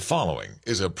following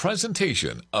is a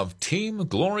presentation of Team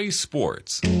Glory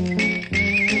Sports.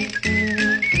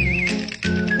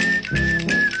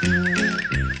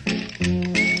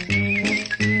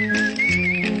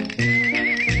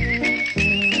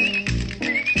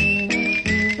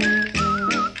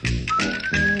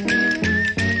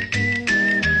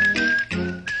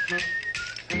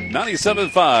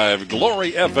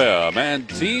 Glory FM and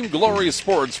Team Glory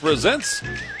Sports presents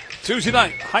Tuesday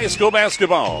night high school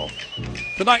basketball.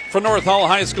 Tonight from North Hall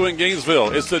High School in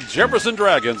Gainesville, it's the Jefferson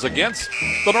Dragons against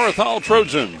the North Hall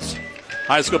Trojans.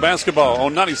 High school basketball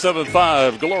on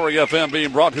 97.5 Glory FM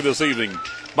being brought to you this evening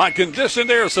by Conditioned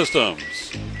Air Systems,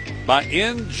 by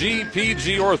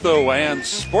NGPG Ortho and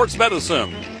Sports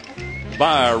Medicine,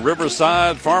 by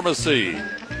Riverside Pharmacy,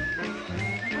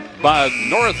 by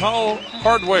North Hall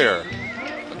Hardware,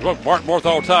 North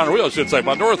Hall Tire and Wheel, I should say,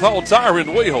 by North Hall Tire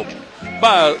and Wheel,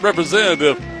 by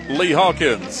Representative Lee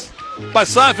Hawkins, by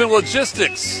Siphon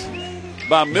Logistics,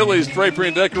 by Millie's Drapery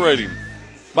and Decorating,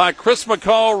 by Chris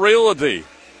McCall Realty,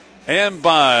 and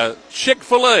by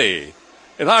Chick-fil-A.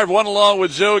 And hi, everyone, along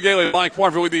with Joe Gailey, Mike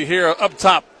Warfield with you here up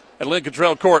top at Lincoln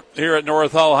Trail Court here at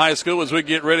North Hall High School as we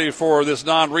get ready for this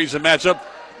non-region matchup.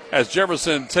 As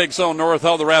Jefferson takes on North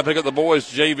Hall, the wrapping up the boys'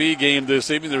 JV game this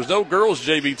evening. There's no girls'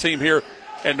 JV team here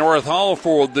at North Hall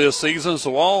for this season,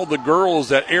 so all the girls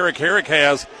that Eric Herrick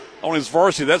has on his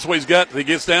varsity, that's what he's got. He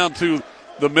gets down to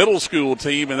the middle school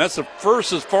team, and that's the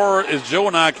first as far as Joe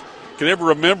and I can ever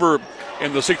remember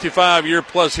in the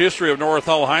 65-year-plus history of North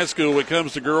Hall High School when it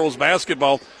comes to girls'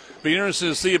 basketball. Be interested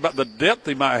to see about the depth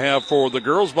he might have for the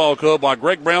girls' ball club by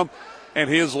Greg Brown and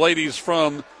his ladies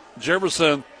from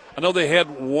Jefferson. I know they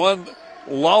had one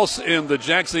loss in the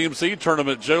Jackson MC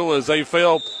tournament, Joe, as they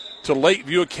fell to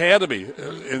Lakeview Academy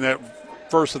in that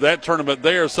first of that tournament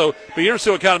there. So be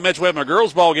interesting what kind of match we have in a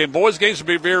girls' ball game. Boys' games should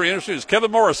be very interesting as Kevin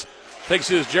Morris takes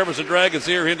his Jefferson Dragons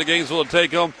here into Gainesville to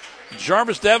take on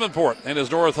Jarvis Davenport and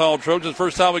his North Hall Trojans.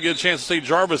 First time we get a chance to see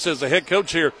Jarvis as the head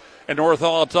coach here at North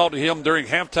Hall. I'll talk to him during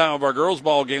halftime of our girls'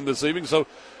 ball game this evening. So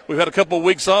we've had a couple of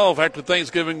weeks off after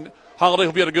Thanksgiving holiday.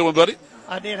 Hope you had a good one, buddy.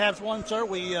 I did have one, sir.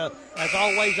 We, as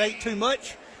always, ate too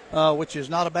much, which is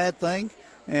not a bad thing.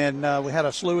 And we had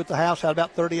a slew at the house, had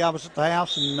about 30 of us at the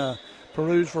house, and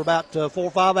perused for about 4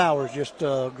 or 5 hours, just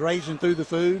grazing through the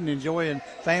food and enjoying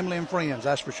family and friends,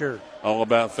 that's for sure. All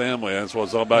about family. That's what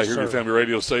it's all about yes, here sir. at your family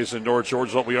radio station in North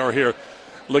Georgia. What we are here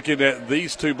looking at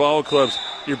these two ball clubs.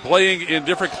 You're playing in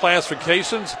different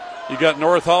classifications. You got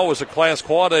North Hall, which is a Class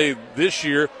Quad A this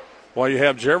year, while you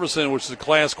have Jefferson, which is a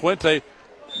Class Quinte.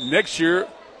 Next year,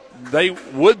 they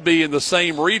would be in the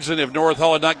same region if North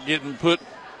Hall had not getting put,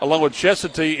 along with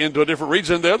Chestatee, into a different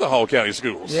region. They're the Hall County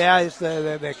schools. Yeah, it's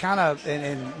they're kind of,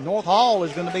 and North Hall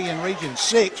is going to be in Region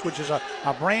 6, which is a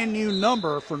brand new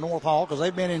number for North Hall because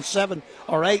they've been in 7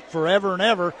 or 8 forever and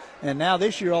ever, and now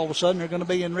this year all of a sudden they're going to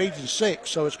be in Region 6,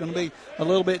 so it's going to be a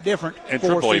little bit different. And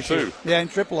AAA too. Yeah, in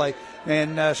AAA,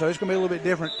 and so it's going to be a little bit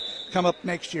different come up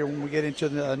next year when we get into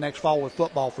the next fall with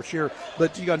football for sure.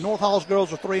 But you got North Hall's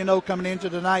girls are 3-0 coming into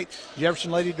tonight.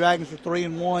 Jefferson Lady Dragons are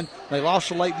 3-1. They lost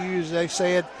to Lakeview, as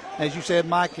you said,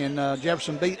 Mike, and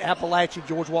Jefferson beat Appalachia,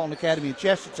 George Walton Academy, and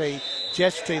Chestatee.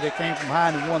 Chestatee, they came from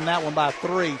behind and won that one by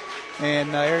 3.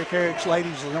 And Eric Herrick's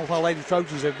ladies, the North Hall Lady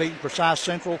Trojans, have beaten Forsyth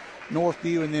Central,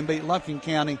 Northview, and then beat Lumpkin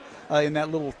County in that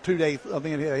little 2-day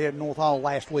event here at North Hall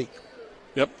last week.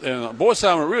 Yep, and boys'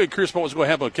 side, I'm really curious about what's going to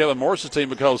happen with Kevin Morris's team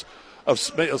because of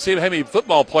seeing how many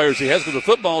football players he has. Because the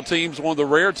football team's one of the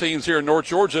rare teams here in North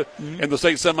Georgia in the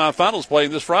state semifinals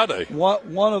playing this Friday. One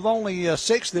of only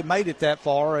 6 that made it that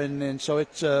far, and so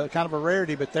it's kind of a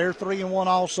rarity. But they're 3-1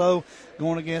 also.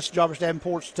 Going against Jarvis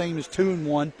Davenport's team is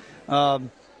 2-1.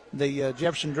 The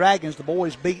Jefferson Dragons, the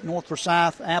boys beat North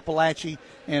Forsyth, Appalachia,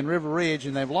 and River Ridge,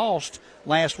 and they've lost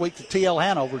last week to T.L.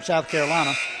 Hanover in South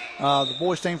Carolina. The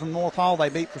boys team from North Hall, they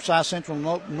beat Forsyth Central and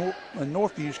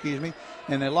Northview,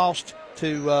 and they lost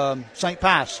to St.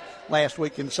 Pius last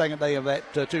week in the second day of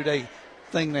that 2-day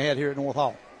thing they had here at North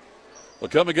Hall. Well,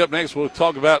 coming up next, we'll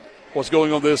talk about what's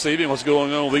going on this evening, what's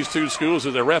going on with these two schools.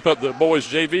 As they wrap up the boys'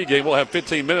 JV game, we'll have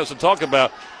 15 minutes to talk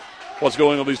about what's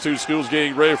going on with these two schools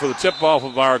getting ready for the tip-off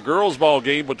of our girls' ball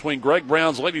game between Greg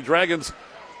Brown's Lady Dragons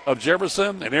of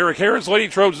Jefferson and Eric Herrick's Lady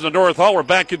Trojans of North Hall. We're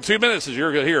back in 2 minutes as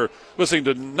you're here listening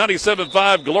to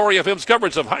 97.5 Glory FM's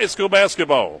coverage of high school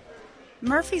basketball.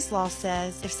 Murphy's Law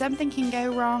says if something can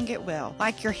go wrong, it will.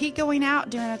 Like your heat going out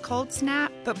during a cold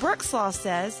snap. But Brooks Law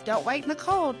says don't wait in the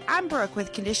cold. I'm Brooke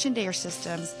with Conditioned Air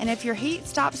Systems. And if your heat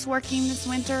stops working this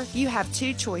winter, you have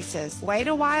two choices. Wait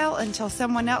a while until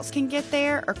someone else can get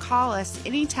there or call us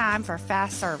anytime for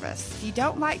fast service. If you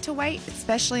don't like to wait,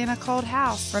 especially in a cold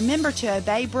house, remember to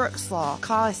obey Brooks Law.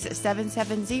 Call us at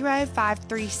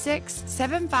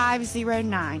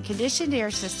 770-536-7509. Conditioned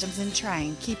Air Systems and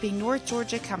Train, keeping North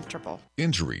Georgia comfortable.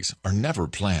 Injuries are never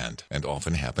planned and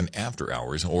often happen after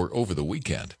hours or over the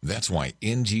weekend. That's why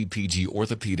NGPG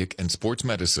Orthopedic and Sports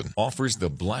Medicine offers the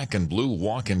Black and Blue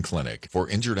Walk-In Clinic for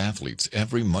injured athletes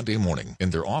every Monday morning in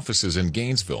their offices in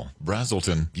Gainesville,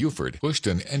 Brazelton, Buford,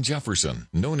 Bushton, and Jefferson.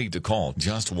 No need to call.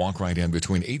 Just walk right in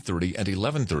between 8:30 and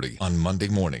 11:30 on Monday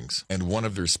mornings. And one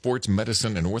of their sports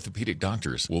medicine and orthopedic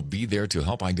doctors will be there to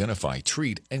help identify,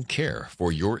 treat, and care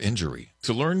for your injury.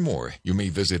 To learn more, you may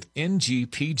visit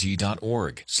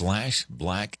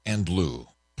ngpg.org/blackandblue.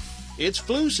 It's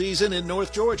flu season in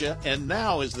North Georgia, and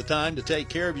now is the time to take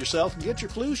care of yourself and get your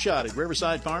flu shot at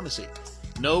Riverside Pharmacy.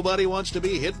 Nobody wants to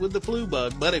be hit with the flu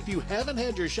bug, but if you haven't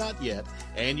had your shot yet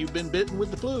and you've been bitten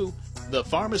with the flu, the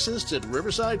pharmacists at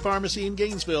Riverside Pharmacy in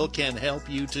Gainesville can help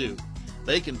you too.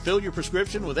 They can fill your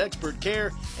prescription with expert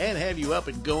care and have you up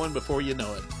and going before you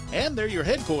know it. And they're your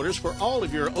headquarters for all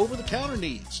of your over-the-counter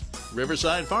needs.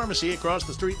 Riverside Pharmacy across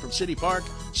the street from City Park,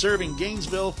 serving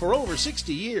Gainesville for over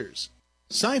 60 years.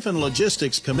 Siphon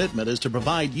Logistics' commitment is to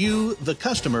provide you, the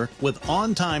customer, with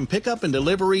on-time pickup and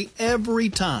delivery every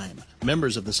time.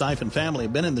 Members of the Siphon family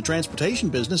have been in the transportation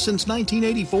business since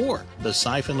 1984. The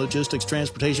Siphon Logistics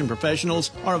transportation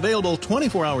professionals are available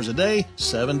 24 hours a day,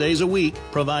 7 days a week,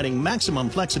 providing maximum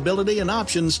flexibility and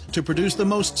options to produce the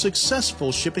most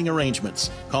successful shipping arrangements.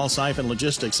 Call Siphon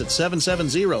Logistics at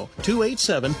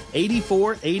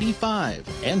 770-287-8485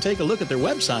 and take a look at their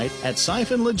website at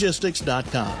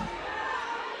siphonlogistics.com.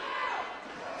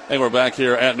 And we're back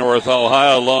here at North Hall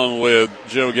High along with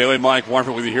Joe Gailey, Mike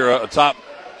Warford with you here atop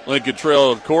Lincoln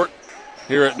Trail Court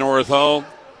here at North Hall.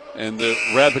 And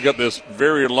wrapping up this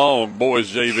very long boys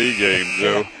JV game,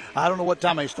 Joe. I don't know what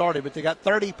time they started, but they got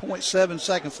 30.7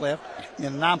 seconds left in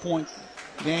a 9-point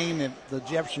game. And the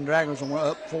Jefferson Dragons were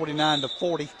up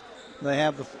 49-40. They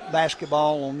have the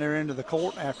basketball on their end of the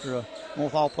court after a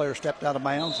North Hall player stepped out of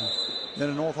bounds. And then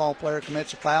a North Hall player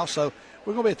commits a foul. So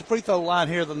we're going to be at the free throw line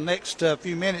here the next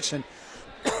few minutes. And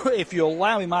if you'll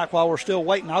allow me, Mike, while we're still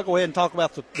waiting, I'll go ahead and talk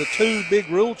about the two big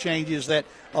rule changes that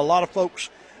a lot of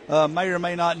folks may or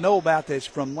may not know about this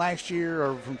from last year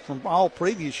or from all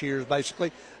previous years,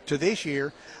 basically, to this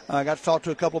year. I got to talk to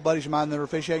a couple of buddies of mine that are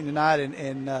officiating tonight,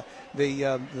 and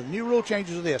the new rule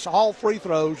changes are this. All free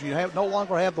throws, you no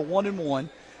longer have the 1-and-1.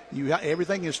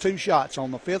 Everything is 2 shots.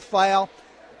 On the 5th foul,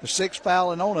 the 6th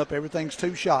foul, and on up, everything's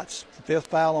 2 shots. The 5th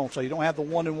foul on. So you don't have the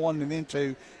 1-and-1 and then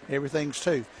 2. Everything's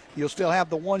 2. You'll still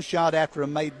have the 1 shot after a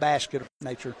made basket of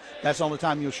nature. That's the only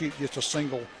time you'll shoot just a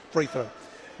single free throw.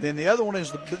 Then the other one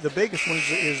is the biggest one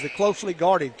is the closely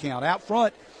guarded count. Out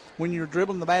front, when you're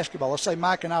dribbling the basketball, let's say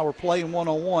Mike and I were playing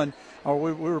one-on-one, or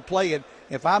we were playing,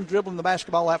 if I'm dribbling the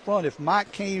basketball out front, if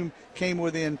Mike came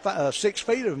within 6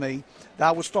 feet of me,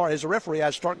 I would start, as a referee,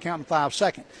 I'd start counting 5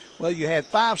 seconds. Well, you had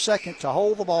 5 seconds to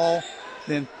hold the ball,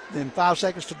 then 5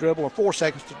 seconds to dribble, or 4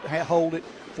 seconds to hold it,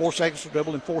 4 seconds to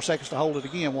dribble, and 4 seconds to hold it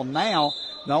again. Well, now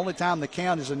the only time the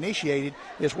count is initiated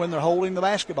is when they're holding the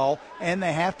basketball, and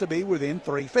they have to be within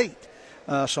 3 feet.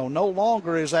 So no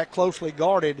longer is that closely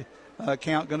guarded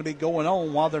count going to be going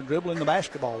on while they're dribbling the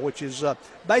basketball, which is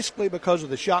basically because of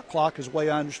the shot clock is the way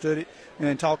I understood it,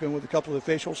 and talking with a couple of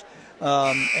officials.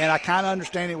 And I kind of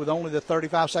understand it with only the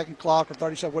 35-second clock or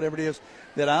 37, whatever it is,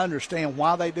 that I understand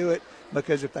why they do it,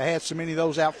 because if they had so many of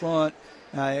those out front,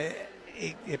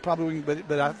 it probably wouldn't,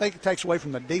 but I think it takes away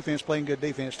from the defense playing good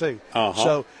defense too.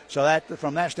 So that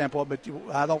from that standpoint, but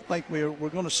I don't think we're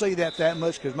going to see that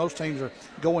much, because most teams are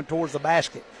going towards the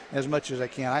basket as much as they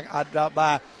can. I dropped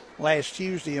by last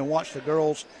Tuesday and watched the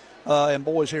girls and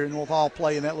boys here in North Hall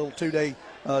play in that little 2-day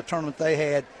tournament they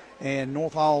had, and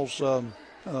North Hall's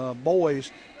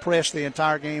boys pressed the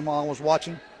entire game while I was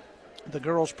watching. The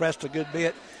girls pressed a good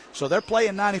bit, so they're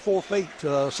playing 94 feet.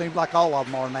 Seems like all of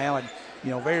them are now, and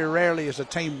very rarely is a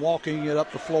team walking it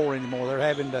up the floor anymore. They're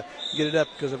having to get it up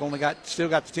because they've still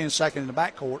got the 10 second in the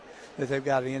backcourt that they've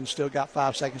got it in, still got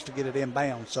 5 seconds to get it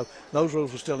inbound. So those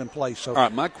rules are still in place. So, all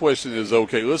right, my question is,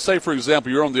 okay, let's say, for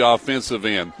example, you're on the offensive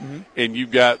end, and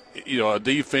you've got a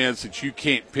defense that you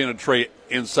can't penetrate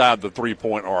inside the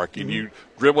three-point arc, and you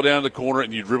dribble down the corner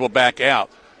and you dribble back out.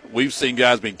 We've seen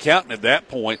guys been counting at that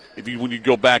point when you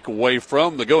go back away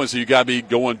from the goal, so you got to be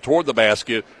going toward the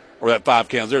basket or that 5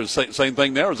 count. Is there the same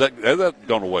thing now, or has that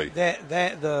gone away?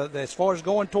 As far as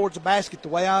going towards the basket, the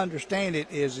way I understand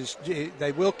it is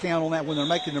they will count on that when they're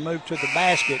making their move to the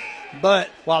basket. But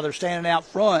while they're standing out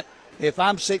front, if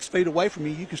I'm 6 feet away from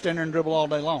you, you can stand there and dribble all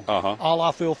day long. All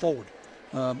I feel forward.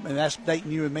 And that's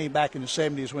dating you and me back in the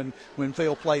 70s when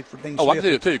Phil played for Dean Smith. I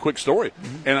can tell you a quick story.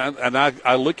 And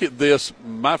I look at this,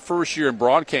 my first year in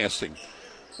broadcasting,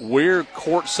 we're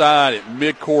courtside at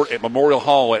midcourt at Memorial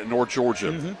Hall at North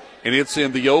Georgia. And it's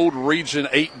in the old Region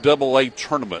 8AA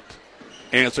tournament.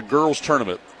 And it's a girls'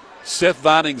 tournament. Seth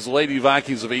Vining's Lady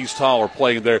Vikings of East Hall are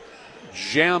playing there.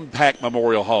 Jam-packed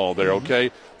Memorial Hall there,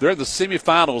 okay? They're in the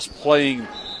semifinals playing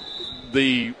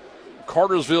the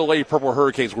Cartersville Lady Purple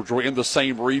Hurricanes, which were in the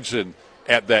same region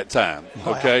at that time,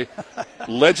 okay?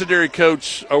 Legendary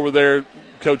coach over there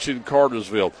coaching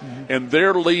Cartersville. And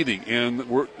they're leading. And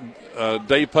we're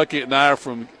Dave Puckett and I are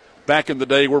from back in the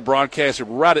day. We're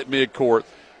broadcasting right at midcourt.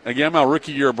 Again, my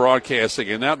rookie year of broadcasting,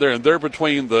 and out there, and they're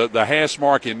between the hash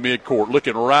mark and midcourt,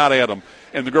 looking right at them.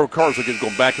 And the girl Cartersville is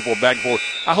going back and forth, back and forth.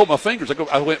 I hold my fingers.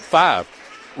 I went 5.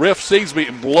 Ref sees me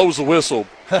and blows the whistle,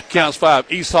 counts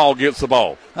 5. East Hall gets the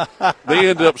ball. They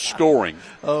end up scoring.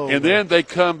 Then they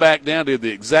come back down to the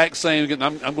exact same.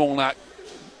 I'm going like,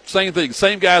 same thing.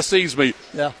 Same guy sees me,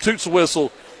 toots the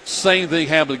whistle, same thing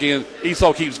happens again. East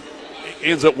Hall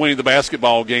ends up winning the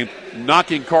basketball game,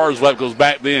 knocking Cartersville up, because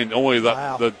back then only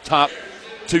the top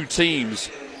 2 teams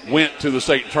went to the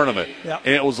state tournament.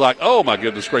 And it was like, oh, my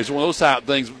goodness gracious, one of those type of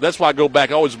things. That's why I go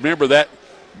back. I always remember that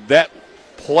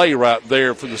play right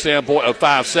there from the standpoint of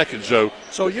 5 seconds, Joe.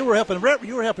 So you were helping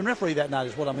referee that night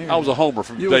is what I'm hearing. I was a homer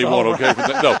from day one, okay?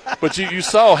 No, but you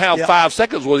saw how 5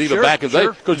 seconds was even back in the day.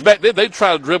 Because back then they'd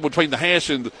try to dribble between the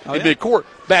hash and midcourt,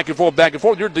 back and forth, back and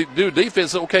forth. Your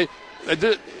defense, okay,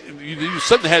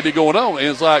 something had to be going on. And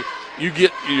it's like you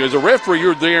get, as a referee,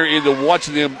 you're there into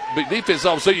watching them defense.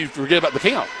 All of a sudden you forget about the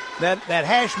count. That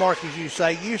hash mark, as you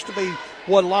say, used to be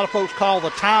what a lot of folks call the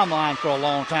timeline for a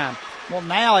long time. Well,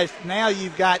 now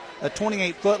you've got a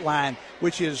 28-foot line,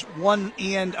 which is one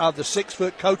end of the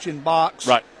 6-foot coaching box.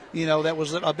 Right. That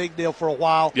was a big deal for a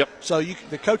while. Yep. So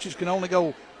the coaches can only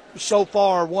go so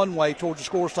far one way towards the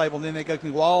scores table, and then they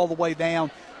can go all the way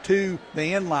down to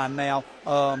the end line now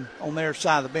on their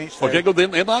side of the bench there. Okay, go to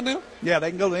the end line now? Yeah, they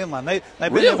can go to the end line. They've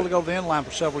been really? able to go to the end line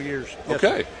for several years.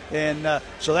 Okay. And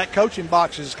so that coaching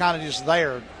box is kind of just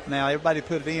there now. Everybody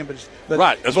put it in, but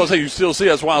right. That's what I say. You still see.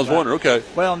 That's why I was wondering. Okay.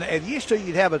 Well, and used to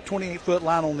you'd have a 28-foot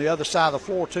line on the other side of the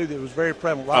floor too that was very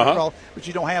prevalent right across, but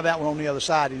you don't have that one on the other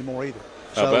side anymore either.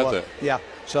 How about that? Yeah.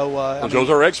 So Joe's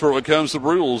our expert when it comes to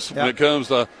rules. When it comes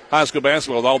to high school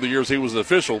basketball, with all the years he was an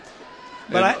official.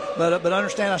 But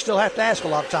understand, I still have to ask a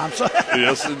lot of times. So.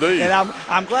 Yes, indeed. And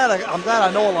I'm glad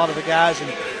I know a lot of the guys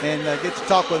and get to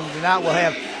talk with them tonight. We'll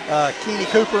have Kenny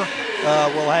Cooper,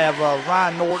 we'll have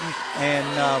Ryan Norton, and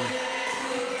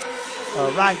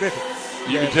Ryan Griffith.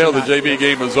 You can tell the JV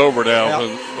game is over now.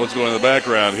 What's going on in the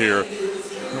background here?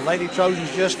 The Lady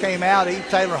Trojans just came out. Eve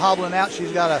Taylor hobbling out.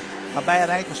 She's got a bad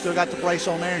ankle, still got the brace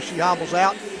on there, and she hobbles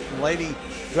out. The Lady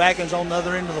Dragons on the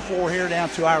other end of the floor here, down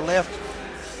to our left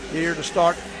here to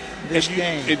start this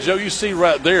game. And Joe, you see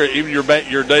right there, even your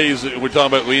days, we're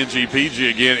talking about the NGPG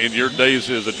again, in your days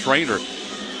as a trainer,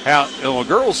 how a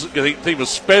girls team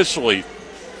especially,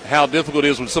 how difficult it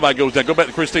is when somebody goes down. Go back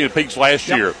to Christina Peaks last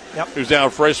year, who's down a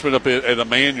freshman up at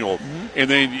Emmanuel. And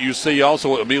then you see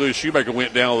also Amelia Shoemaker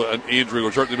went down with an injury,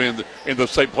 or certainly been in the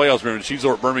state playoffs. Remember, she's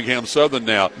over at Birmingham Southern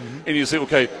now. And you say,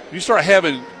 okay, you start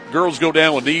having girls go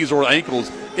down with knees or ankles,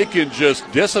 it can just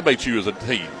decimate you as a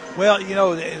team. Well,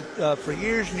 for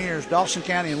years and years, Dawson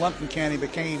County and Lumpkin County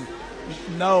became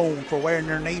known for wearing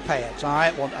their knee pads. All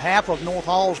right, well, half of North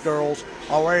Hall's girls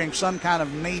are wearing some kind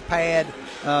of knee pad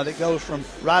that goes from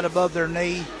right above their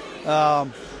knee,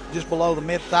 just below the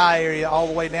mid-thigh area, all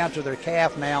the way down to their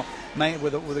calf now,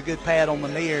 with a good pad on the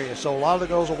knee area. So a lot of the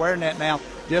girls are wearing that now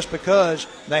just because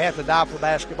they have to dive for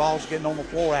basketballs getting on the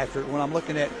floor after it. When I'm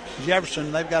looking at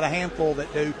Jefferson, they've got a handful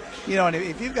that do. And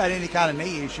if you've got any kind of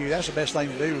knee issue, that's the best thing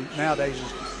to do nowadays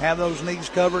is have those knees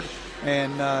covered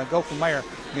and go from there.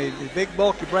 The big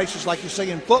bulky braces like you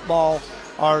see in football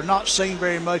are not seen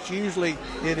very much. Usually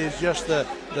it is just the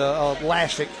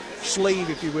elastic sleeve,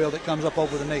 if you will, that comes up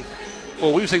over the knee.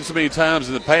 Well, we've seen so many times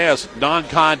in the past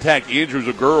non-contact injuries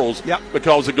of girls Yep.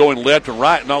 because they're going left and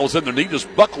right, and all of a sudden their knee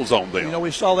just buckles on them. You know,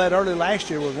 we saw that early last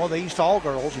year with one of the East Hall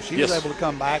girls, and she was Yes. able to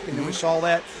come back. And then we saw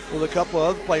that with a couple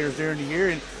of other players during the year.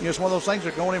 And, you know, it's one of those things,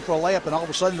 they're going in for a layup, and all of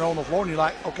a sudden they're on the floor, and you're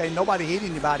like, okay, nobody hit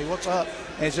anybody. What's up?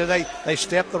 And so they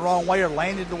stepped the wrong way or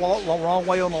landed the wrong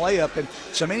way on the layup. And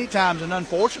so many times, and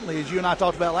unfortunately, as you and I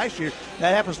talked about last year,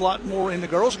 that happens a lot more in the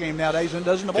girls' game nowadays than it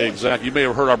does in the boys'. Exactly. You may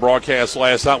have heard our broadcast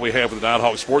last night we had with the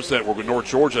Nighthawk Sports Network with North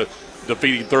Georgia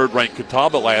defeating third-ranked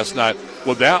Catawba last night.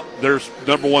 Without their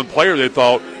number one player, they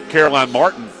thought, Caroline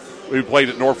Martin, who played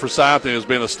at North Forsyth and has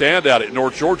been a standout at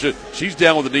North Georgia. She's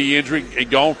down with a knee injury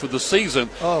and gone for the season.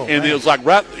 Oh, and man. it was like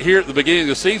right here at the beginning of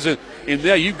the season, and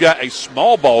now you've got a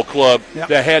small ball club Yep.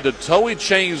 that had to totally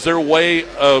change their way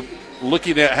of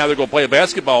looking at how they're going to play a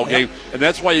basketball game. And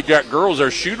that's why you got girls,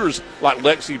 they're shooters like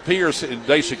Lexi Pierce and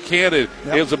Daisha Cannon,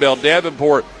 Isabel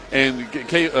Davenport, and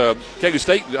Kaylee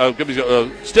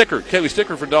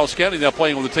Sticker from Dawson County now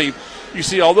playing on the team. You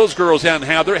see all those girls and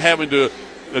how they're having to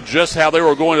adjust how they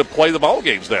were going to play the ball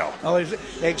games now. Oh,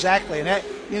 exactly. And that,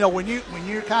 you know, when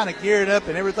you're kind of geared up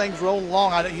and everything's rolling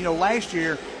along, last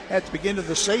year at the beginning of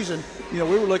the season, you know,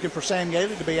 we were looking for Sam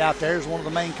Gailey to be out there as one of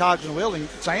the main cogs in the wheel. And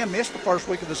Sam missed the first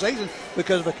week of the season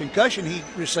because of a concussion he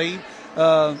received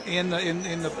in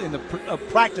the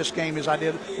practice game, as I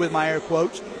did with my air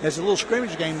quotes, as a little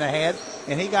scrimmage game they had,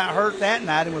 and he got hurt that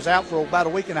night and was out for about a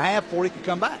week and a half before he could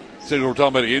come back. So we're talking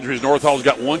about the injuries. North Hall's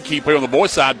got one key player on the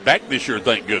boys' side back this year,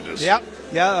 thank goodness. Yep.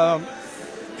 Yeah.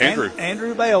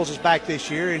 Andrew Bales is back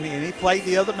this year, and he played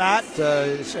the other night.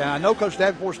 And I know Coach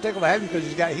Davenport's tickled to have him because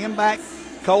he's got him back,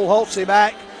 Cole Holtze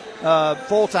back,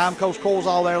 full-time. Coach Cole's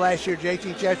all there last year.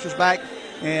 JT Chester's back,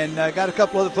 and got a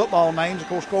couple other football names. Of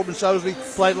course, Corbin Sosby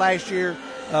played last year.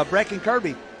 Brecken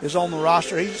Kirby is on the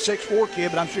roster. He's a 6'4"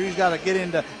 kid, but I'm sure he's got to get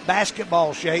into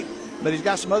basketball shape. But he's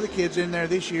got some other kids in there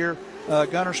this year.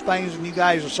 Gunnar Spain's a new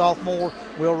guy. He's a sophomore.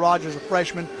 Will Rogers, a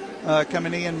freshman,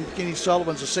 coming in. Kenny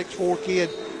Sullivan's a 6'4" kid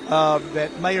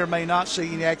that may or may not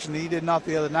see any action. He did not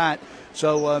the other night.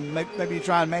 So maybe you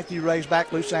try and Matthew Ray's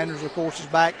back. Lou Sanders, of course, is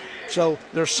back. So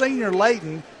they're senior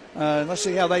laden. Let's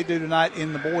see how they do tonight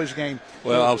in the boys' game.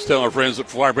 Well, I was telling our friends that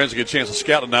Flyer Branch will get a chance to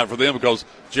scout tonight for them because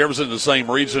Jefferson in the same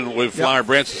region with Flyer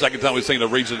Branch. The second time we've seen a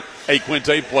Region A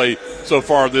Quinte play so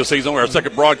far this season. Our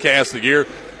second broadcast of the year.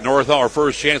 North Hall, our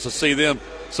first chance to see them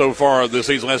so far this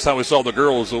season. Last time we saw the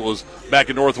girls, it was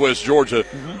back in Northwest Georgia,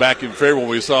 back in February when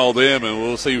we saw them, and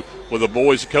we'll see with the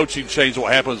boys' coaching change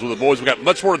what happens with the boys. We've got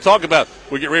much more to talk about.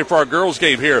 We get ready for our girls'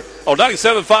 game here on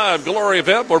 97.5 Glory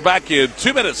FM. We're back in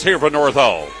 2 minutes here for North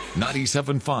Hall.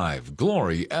 97.5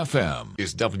 Glory FM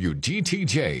is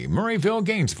WGTJ Murrayville,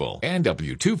 Gainesville, and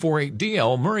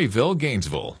W248DL Murrayville,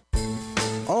 Gainesville.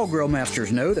 All grill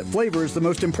masters know that flavor is the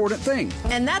most important thing.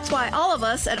 And that's why all of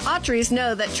us at Autry's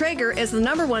know that Traeger is the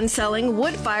 #1 selling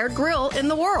wood-fired grill in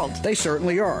the world. They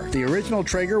certainly are. The original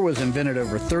Traeger was invented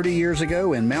over 30 years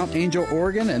ago in Mount Angel,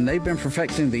 Oregon, and they've been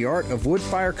perfecting the art of wood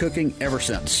fire cooking ever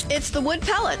since. It's the wood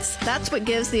pellets. That's what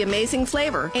gives the amazing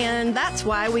flavor. And that's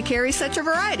why we carry such a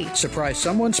variety. Surprise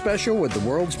someone special with the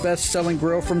world's best-selling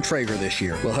grill from Traeger this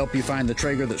year. We'll help you find the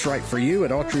Traeger that's right for you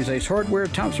at Autry's Ace Hardware,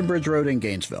 Thompson Bridge Road in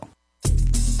Gainesville.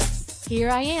 Here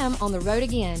I am on the road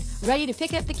again, ready to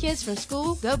pick up the kids from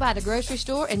school, go by the grocery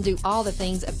store, and do all the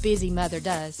things a busy mother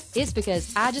does. It's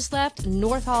because I just left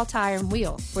North Hall Tire and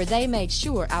Wheel, where they made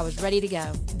sure I was ready to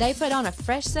go. They put on a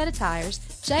fresh set of tires,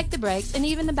 checked the brakes, and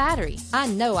even the battery. I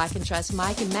know I can trust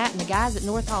Mike and Matt and the guys at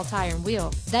North Hall Tire and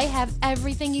Wheel. They have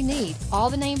everything you need, all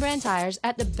the name brand tires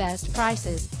at the best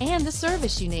prices, and the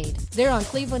service you need. They're on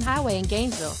Cleveland Highway in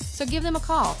Gainesville, so give them a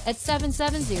call at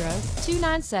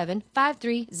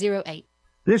 770-297-5308.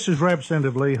 This is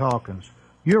Representative Lee Hawkins,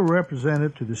 your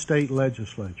representative to the state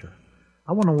legislature.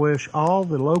 I want to wish all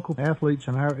the local athletes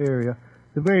in our area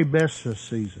the very best this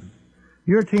season.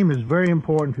 Your team is very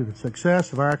important to the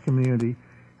success of our community,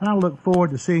 and I look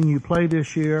forward to seeing you play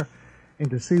this year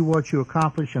and to see what you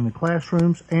accomplish in the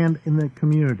classrooms and in the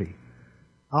community.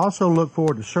 I also look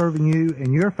forward to serving you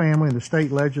and your family in the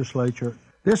state legislature.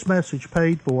 This message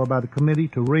paid for by the committee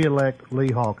to re-elect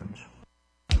Lee Hawkins.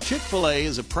 Chick-fil-A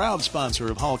is a proud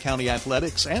sponsor of Hall County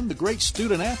athletics and the great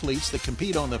student athletes that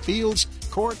compete on the fields,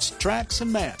 courts, tracks,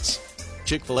 and mats.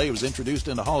 Chick-fil-A was introduced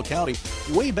into Hall County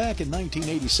way back in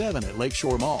 1987 at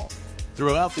Lakeshore Mall.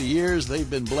 Throughout the years, they've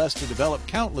been blessed to develop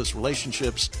countless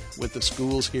relationships with the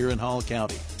schools here in Hall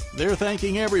County. They're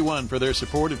thanking everyone for their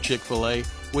support of Chick-fil-A,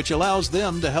 which allows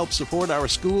them to help support our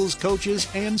schools, coaches,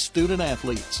 and student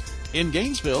athletes. In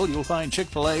Gainesville, you'll find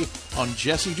Chick-fil-A on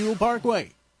Jesse Jewell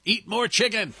Parkway. Eat more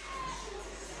chicken.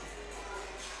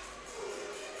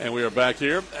 And we are back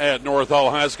here at North Hall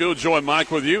High School. Join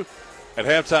Mike with you. At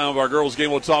halftime of our girls'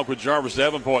 game, we'll talk with Jarvis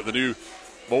Davenport, the new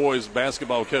boys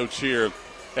basketball coach here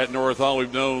at North Hall.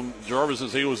 We've known Jarvis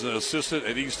since he was an assistant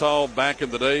at East Hall back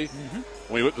in the day.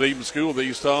 When we went to even school at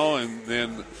East Hall, and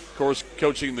then, of course,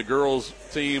 coaching the girls'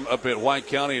 team up at White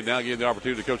County, and now getting the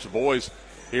opportunity to coach the boys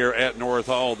here at North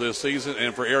Hall this season.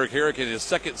 And for Eric Herrick in his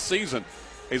second season,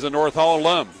 he's a North Hall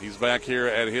alum. He's back here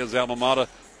at his alma mater,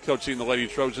 coaching the Lady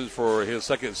Trojans for his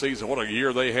second season. What a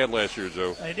year they had last year,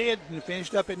 Joe. They did. And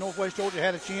finished up at Northwest Georgia,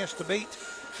 had a chance to beat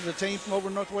the team from over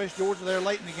Northwest Georgia there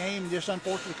late in the game, and just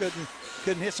unfortunately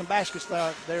couldn't hit some baskets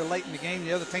there late in the game.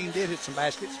 The other team did hit some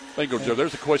baskets. Bingo, Joe.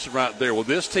 There's a question right there. Will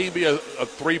this team be a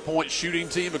three-point shooting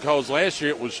team? Because last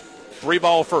year it was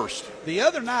 3-ball first. The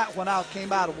other night when I came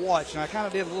by to watch, and I kind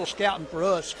of did a little scouting for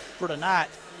us for tonight,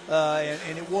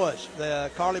 and it was.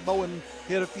 Carly Bowen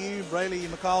hit a few. Braylee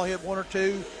McCall hit one or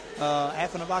two.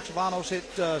 Athena Voxavanos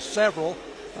hit several.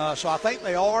 So I think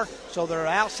they are. So they're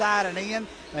outside and in.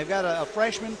 They've got a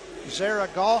freshman, Zara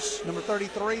Goss, number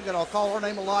 33, that I'll call her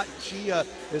name a lot. She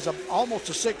is almost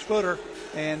a 6-footer,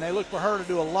 and they look for her to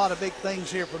do a lot of big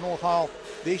things here for North Hall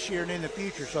this year and in the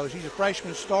future. So she's a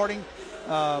freshman starting,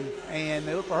 and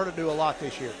they look for her to do a lot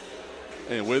this year.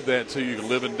 And with that, too, you can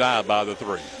live and die by the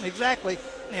three. Exactly.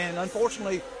 And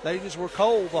unfortunately, they just were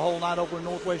cold the whole night over in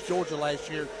Northwest Georgia last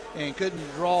year and couldn't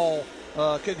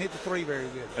hit the three very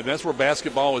good. And that's where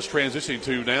basketball is transitioning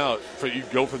to now. You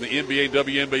go from the NBA,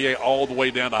 WNBA, all the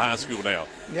way down to high school now.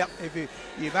 Yep. If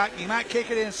you might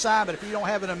kick it inside, but if you don't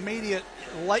have an immediate,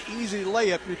 easy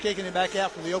layup, you're kicking it back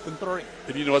out for the open three.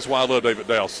 And you know that's why I love David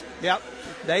Dowse. Yep.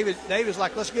 David's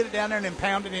like, let's get it down there and then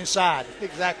pound it inside.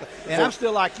 Exactly. And I'm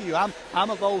still like you. I'm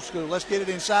of old school. Let's get it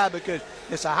inside because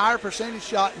it's a higher percentage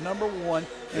shot, number one.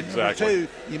 And exactly. Number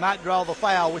two, you might draw the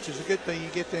foul, which is a good thing. You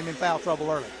get them in foul trouble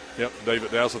early. Yep,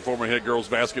 David Dowse, the former head girls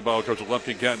basketball coach at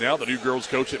Lumpkin County, now the new girls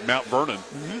coach at Mount Vernon.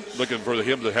 Looking for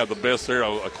him to have the best there,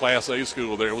 a Class A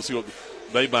school there. We'll see what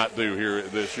they might do here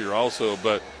this year also.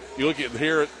 But you look at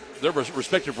here, their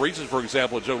respective regions, for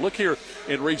example, Joe, look here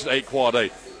in Region 8 Quad A.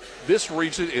 This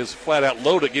region is flat out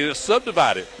loaded. Again, it's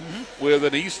subdivided with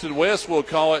an east and west, we'll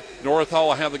call it. North Hall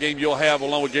will have the game you'll have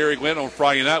along with Gary Glenn on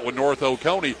Friday night with North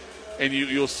Oconee. And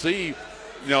you'll see,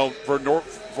 for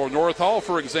North Hall,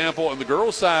 for example, on the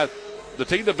girls' side, the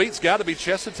team that beat's got to be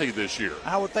Chestatee this year.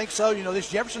 I would think so.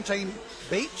 This Jefferson team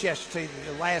beat Chestatee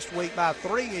last week by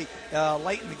 3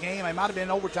 late in the game. It might have been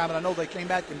overtime, but I know they came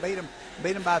back and beat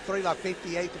them by 3, like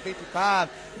 58-55.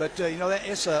 But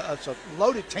it's a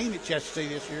loaded team at Chestatee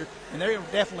this year, and they're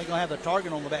definitely going to have the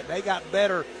target on the back. They got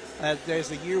better as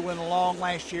the year went along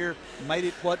last year, made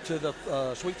it to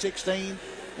the Sweet 16.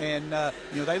 And,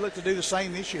 they look to do the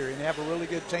same this year, and they have a really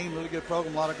good team, really good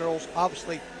program, a lot of girls.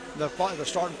 Obviously, the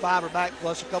starting 5 are back,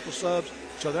 plus a couple of subs,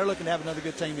 so they're looking to have another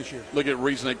good team this year. Look at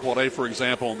Region 8 Quad A, for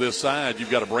example, on this side. You've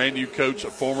got a brand-new coach,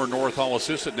 a former North Hall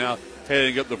assistant now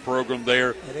heading up the program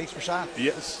there. At East Forsyth.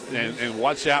 Yes, and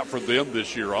watch out for them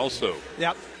this year also.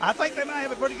 Yeah, I think they might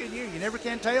have a pretty good year. You never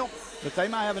can tell, but they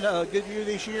might have a good year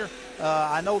this year.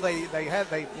 I know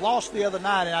they lost the other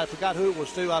night, and I forgot who it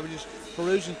was to. I was just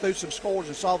perusing through some scores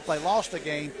and saw that they lost a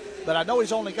game. But I know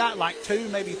he's only got like 2,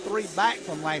 maybe 3 back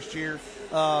from last year.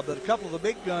 But a couple of the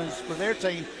big guns for their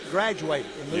team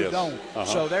graduated and moved on.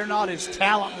 So they're not as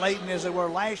talent-laden as they were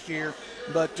last year.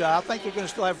 But I think they're going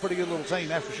to still have a pretty good little team,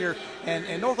 that's for sure.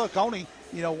 And North Oconee,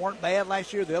 weren't bad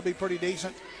last year. They'll be pretty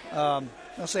decent. We'll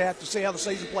have to see how the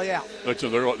season play out.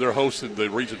 They're hosting the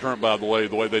region tournament, by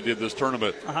the way they did this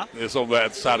tournament. It's on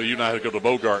that side of United to go to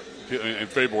Bogart in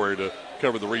February to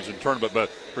cover the region tournament. But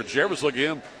for Jefferson,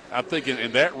 again, I think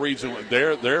in that region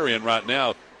they're in right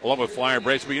now, along with Flyer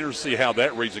Branch, be interested to see how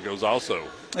that region goes also.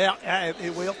 Yeah,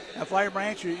 it will. Flyer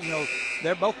Branch,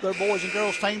 they're both their boys and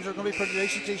girls teams are going to be pretty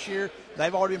decent this year.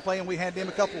 They've already been playing. We had them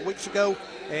a couple of weeks ago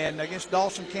and against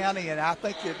Dawson County, and I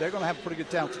think they're going to have a pretty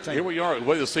good talented team. Here we are. The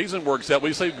way the season works out,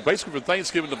 we say basically from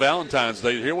Thanksgiving to Valentine's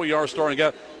Day, here we are starting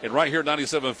out, and right here at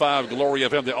 97.5 Glory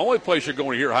FM, the only place you're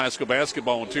going to hear high school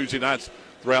basketball on Tuesday nights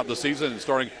throughout the season, and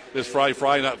starting this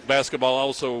Friday night basketball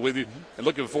also with you, and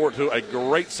looking forward to a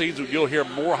great season. You'll hear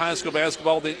more high school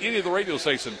basketball than any of the radio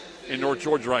stations in North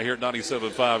Georgia right here at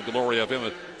 97.5 Glory FM.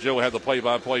 And Joe will have the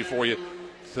play-by-play for you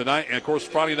tonight. And, of course,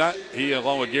 Friday night, he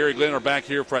along with Gary Glenn are back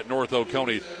here for that North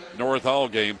Oconee North Hall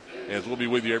game, as we'll be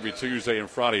with you every Tuesday and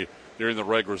Friday during the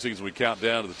regular season. We count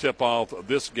down to the tip-off of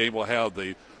this game. We'll have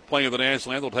the playing the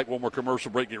national anthem. We'll take one more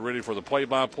commercial break, get ready for the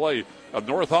play-by-play of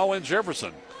North Hall and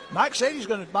Jefferson. Mike said he's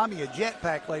going to buy me a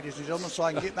jetpack, ladies and gentlemen, so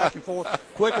I can get back and forth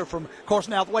quicker. Of course,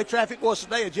 now the way traffic was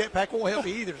today, a jetpack won't help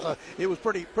me either. So it was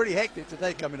pretty hectic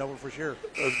today coming over for sure.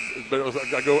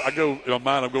 I go in my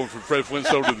mind. I'm going from Fred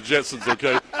Flintstone to the Jetsons.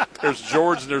 Okay, there's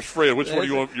George and there's Fred. Which one are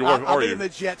you? I'll be in the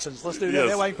Jetsons. Let's do that. Yes.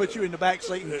 That way I can put you in the back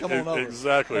seat and come on over.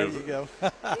 Exactly. There you go.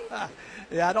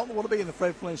 Yeah, I don't want to be in the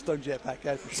Fred Flintstone jetpack.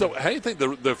 That's for sure. So, how do you think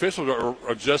the officials are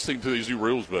adjusting to these new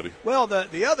rules, buddy? Well,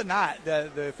 the other night,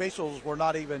 the officials were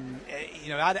not even,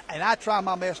 I try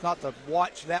my best not to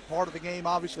watch that part of the game,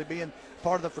 obviously being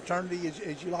part of the fraternity,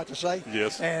 as you like to say.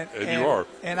 Yes, and you are.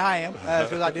 And I am,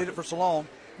 because I did it for so long.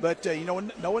 But,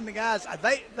 knowing the guys,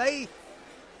 they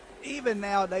even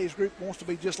nowadays, group wants to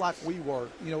be just like we were.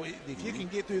 If you can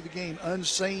get through the game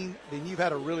unseen, then you've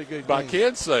had a really good game. I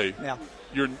can say. Yeah.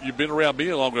 You've been around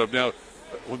me long enough now.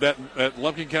 With that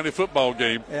Lumpkin County football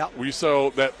game, yep. We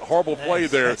saw that horrible play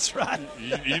there. That's right.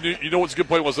 You know what's a good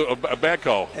play was a bad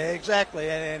call. Exactly,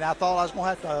 and I thought I was going to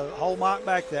have to hold Mike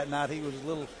back that night. He was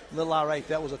a little irate.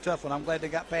 That was a tough one. I'm glad they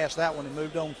got past that one and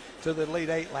moved on to the Elite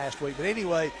Eight last week. But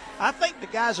anyway, I think the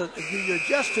guys you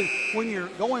adjust to when you're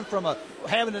going from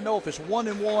having to know if it's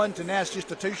 1-1 to now it's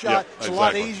just a two-shot. Yep, it's a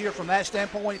lot easier from that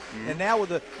standpoint. Mm-hmm. And now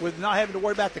with not having to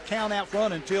worry about the count out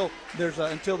front until they're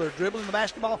dribbling the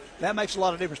basketball, that makes a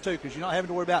lot of difference too, because you're not having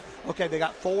to worry about, okay, they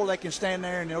got 4, they can stand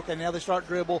there, and then, okay, now they start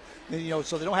dribble, then,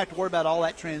 so they don't have to worry about all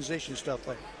that transition stuff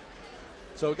there.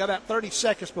 So we got about 30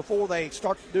 seconds before they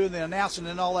start doing the announcing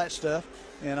and all that stuff,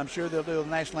 and I'm sure they'll do the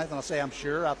national anthem. I say I'm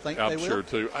sure. I think they will. I'm sure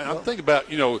too. I'm thinking about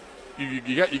you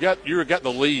got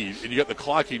the lead and you got the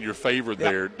clock in your favor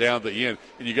there down at the end,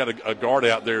 and you got a guard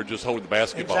out there just holding the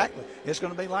basketball. Exactly. It's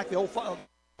going to be like the old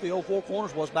Four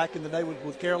Corners was back in the day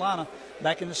with Carolina,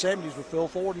 back in the 70s with Phil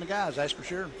Ford and the guys, that's for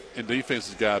sure. And defense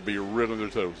has got to be right on their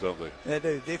toes, don't they? They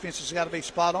do. Defense has got to be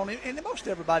spot on. And most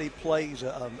everybody plays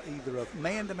either a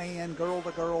man-to-man,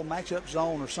 girl-to-girl, matchup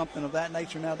zone or something of that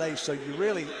nature nowadays. So you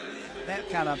really, that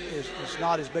kind of is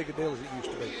not as big a deal as it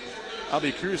used to be. I'll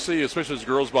be curious to see, especially this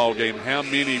girls' ball game, how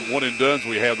many one-and-dones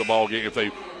we have the ball game. If they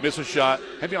miss a shot,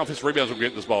 how many offensive rebounds will we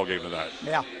get in this ball game tonight?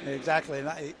 Yeah, exactly.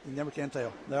 And you never can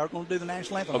tell. They are going to do the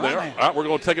national anthem right now. All right, we're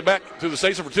going to take it back to the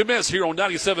station for 2 minutes here on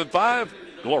 97.5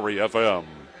 Glory FM.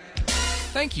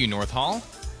 Thank you, North Hall.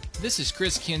 This is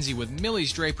Chris Kinsey with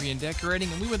Millie's Drapery and Decorating,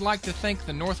 and we would like to thank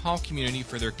the North Hall community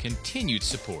for their continued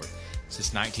support.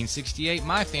 Since 1968,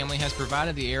 my family has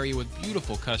provided the area with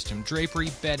beautiful custom drapery,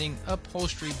 bedding,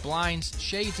 upholstery, blinds,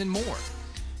 shades, and more.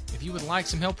 If you would like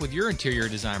some help with your interior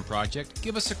design project,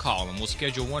 give us a call and we'll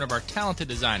schedule one of our talented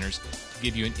designers to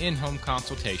give you an in-home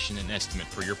consultation and estimate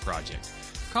for your project.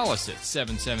 Call us at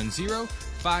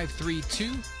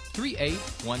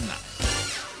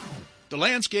 770-532-3819. The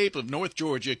landscape of North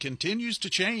Georgia continues to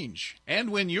change, and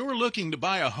when you're looking to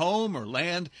buy a home or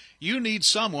land, you need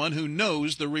someone who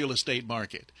knows the real estate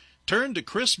market. Turn to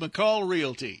Chris McCall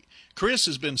Realty. Chris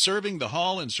has been serving the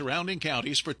Hall and surrounding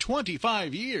counties for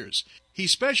 25 years. He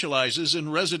specializes in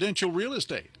residential real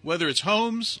estate. Whether it's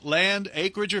homes, land,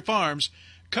 acreage, or farms,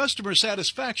 customer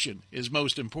satisfaction is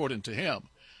most important to him.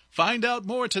 Find out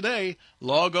more today.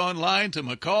 Log online to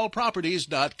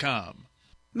McCallProperties.com.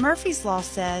 Murphy's Law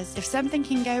says if something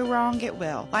can go wrong, it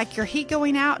will. Like your heat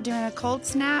going out during a cold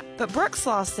snap. But Brooks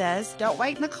Law says don't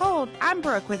wait in the cold. I'm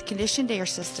Brooke with Conditioned Air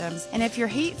Systems. And if your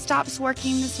heat stops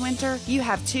working this winter, you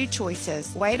have 2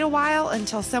 choices. Wait a while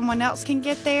until someone else can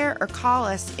get there or call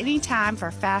us anytime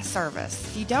for fast service.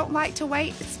 If you don't like to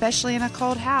wait, especially in a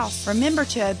cold house, remember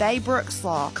to obey Brooks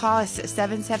Law. Call us at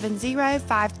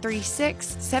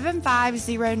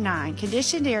 770-536-7509.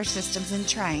 Conditioned Air Systems and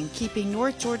Train, keeping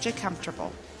North Georgia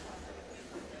comfortable.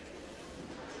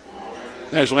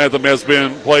 National Anthem has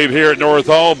been played here at North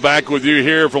Hall. Back with you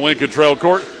here from Lincoln Trail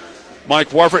Court.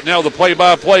 Mike Warford, now the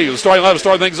play-by-play. The starting line to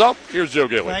start things off. Here's Joe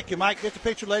Gilly. Thank you, Mike. Get the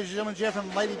picture, ladies and gentlemen.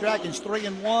 Jefferson Lady Dragons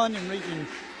 3-1 in Region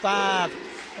 5,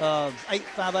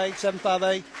 8-5A,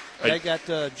 7-5A. They got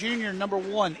junior number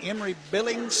 1, Emery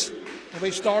Billings, will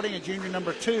be starting. And junior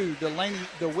number 2, Delaney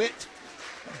DeWitt.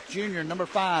 Junior number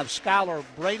 5, Skylar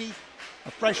Brady.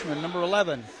 A freshman, number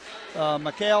 11,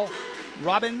 Mikhail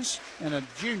Robbins, and a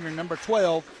junior, number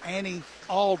 12, Annie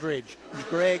Aldridge.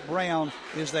 Greg Brown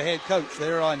is the head coach.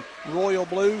 They're on royal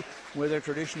blue with their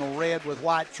traditional red with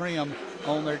white trim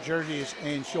on their jerseys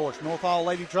and shorts. North Hall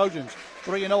Lady Trojans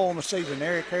 3-0 on the season.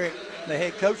 Eric Herrick, the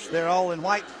head coach. They're all in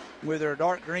white with their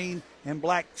dark green and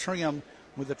black trim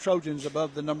with the Trojans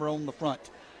above the number on the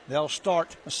front. They'll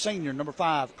start a senior, number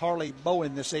 5, Carly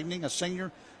Bowen this evening, a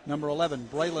senior. Number 11,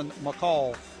 Braylon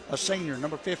McCall, a senior.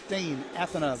 Number 15,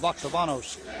 Athena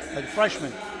Voxavanos, a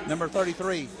freshman. Number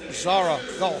 33, Zara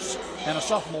Goss, and a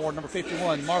sophomore. Number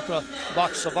 51, Martha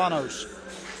Voxavanos.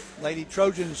 Lady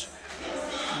Trojans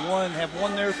have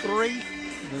won their 3.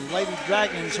 The Lady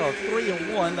Dragons are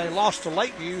 3-1. They lost to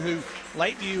Lakeview, who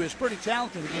Lakeview is pretty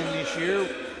talented again this year.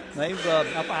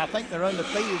 I think they're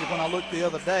undefeated when I looked the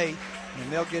other day,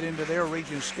 and they'll get into their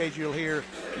region schedule here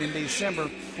in December,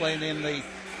 playing in the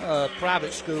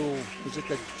private school. Is it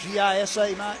the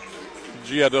GISA, Mike?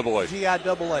 GIAA.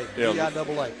 GIAA. Yeah.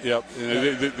 GIAA. Yep.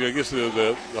 And I guess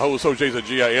the whole association is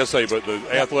GISA, but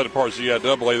the athletic part is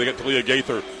GIAA. They got Talia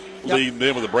Gaither leading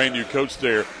them with a brand new coach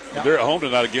there. Yep. They're at home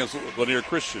tonight against Lanier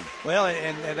Christian. Well,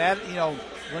 and that,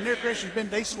 Lanier Christian's been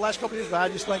decent the last couple of years, but I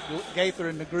just think Gaither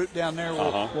and the group down there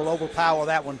will overpower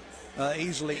that one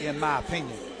easily, in my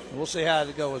opinion. And we'll see how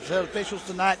it goes. The officials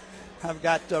tonight have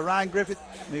got Ryan Griffith,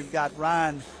 we've got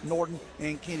Ryan Norton,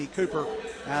 and Kenny Cooper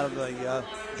out of the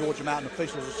Georgia Mountain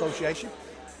Officials Association,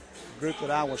 a group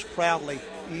that I was proudly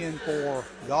in for,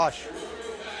 about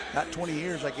 20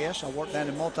 years, I guess. I worked down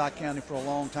in Multi-County for a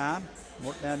long time.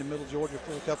 Worked down in Middle Georgia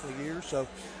for a couple of years, so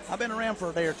I've been around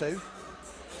for a day or two.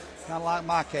 Kind of like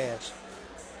my Cavs.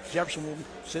 Jefferson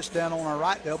sits down on our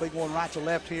right. They'll be going right to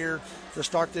left here to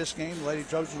start this game. The Lady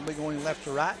Trojans will be going left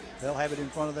to right. They'll have it in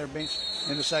front of their bench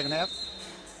in the second half.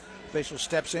 Official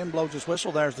steps in, blows his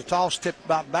whistle. There's the toss, tipped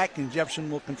back, and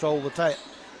Jefferson will control the tap.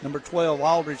 Number 12,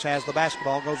 Aldridge has the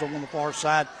basketball, goes over on the far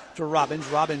side to Robbins.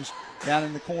 Robbins down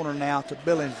in the corner now to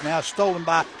Billings. Now stolen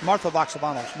by Martha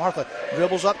Voxavanos. Martha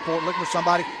dribbles up court, looking for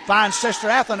somebody. Finds Sister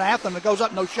Athena. Athena goes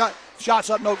up, no shot.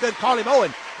 Shots up, no good. Carly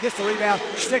Bowen gets the rebound,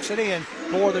 sticks it in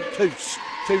for the Toots.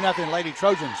 2-0 Lady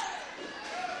Trojans.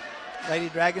 Lady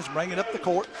Dragons bring it up the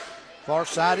court. Far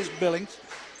side is Billings.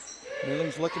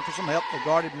 Billings looking for some help. They're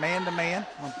guarded man-to-man,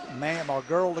 or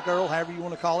girl-to-girl, however you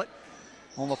want to call it.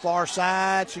 On the far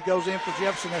side, she goes in for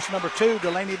Jefferson. That's number 2,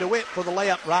 Delaney DeWitt, for the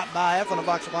layup right by Athena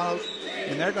Voxavanos.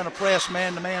 And they're going to press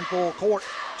man-to-man full court.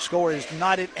 Score is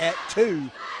knotted at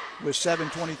 2 with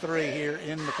 7:23 here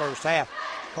in the first half.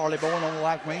 Carly Bowen on the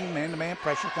left wing, man-to-man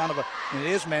pressure, and it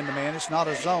is man-to-man. It's not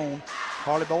a zone.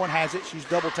 Carly Bowen has it. She's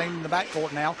double-teamed in the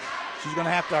backcourt now. She's going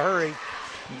to have to hurry.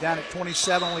 Down at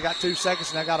 27, only got 2 seconds,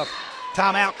 and I got a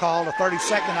timeout call, a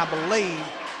 30-second, I believe.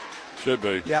 Should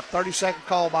be. Yep, 30-second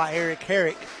call by Eric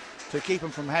Herrick to keep him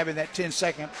from having that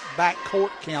 10-second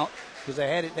backcourt count, because they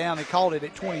had it down. They called it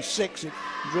at 26. It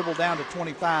dribbled down to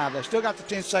 25. They still got the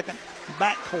 10-second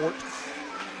backcourt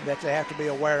that they have to be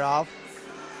aware of.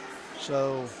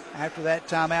 So after that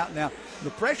timeout, now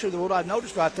the pressure that what I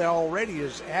noticed right there already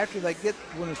is after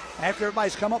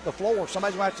everybody's come up the floor,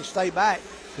 somebody's going to have to stay back,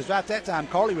 because right at that time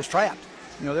Carly was trapped.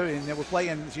 They were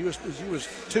playing. She was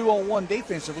 2-on-1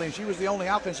 defensively, and she was the only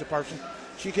offensive person.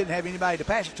 She couldn't have anybody to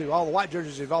pass it to. All the white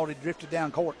jerseys have already drifted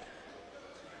down court.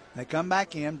 They come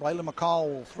back in. Braylon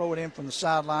McCall will throw it in from the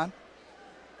sideline,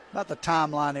 about the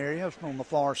timeline area from the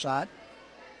far side.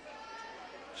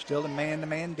 Still in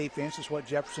man-to-man defense is what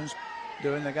Jefferson's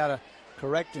doing. They got to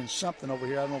correcting something over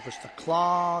here. I don't know if it's the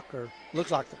clock or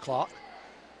looks like the clock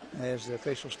as the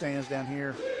official stands down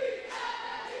here.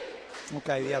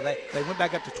 Okay, yeah, they went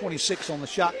back up to 26 on the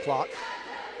shot clock,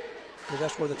 because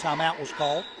that's where the timeout was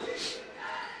called.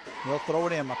 They'll throw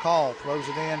it in. McCall throws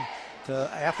it in to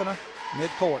Athena,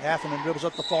 midcourt. Athena dribbles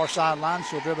up the far sideline.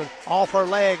 She'll dribble off her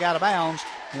leg out of bounds,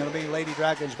 and it'll be Lady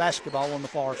Dragons basketball on the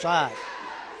far side.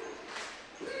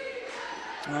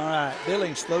 All right,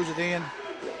 Billings throws it in,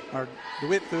 or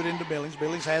DeWitt threw it into Billings.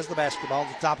 Billings has the basketball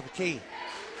at the top of the key.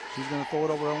 She's going to throw it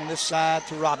over on this side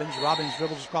to Robbins. Robbins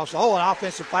dribbles across. An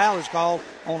offensive foul is called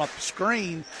on a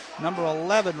screen. Number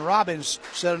 11, Robbins,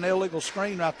 set an illegal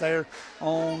screen right there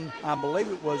on, I believe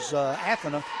it was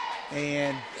Athena,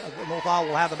 and North Hall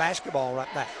will have the basketball right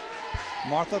back.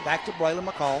 Martha back to Braylon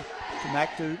McCall,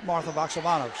 back to Martha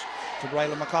Voxavanos, to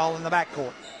Braylon McCall in the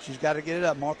backcourt. She's got to get it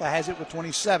up. Martha has it with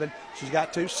 27. She's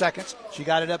got 2 seconds. She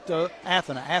got it up to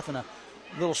Athena. Athena,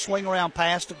 little swing around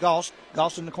pass to Goss.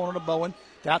 Goss in the corner to Bowen.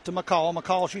 Out to McCall.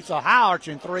 McCall shoots a high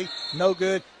arching 3. No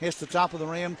good. Hits the top of the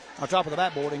rim, or top of the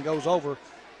backboard, and goes over.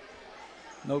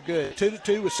 No good.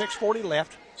 2-2 with 6:40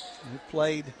 left. We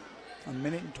played a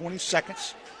minute and 20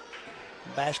 seconds.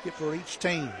 Basket for each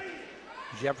team.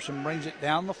 Jefferson brings it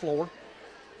down the floor.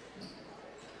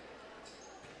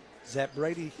 Is that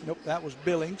Brady? Nope, that was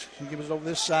Billings. She gives it over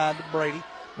this side to Brady.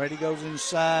 Brady goes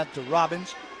inside to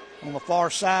Robbins. On the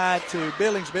far side to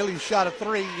Billings. Billings shot a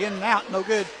 3. In and out. No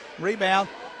good. Rebound.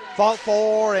 Fought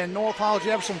for, and North Hall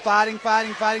Jefferson fighting.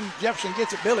 Jefferson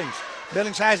gets it.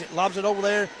 Billings has it. Lobs it over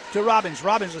there to Robbins.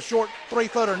 Robbins, a short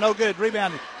 3-footer. No good.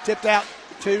 Rebounded. Tipped out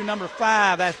to number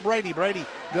 5. That's Brady. Brady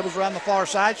dribbles around the far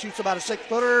side, shoots about a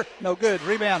 6-footer. No good.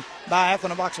 Rebound by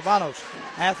Athena Voxavanos.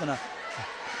 Athena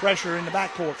pressure in the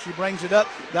backcourt. She brings it up.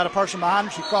 Got a person behind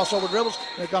her. She crossover dribbles.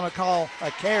 They're going to call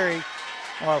a carry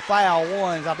or a foul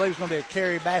one. I believe it's going to be a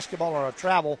carry basketball or a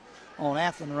travel on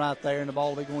Athena right there, and the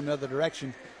ball will be going the other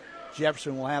direction.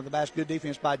 Jefferson will have the basket. Good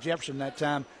defense by Jefferson that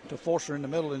time to force her in the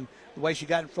middle, and the way she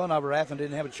got in front of her, Athena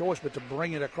didn't have a choice but to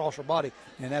bring it across her body,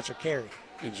 and that's a carry.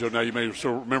 And so now you may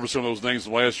remember some of those names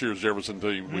from last year's Jefferson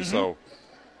team we saw.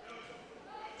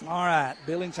 All right,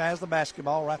 Billings has the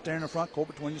basketball right there in the front court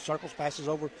between the circles, passes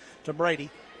over to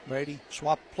Brady. Brady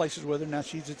swapped places with her. Now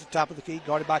she's at the top of the key,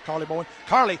 guarded by Carly Bowen.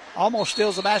 Carly almost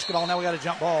steals the basketball. Now we got a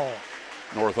jump ball.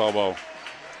 North Hall ball.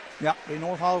 Yep, the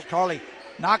North Hall's Carly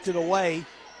knocked it away.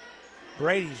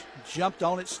 Brady jumped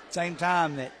on it at the same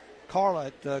time that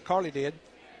Carly did.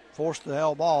 Forced the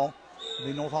hell ball.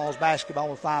 The North Hall's basketball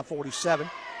with 5:47.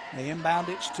 They inbounds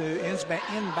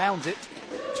it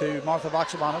to Martha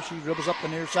Voxavano. She dribbles up the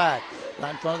near side.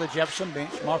 Right in front of the Jefferson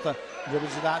bench. Martha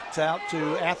dribbles it out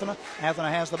to Athena. Athena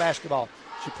has the basketball.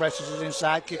 She presses it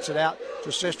inside, kicks it out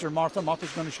to sister Martha.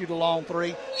 Martha's going to shoot a long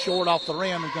three. Short off the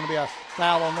rim. There's going to be a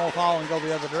foul on North Hall and go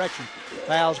the other direction.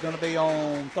 Foul's going to be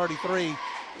on 33,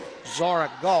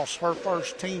 Zara Goss, her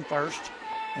first, team first.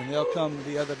 And they'll come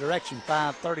the other direction.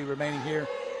 5:30 remaining here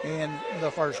in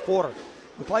the first quarter.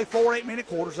 We play 4 8-minute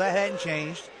quarters. That hadn't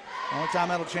changed. The only time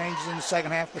that'll change is in the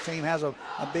second half. The team has a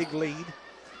big lead.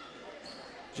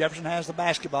 Jefferson has the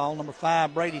basketball. Number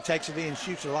 5, Brady takes it in,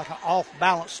 shoots it like an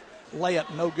off-balance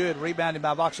layup. No good. Rebounded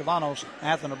by Voxavanos.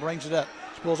 Athena brings it up.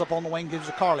 She pulls up on the wing, gives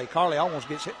it to Carly. Carly almost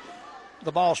gets hit.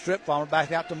 The ball stripped from her.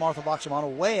 Back out to Martha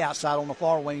Voxavano. Way outside on the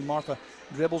far wing. Martha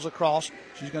dribbles across.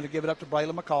 She's going to give it up to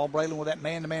Braylon McCall. Braylon with that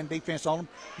man-to-man defense on him.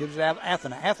 Gives it to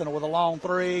Athena. Athena with a long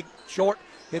three. Short.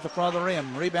 Hit the front of the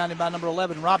rim. Rebounded by number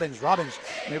 11, Robbins. Robbins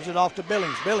gives it off to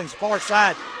Billings. Billings far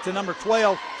side to number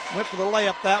 12. Went for the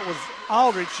layup. That was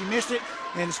Aldridge. She missed it,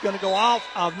 and it's going to go off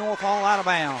of North Hall out of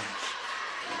bounds.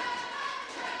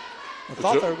 I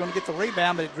thought they were going to get the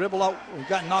rebound, but it dribbled out. It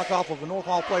got knocked off of a North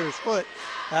Hall player's foot.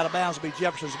 Out of bounds will be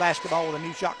Jefferson's basketball with a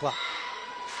new shot clock.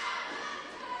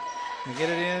 And get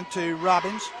it into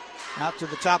Robbins. Out to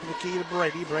the top of the key to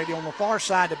Brady. Brady on the far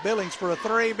side to Billings for a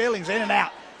three. Billings in and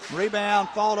out. Rebound,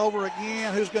 fought over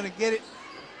again. Who's going to get it?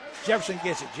 Jefferson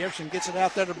gets it. Jefferson gets it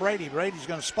out there to Brady. Brady's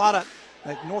going to spot up.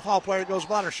 The North Hall player goes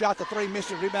by her. Shot the three,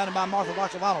 missed it. Rebounded by Martha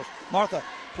Voxavanos. Martha,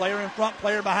 player in front,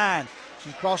 player behind.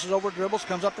 She crosses over, dribbles,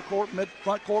 comes up the court,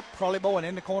 front court. Carly Bowen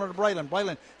in the corner to Braylon.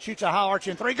 Braylon shoots a high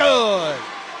arching three. Good.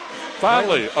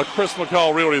 Finally, a Chris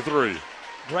McCall realty three.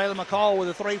 Braylon McCall with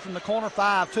a three from the corner.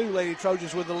 5-2, Lady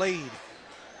Trojans with the lead.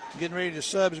 Getting ready to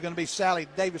sub is going to be Sally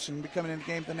Davison, coming in the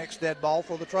game for the next dead ball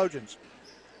for the Trojans.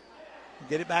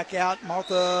 Get it back out.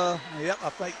 Martha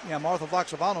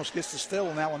Voxavanos gets the steal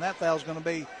on that one. That foul is going to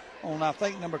be on, I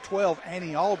think, number 12,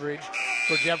 Annie Aldridge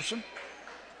for Jefferson.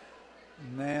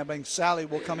 Now, being Sally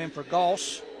will come in for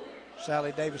Goss.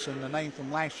 Sally Davison, the name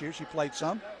from last year. She played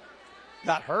some.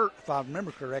 Got hurt, if I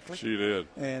remember correctly. She did.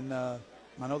 And I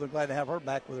know they're glad to have her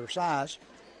back with her size.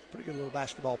 Pretty good little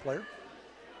basketball player.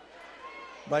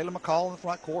 Braylon McCall in the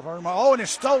front court. And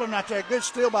it's stolen right there. Good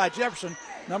steal by Jefferson.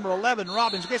 Number 11,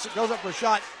 Robbins gets it, goes up for a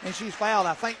shot, and she's fouled,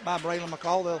 I think, by Braylon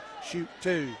McCall. They'll shoot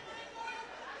two.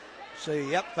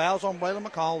 Fouls on Braylon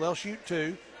McCall. They'll shoot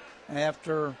two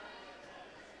after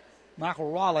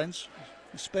Michael Rollins.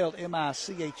 It's spelled Michel,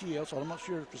 so I'm not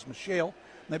sure if it's Michelle.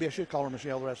 Maybe I should call her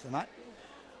Michelle the rest of the night.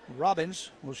 Robbins,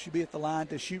 will she be at the line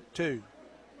to shoot two?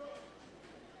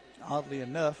 Oddly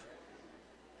enough,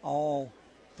 all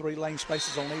 3 lane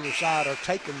spaces on either side are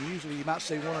taken. Usually you might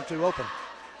see 1 or 2 open.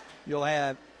 You'll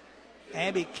have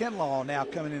Abby Kinlaw now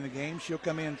coming in the game. She'll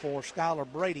come in for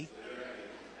Skylar Brady.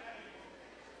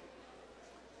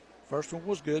 First one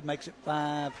was good, makes it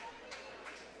 5-3.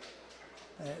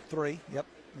 Yep,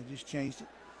 they just changed it.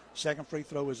 Second free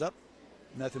throw is up.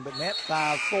 Nothing but net.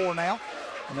 5-4 now.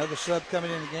 Another sub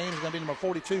coming in the game is going to be number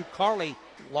 42, Carly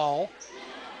Law.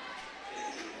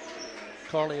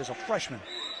 Carly is a freshman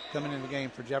coming in the game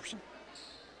for Jefferson.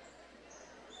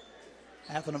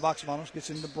 Athena Voxavanos gets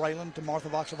into Braylon to Martha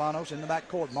Voxavanos in the back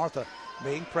court. Martha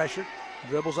being pressured,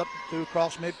 dribbles up through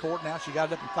across midcourt now. She got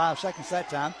it up in 5 seconds that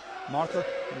time. Martha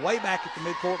way back at the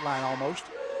midcourt line almost.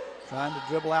 Trying to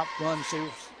dribble out front and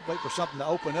wait for something to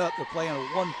open up. They're playing a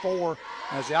 1-4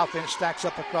 as the offense stacks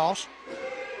up across.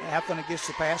 Athena gets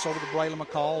the pass over to Braylon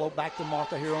McCall. Back to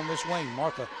Martha here on this wing.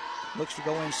 Martha looks to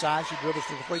go inside. She dribbles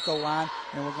to the free throw line,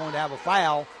 and we're going to have a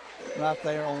foul right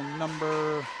there on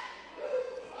number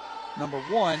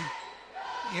 1,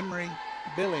 Emery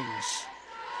Billings.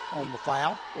 on the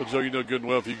foul. Well, Joe, you know good and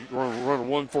well if you run a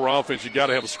 1-4 offense, you got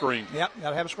to have a screen. Yep, got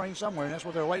to have a screen somewhere, and that's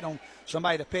what they're waiting on,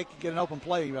 somebody to pick and get an open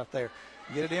play right there.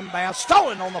 Get it inbound,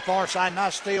 stolen on the far side,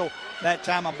 not steal that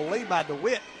time, I believe, by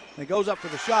DeWitt. And it goes up for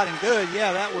the shot and good.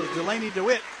 Yeah, that was Delaney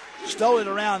DeWitt. Stole it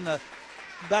around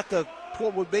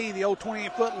what would be the old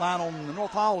 28-foot line on the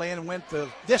North Hall end and went the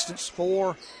distance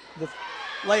for the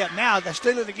layup. Now they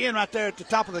steal it again right there at the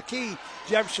top of the key.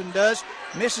 Jefferson does.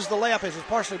 Misses the layup as it's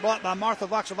partially blocked by Martha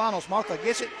Voxavanos. Martha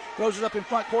gets it, throws it up in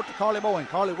front court to Carly Bowen.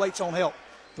 Carly waits on help.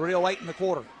 3:08 in the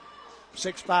quarter.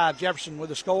 6-5 Jefferson with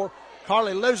the score.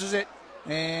 Carly loses it,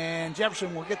 and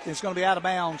Jefferson will get this. It's going to be out of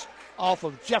bounds off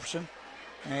of Jefferson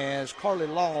as Carly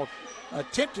Law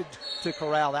attempted to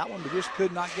corral that one, but just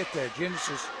could not get there.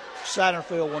 Genesis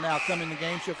Satterfield will now come in the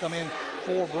game. She'll come in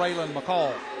for Braylon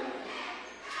McCall.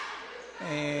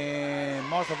 And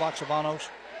Martha Voxavanos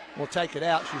will take it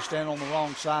out. She's standing on the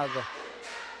wrong side of the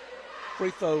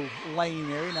free throw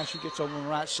lane area. Now she gets over on the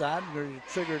right side.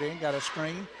 Triggered in, got a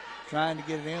screen. Trying to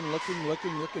get it in,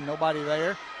 looking. Nobody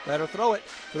there. Let her throw it.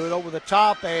 Threw it over the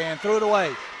top and threw it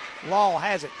away. Law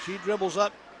has it. She dribbles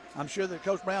up. I'm sure that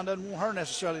Coach Brown doesn't want her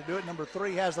necessarily to do it. Number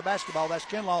 3 has the basketball. That's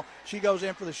Kinlaw. She goes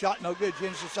in for the shot. No good.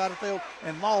 Genesis Satterfield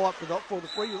and Law up for the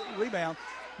free rebound.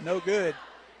 No good.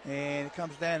 And it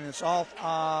comes down and it's off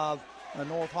of a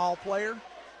North Hall player.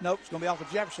 Nope, it's going to be off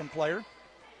a Jefferson player.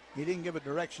 He didn't give a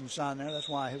direction sign there. That's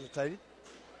why I hesitated.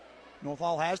 North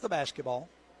Hall has the basketball.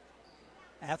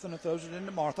 Athena throws it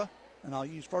into Martha. And I'll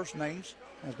use first names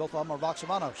as both of them are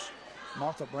Voxavanos.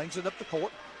 Martha brings it up the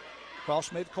court. Cross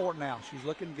midcourt now. She's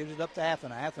looking, gives it up to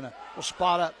Athena. Athena will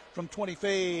spot up from 20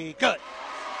 feet. Good.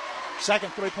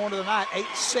 Second three-pointer of the night.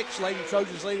 8-6. Lady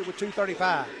Trojans lead it with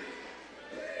 2:35.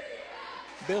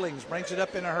 Billings brings it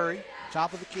up in a hurry.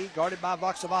 Top of the key, guarded by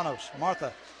Voxavanos.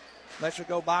 Martha lets her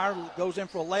go by her, goes in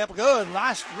for a layup. Good.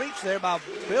 Nice reach there by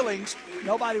Billings.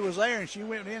 Nobody was there, and she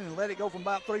went in and let it go from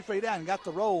about 3 feet out and got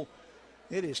the roll.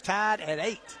 It is tied at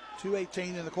 8.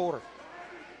 2:18 in the quarter.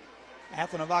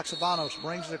 Athena Voxavanos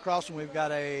brings it across, and we've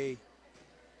got a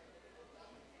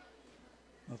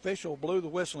official blew the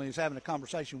whistle, and he's having a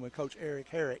conversation with Coach Eric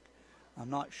Herrick. I'm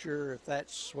not sure if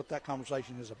that's what that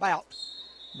conversation is about,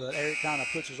 but Eric kind of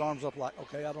puts his arms up like,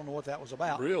 okay, I don't know what that was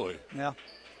about. Really? Yeah.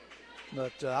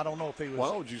 But I don't know if he was.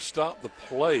 Why would you stop the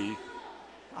play?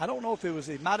 I don't know if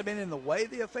it might have been in the way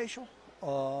of the official,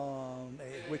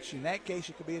 which in that case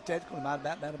it could be a technical. It might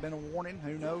have been a warning.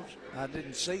 Who knows? I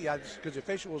didn't see because the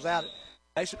official was out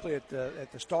basically at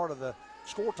the start of the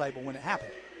score table when it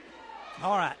happened.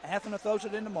 All right, Athena throws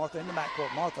it into Martha in the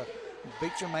backcourt. Martha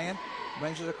beats her man,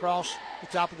 brings it across the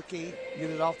top of the key,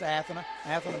 gives it off to Athena.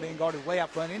 Athena being guarded way out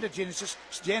front into Genesis.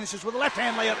 Genesis with a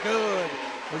left-hand layup, good.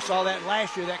 We saw that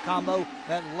last year, that combo,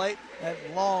 that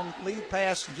long lead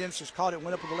pass. Genesis caught it,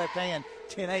 went up with the left hand.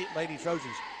 10-8, Lady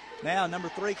Trojans. Now number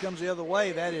 3 comes the other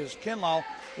way. That is Kinlaw.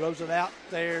 Throws it out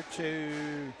there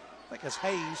to, I think it's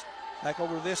Hayes. Back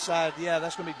over to this side. Yeah,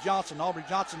 that's going to be Johnson. Aubrey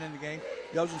Johnson in the game.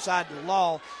 Goes inside to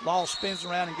Law. Law spins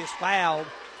around and gets fouled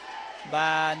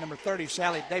by number 30,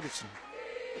 Sally Davidson.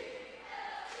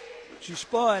 She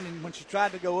spun, and when she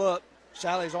tried to go up,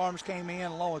 Sally's arms came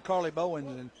in along with Carly Bowen,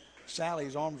 and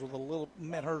Sally's arms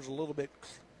met hers a little bit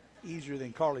easier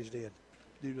than Carly's did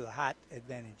due to the height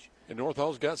advantage. And North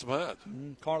Hall's got some height.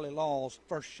 Carly Law's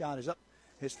first shot is up,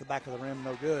 hits the back of the rim,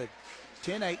 no good.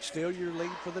 10-8, still your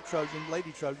lead for the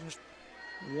Lady Trojans.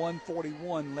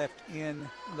 1:41 left in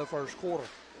the first quarter.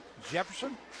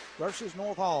 Jefferson versus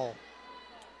North Hall.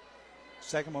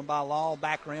 Second one by Law,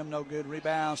 back rim, no good.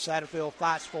 Rebound, Satterfield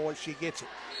fights for it, she gets it.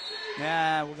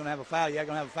 Now we're going to have a foul. Yeah,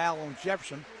 going to have a foul on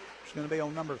Jefferson. It's going to be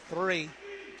on number 3,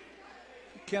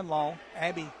 Kinlaw,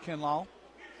 Abby Kinlaw,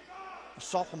 a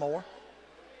sophomore.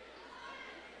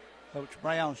 Coach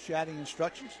Brown shouting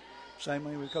instructions. Same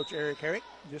way with Coach Eric Herrick,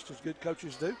 just as good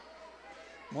coaches do.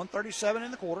 1:37 in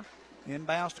the quarter.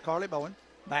 Inbounds to Carly Bowen.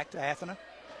 Back to Athena.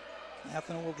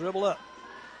 Athena will dribble up.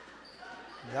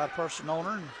 Got a person on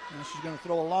her, and she's going to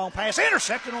throw a long pass.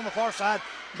 Intercepted on the far side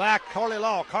by Carly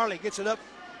Law. Carly gets it up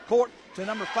court to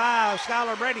number 5,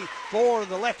 Skylar Brady, for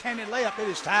the left-handed layup. It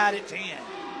is tied at 10.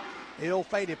 The old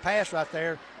faded pass right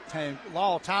there.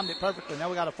 Law timed it perfectly. Now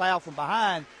we got a foul from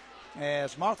behind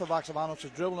as Martha Voxavanos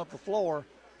is dribbling up the floor,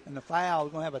 and the foul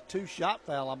is going to have a 2-shot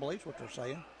foul, I believe is what they're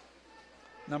saying.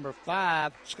 Number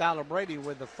 5, Skylar Brady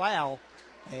with the foul,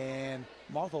 and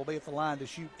Martha will be at the line to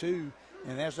shoot 2.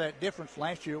 And there's that difference.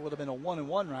 Last year it would have been a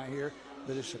 1-and-1 right here,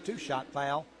 but it's a 2-shot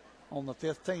foul on the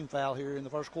 5th team foul here in the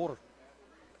first quarter.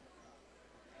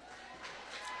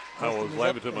 I was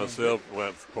laughing to myself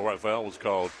when that foul was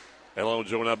called. How long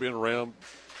Joe and I been around?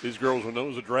 These girls were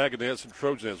known as the Dragonettes and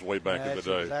Trojans way back in the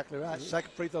day. That's exactly right.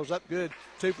 Second free throw's up good.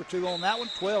 2 for 2 on that one,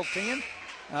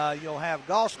 12-10. You'll have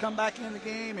Goss come back in the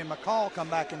game and McCall come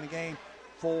back in the game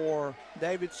for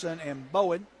Davidson and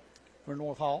Bowen for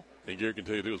North Hall. And Gary can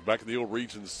tell you, it was back in the old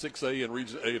Region 6A and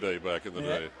Region 8A back in the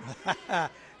day.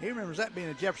 He remembers that being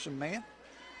a Jefferson man.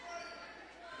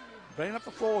 Bringing up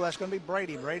the floor, that's going to be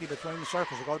Brady. Brady between the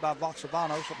circles. It goes by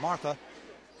Voxavanos with Martha.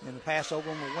 And the pass over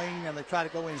on the wing, and they try to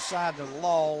go inside to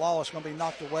Law. Law is going to be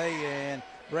knocked away, and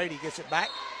Brady gets it back.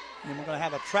 And we're going to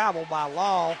have a travel by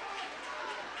Law.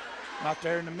 Right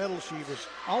there in the middle, she was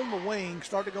on the wing,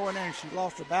 started to go in there, and she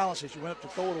lost her balance as she went up to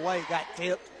throw it away, got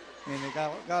tipped, and they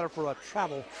got her for a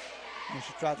travel, and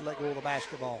she tried to let go of the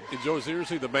basketball. And Joe,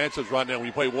 seriously, the matchups right now when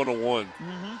you play one-on-one,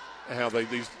 how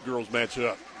these girls match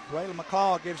up. Braylon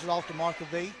McCall gives it off to Martha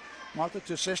V. Martha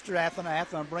to sister Athena.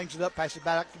 Athena brings it up, passes it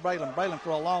back to Braylon. Braylon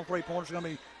for a long three-pointer. It's going to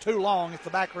be too long. It's the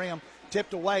back rim,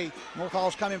 tipped away. North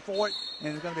Hall's coming for it,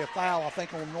 and there's going to be a foul, I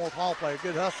think, on the North Hall player.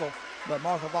 Good hustle, but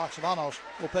Martha Voxavanos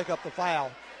will pick up the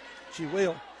foul. She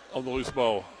will. On the loose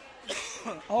ball.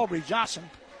 Aubrey Johnson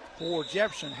for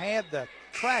Jefferson had the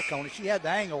track on it. She had the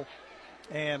angle,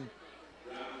 and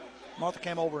Martha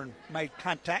came over and made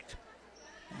contact.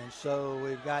 And so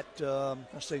we've got,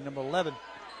 number 11,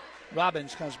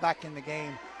 Robbins comes back in the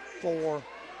game for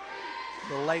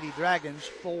the Lady Dragons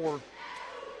for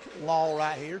Law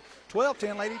right here.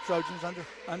 12-10 Lady Trojans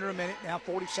under a minute now,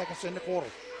 40 seconds in the quarter.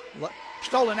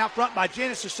 Stolen out front by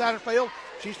Genesis Satterfield.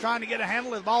 She's trying to get a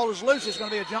handle. The ball is loose. It's going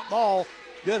to be a jump ball.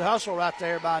 Good hustle right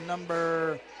there by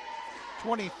number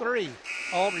 23,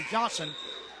 Aubrey Johnson.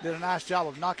 Did a nice job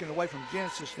of knocking it away from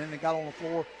Genesis. Then they got on the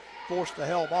floor, forced the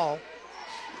hell ball.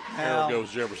 Now, there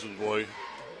goes Jefferson's way.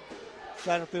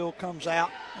 Satterfield comes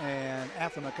out, and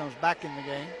Athena comes back in the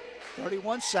game.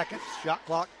 31 seconds. Shot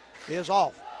clock is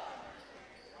off.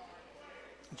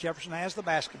 Jefferson has the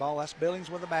basketball. That's Billings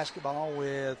with the basketball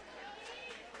with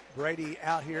Brady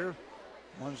out here.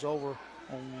 One's over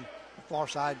on the far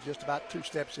side, just about 2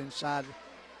 steps inside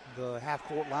the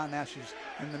half-court line. Now she's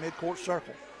in the mid-court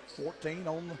circle. 14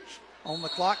 on the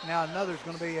clock. Now another's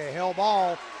going to be a hell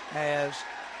ball as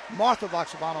Martha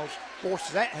Voxavanos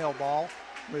forces that hell ball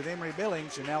with Emory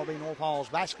Billings, and now it'll be North Hall's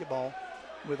basketball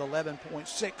with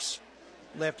 11.6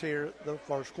 left here the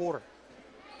first quarter.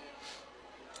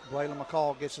 Braylon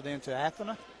McCall gets it into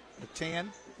Athena. The 10-9.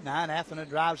 Athena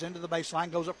drives into the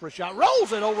baseline, goes up for a shot,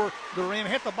 rolls it over the rim,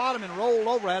 hit the bottom and rolled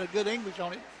over. Had a good English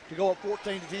on it to go up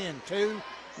 14-10.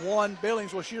 2-1.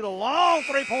 Billings will shoot a long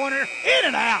three-pointer. In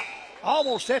and out.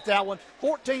 Almost hit that one.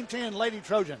 14-10 Lady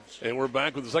Trojans. And we're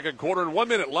back with the second quarter in 1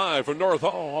 minute live from North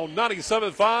Hall on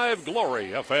 97.5 Glory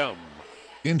FM.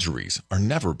 Injuries are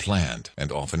never planned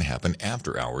and often happen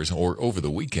after hours or over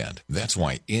the weekend. That's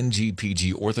why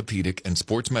NGPG Orthopedic and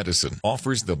Sports Medicine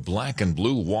offers the Black and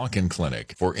Blue Walk-In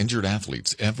Clinic for injured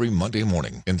athletes every Monday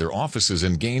morning in their offices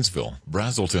in Gainesville,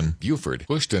 Brazelton, Beaufort,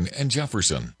 Houston, and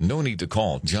Jefferson. No need to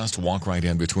call. Just walk right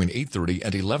in between 8:30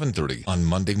 and 11:30 on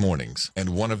Monday mornings.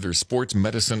 And one of their sports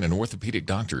medicine and orthopedic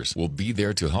doctors will be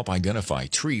there to help identify,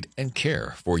 treat, and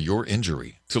care for your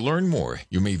injury. To learn more,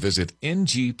 you may visit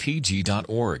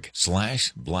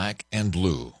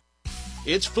ngpg.org/blackandblue.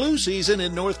 It's flu season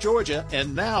in North Georgia,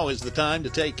 and now is the time to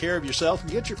take care of yourself and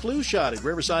get your flu shot at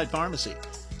Riverside Pharmacy.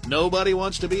 Nobody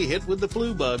wants to be hit with the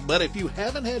flu bug, but if you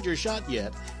haven't had your shot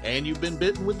yet and you've been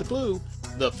bitten with the flu,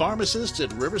 the pharmacists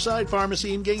at Riverside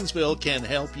Pharmacy in Gainesville can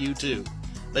help you too.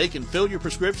 They can fill your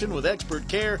prescription with expert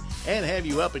care and have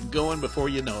you up and going before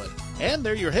you know it. And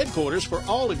they're your headquarters for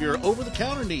all of your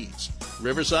over-the-counter needs.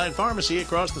 Riverside Pharmacy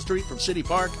across the street from City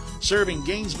Park, serving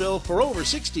Gainesville for over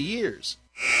 60 years.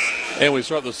 And we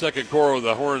start the second quarter with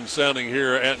the horn sounding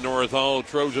here at North Hall.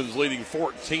 Trojans leading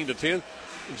 14-10.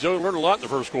 Joe learned a lot in the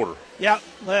first quarter. Yeah,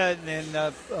 and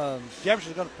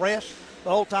Jefferson's going to press the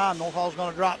whole time. North Hall's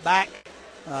going to drop back,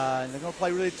 and they're going to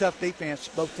play really tough defense.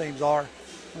 Both teams are.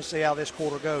 Let's see how this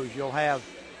quarter goes. You'll have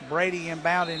Brady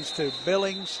inboundings to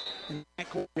Billings. In that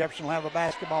quarter, Jefferson will have a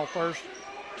basketball first.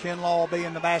 Kinlaw will be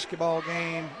in the basketball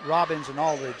game. Robbins and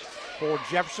Aldridge for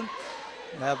Jefferson.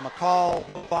 We'll have McCall,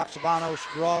 Voxavanos,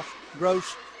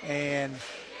 Gross, and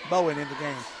Bowen in the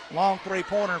game. Long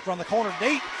three-pointer from the corner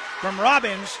deep from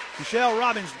Robbins. Michelle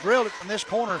Robbins drilled it from this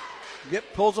corner.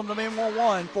 Pulls them to in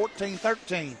 1-1,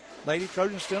 14-13. Lady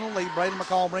Trojans still in the lead. Braden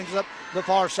McCall brings it up the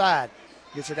far side.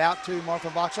 Gets it out to Martha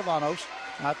Voxavanos.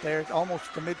 Right there,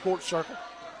 almost the midcourt circle.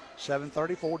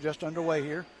 7:34 just underway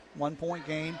here. 1 point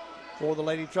game for the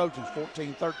Lady Trojans,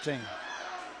 14-13.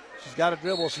 She's got a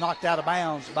dribble. It's knocked out of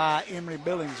bounds by Emory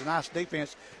Billings. A nice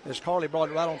defense as Carly brought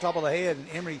it right on top of the head, and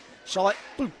Emory saw it,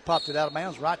 boom, popped it out of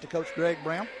bounds right to Coach Greg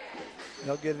Brown.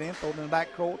 They'll get it in, throw it in the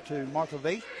back court to Martha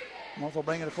V. Martha will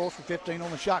bring it across for 15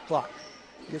 on the shot clock.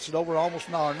 Gets it over, almost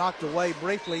knocked away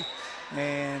briefly,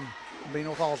 and it'll be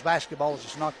North Hall's basketball is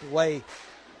just knocked away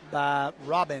by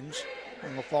Robbins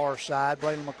on the far side.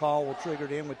 Braylon McCall will trigger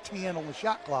it in with 10 on the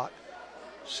shot clock.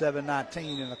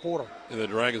 7:19 in the quarter. And the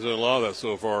Dragons done a lot of that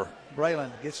so far.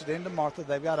 Braylon gets it into Martha.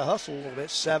 They've got to hustle a little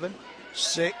bit. 7,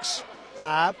 6,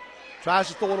 5. Tries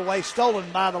to throw it away. Stolen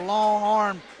by the long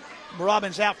arm.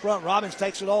 Robbins out front. Robbins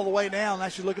takes it all the way down. Now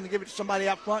she's looking to give it to somebody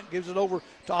out front. Gives it over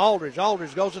to Aldridge.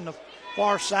 Aldridge goes in the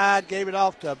far side. Gave it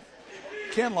off to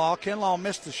Kinlaw. Kinlaw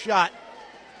missed the shot.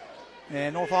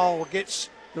 And North Hall gets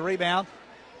the rebound.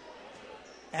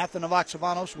 Athena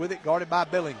Voxavanos with it, guarded by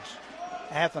Billings.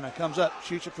 Athena comes up,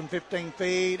 shoots it from 15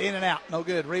 feet, in and out, no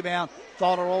good. Rebound,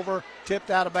 thought her over, tipped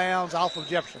out of bounds, off of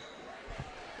Jefferson.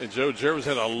 And Joe,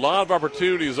 Jefferson had a lot of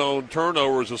opportunities on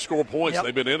turnovers to score points. Yep.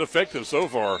 They've been ineffective so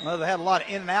far. Well, they had a lot of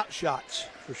in and out shots,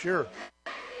 for sure.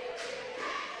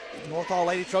 North Hall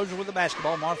Lady Trojans with the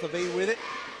basketball. Martha V with it.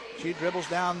 She dribbles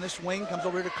down this wing, comes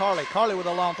over here to Carly. Carly with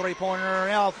a long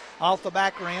three-pointer off the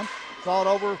back rim. Thought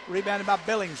over, rebounded by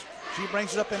Billings. She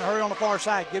brings it up in a hurry on the far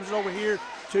side, gives it over here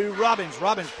to Robbins.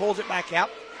 Robbins pulls it back out,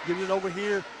 gives it over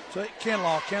here to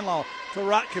Kinlaw. Kinlaw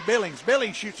to Billings.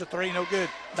 Billings shoots a three, no good.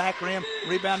 Back rim,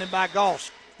 rebounded by Goss.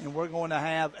 And we're going to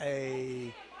have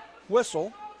a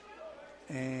whistle.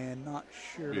 And not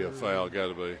sure. Be a foul, got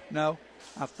to be. No.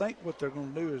 I think what they're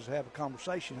going to do is have a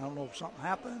conversation. I don't know if something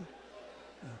happened.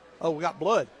 Oh, we got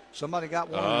blood. Somebody got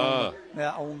one.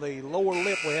 On the lower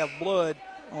lip, we have blood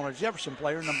on a Jefferson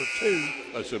player, number 2.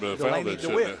 That should have been a foul, then,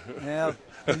 shouldn't it?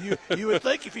 Yeah. You would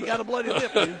think if you got a bloody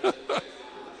lip,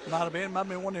 might have been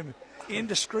one of them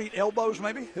indiscreet elbows,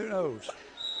 maybe. Who knows?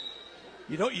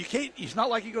 You can't. It's not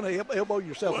like you're going to elbow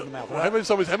yourself in the mouth. Right? How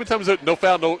many times is it no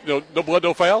foul, no blood,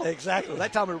 no foul? Exactly.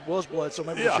 That time it was blood, so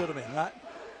maybe it should have been, right?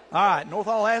 All right, North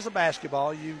Hall has the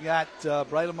basketball. You've got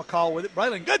Braylon McCall with it.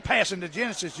 Braylon, good pass into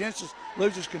Genesis. Genesis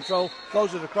loses control,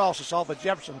 throws it across. It's off of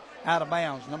Jefferson, out of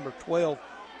bounds. Number 12,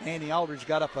 Andy Aldridge,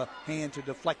 got up a hand to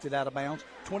deflect it out of bounds.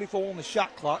 24 on the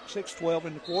shot clock, 6:12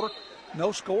 in the quarter.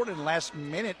 No scored in the last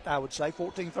minute, I would say.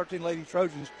 14-13 Lady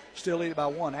Trojans still lead by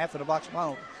 1. After the box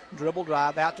final. Dribble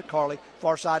drive out to Carly.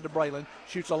 Far side to Braylon.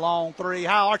 Shoots a long three.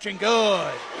 High arching.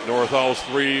 Good. North Hall's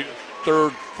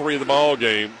third three of the ball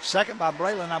game. Second by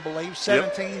Braylon, I believe.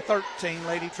 17-13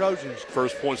 Lady Trojans.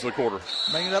 First points of the quarter.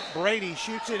 Bring it up. Brady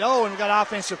shoots it. Oh, and we got an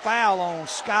offensive foul on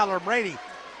Skylar Brady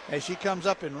as she comes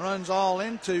up and runs all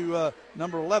into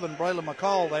number 11, Braylon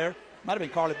McCall there. Might have been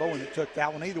Carly Bowen that took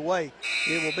that one. Either way,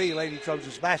 it will be Lady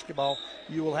Trojans basketball.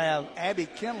 You will have Abby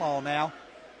Kinlaw now.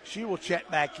 She will check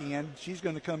back in. She's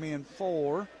going to come in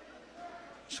for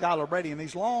Skylar Brady. And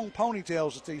these long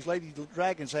ponytails that these Lady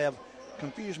Dragons have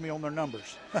confuse me on their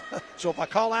numbers. So if I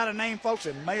call out a name, folks,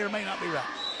 it may or may not be right.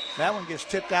 That one gets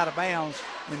tipped out of bounds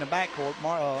in the backcourt.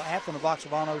 Athena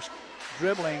Voxavanos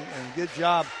dribbling, and good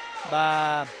job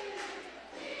by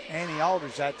Annie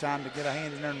Aldridge that time to get a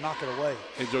hand in there and knock it away.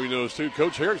 And Joe, you notice too,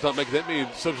 Coach Herrick's not making that many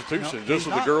substitutions, just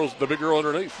with the big girl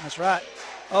underneath. That's right.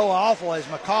 Oh, awful, as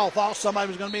McCall thought somebody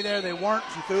was going to be there. They weren't.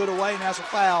 She threw it away, and that's a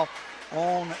foul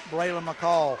on Braylon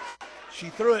McCall. She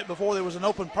threw it before there was an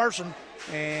open person,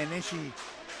 and then she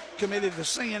committed the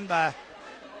sin by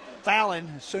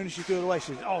fouling. As soon as she threw it away,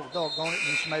 she said, oh, doggone it, and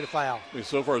then she made a foul. I mean,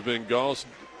 so far it's been Goss,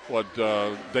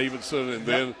 Davidson, and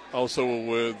then also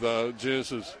with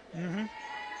Genesis. Mm-hmm.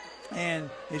 And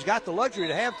he's got the luxury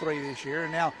to have 3 this year.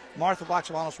 And now Martha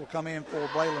Voxavanos will come in for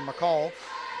Braylon McCall.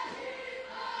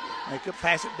 They could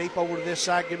pass it deep over to this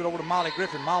side, give it over to Molly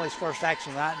Griffin. Molly's first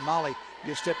action tonight, and Molly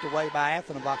gets tipped away by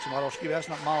Athena Voxavanos. That's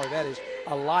not Molly, that is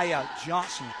Aliyah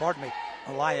Johnson.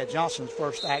 Aliyah Johnson's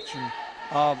first action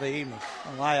of the evening.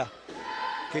 Aliyah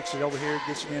kicks it over here,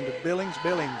 gets it into Billings.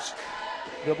 Billings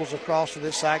dribbles across to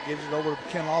this side, gives it over to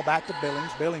Kinlaw, back to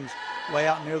Billings. Billings way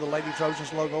out near the Lady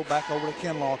Trojans logo, back over to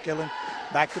Kinlaw. Killing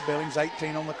back to Billings,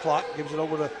 18 on the clock, gives it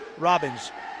over to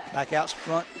Robbins. Back out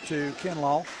front to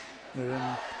Kinlaw.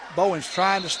 And Bowen's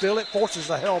trying to steal it, forces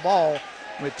a hell ball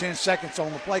with 10 seconds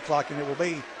on the play clock, and it will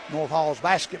be North Hall's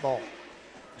basketball.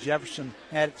 Jefferson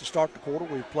had it to start the quarter.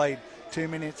 We've played 2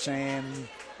 minutes and,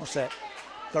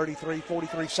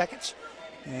 43 seconds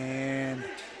and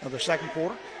of the second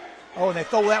quarter. Oh, and they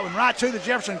throw that one right to the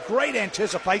Jefferson. Great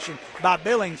anticipation by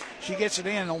Billings. She gets it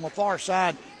in on the far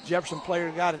side. Jefferson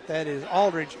player got it. That is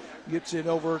Aldridge. Gets it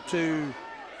over to,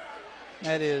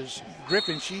 that is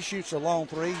Griffin. She shoots a long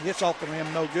three. Hits off the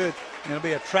rim, no good. And it'll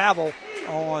be a travel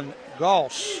on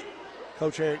Goss.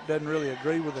 Coach Herrick doesn't really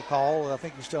agree with the call. I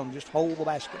think he's telling them just hold the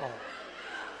basketball.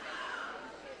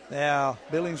 Now,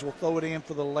 Billings will throw it in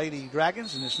for the Lady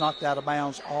Dragons, and it's knocked out of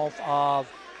bounds off of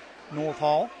North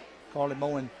Hall. Carly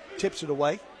Bowen tips it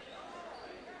away.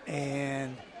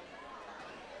 And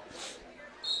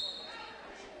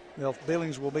well,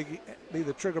 Billings will be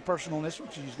the trigger person on this one.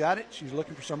 She's got it. She's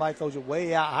looking for somebody, throws it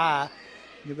way out high.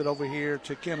 Give it over here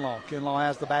to Kinlaw. Kinlaw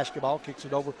has the basketball, kicks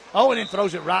it over. Oh, and then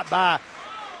throws it right by.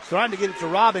 Trying to get it to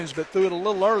Robbins, but threw it a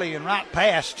little early and right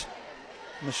past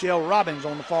Michelle Robbins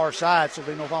on the far side. So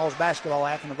North Hall's basketball.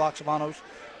 Athena Voxavanos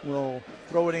will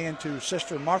throw it in to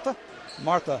Sister Martha.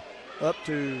 Martha up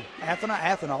to Athena.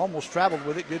 Athena almost traveled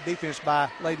with it. Good defense by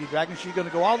Lady Dragon. She's going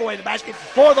to go all the way to the basket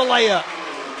for the layup.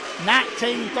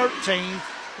 19-13.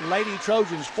 Lady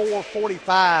Trojans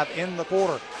 4:45 in the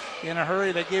quarter. In a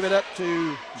hurry, they give it up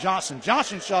to Johnson.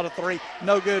 Johnson shot a three.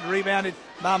 No good. Rebounded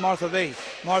by Martha V.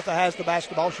 Martha has the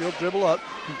basketball. She'll dribble up.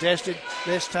 Contested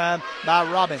this time by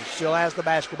Robbins. Still has the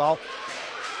basketball.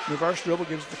 Reverse dribble,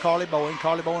 gives it to Carly Bowen.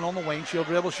 Carly Bowen on the wing. She'll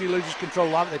dribble. She loses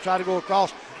control of it. They try to go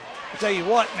across. I tell you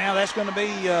what, now that's going to be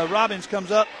Robbins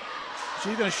comes up.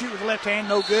 She's going to shoot with the left hand.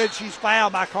 No good. She's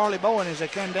fouled by Carly Bowen as they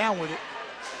come down with it.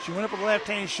 She went up with the left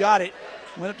hand, shot it.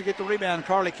 Went up to get the rebound, and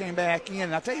Carly came back in.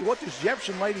 And I tell you what, this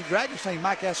Jefferson Lady Dragons team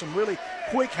might have some really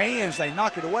quick hands. They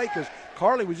knock it away because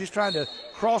Carly was just trying to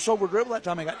cross over dribble that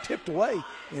time and got tipped away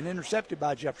and intercepted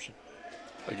by Jefferson.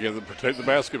 Again, to protect the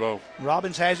basketball.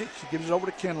 Robbins has it. She gives it over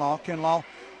to Kinlaw. Kinlaw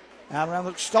out around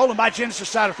the stolen by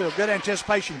Genesis Satterfield. Good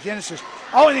anticipation. Genesis.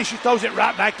 Oh, and then she throws it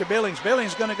right back to Billings.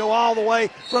 Billings going to go all the way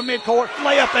from midcourt.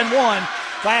 Layup and one.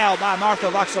 Foul by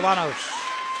Martha Voxavanos.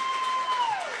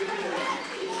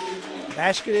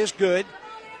 Basket is good.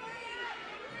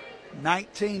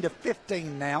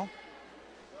 19-15 now.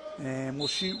 And we'll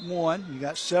shoot one. You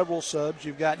got several subs.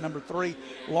 You've got number 3,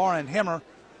 Lauren Hemmer,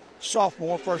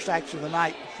 sophomore, first action of the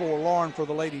night for Lauren for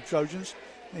the Lady Trojans.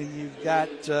 And you've got,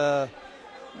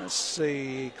 let's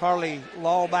see, Carly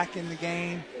Law back in the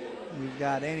game. You've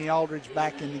got Annie Aldridge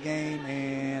back in the game.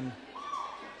 And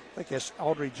I think that's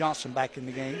Audrey Johnson back in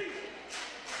the game.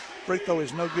 Free throw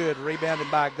is no good. Rebounded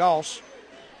by Goss.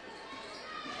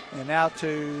 And now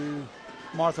to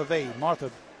Martha V. Martha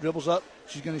dribbles up.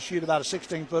 She's going to shoot about a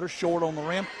 16-footer, short on the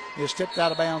rim. It's tipped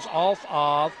out of bounds off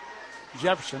of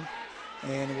Jefferson.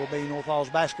 And it will be North Hall's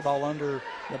basketball under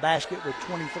the basket with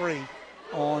 23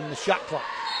 on the shot clock.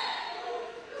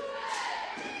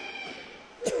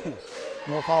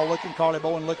 North Hall looking, Carly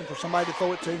Bowen looking for somebody to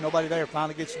throw it to. Nobody there.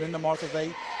 Finally gets it into Martha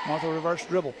V. Martha reverse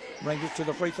dribble. Brings it to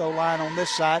the free throw line on this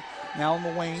side. Now on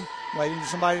the wing. Waiting for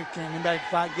somebody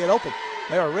to get open.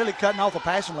 They are really cutting off the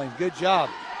passing lane. Good job.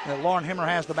 Lauren Hemmer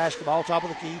has the basketball, top of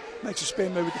the key, makes a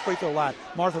spin move at the free throw line.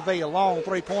 Martha V, a long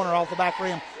three-pointer off the back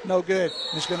rim, no good.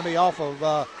 It's going to be off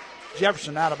of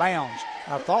Jefferson, out of bounds.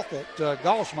 I thought that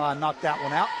Goss might have knocked that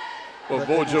one out. Well,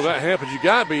 boy, Joe, that happens. You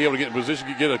got to be able to get in position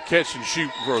to get a catch and shoot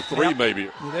for a three, maybe.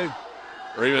 You do.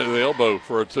 Or even at the elbow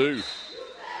for a two.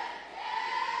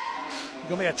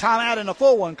 Going to be a timeout and a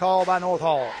full one called by North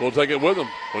Hall. We'll take it with them.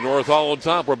 With North Hall on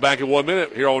top, we're back in 1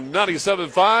 minute here on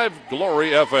 97.5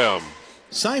 Glory FM.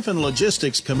 Siphon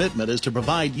Logistics' commitment is to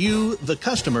provide you, the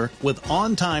customer, with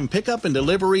on-time pickup and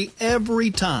delivery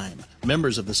every time.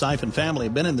 Members of the Siphon family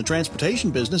have been in the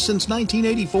transportation business since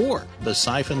 1984. The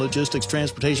Siphon Logistics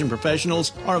transportation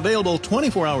professionals are available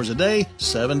 24 hours a day,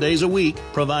 7 days a week,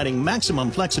 providing maximum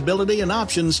flexibility and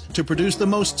options to produce the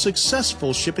most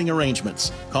successful shipping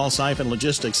arrangements. Call Siphon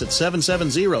Logistics at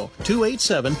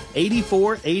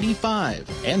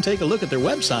 770-287-8485 and take a look at their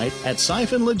website at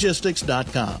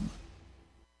siphonlogistics.com.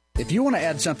 If you want to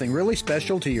add something really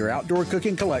special to your outdoor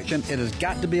cooking collection, it has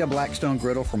got to be a Blackstone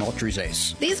griddle from Ultry's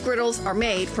Ace. These griddles are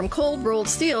made from cold rolled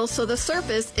steel, so the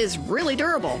surface is really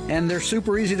durable. And they're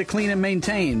super easy to clean and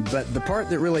maintain, but the part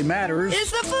that really matters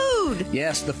is the food.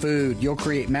 Yes, the food. You'll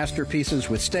create masterpieces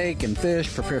with steak and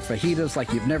fish, prepare fajitas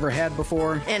like you've never had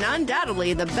before. And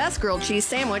undoubtedly the best grilled cheese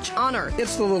sandwich on earth.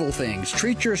 It's the little things.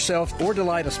 Treat yourself or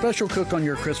delight a special cook on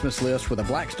your Christmas list with a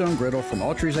Blackstone griddle from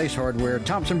Ultry's Ace Hardware,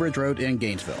 Thompson Bridge Road in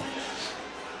Gainesville.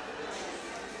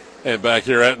 And back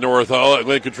here at North Hall at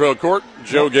Glen Control Court,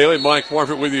 Joe Gailey, Mike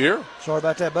Warford with you here. Sorry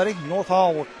about that, buddy. North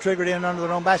Hall triggered in under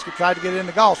their own basket, tried to get it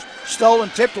into Goss. Stolen,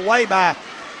 tipped away by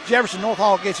Jefferson. North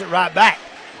Hall gets it right back.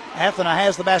 Athena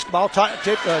has the basketball, tries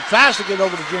to get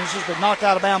over to Genesis, but knocked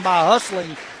out of bounds by a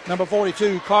hustling number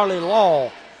 42, Carly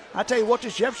Law. I tell you what,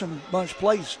 this Jefferson bunch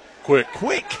plays quick.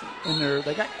 And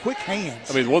they got quick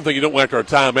hands. I mean, one thing you don't want after a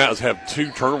timeout is have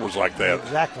two turnovers like that.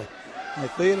 Exactly. They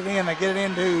feed it in. They get it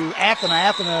into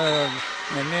Athena,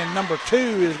 and then number 2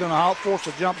 is going to force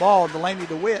a jump ball, Delaney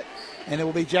DeWitt, and it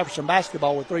will be Jefferson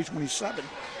basketball with 3:27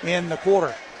 in the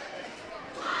quarter.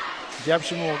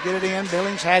 Jefferson will get it in.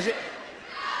 Billings has it.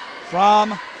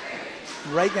 from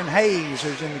Reagan Hayes,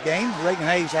 who's in the game. Reagan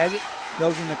Hayes has it.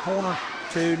 Goes in the corner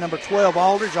to number 12,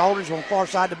 Aldridge. Aldridge on the far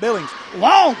side to Billings.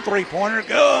 Long three-pointer.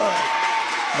 Good.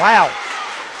 Wow.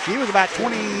 She was about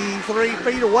 23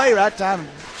 feet away right time.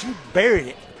 She buried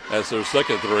it. That's their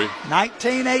second three.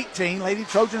 19-18. Lady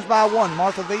Trojans by one.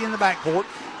 Martha V in the backcourt.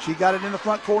 She got it in the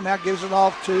front court. Now gives it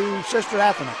off to Sister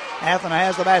Athena. Athena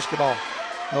has the basketball.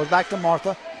 Goes back to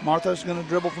Martha. Martha's going to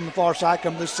dribble from the far side.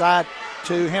 Come this side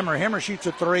to Hemmer. Hemmer shoots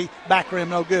a three. Back rim,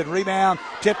 no good. Rebound,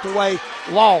 tipped away.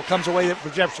 Law comes away for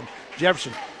Jefferson.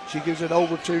 Jefferson, she gives it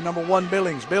over to number 1,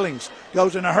 Billings. Billings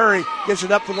goes in a hurry. Gets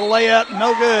it up for the layup.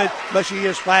 No good, but she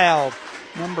is fouled.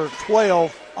 Number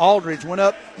 12, Aldridge, went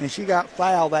up, and she got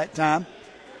fouled that time.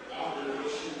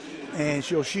 And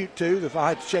she'll shoot two. If I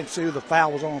had to check to see who the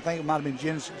foul was on, I think it might have been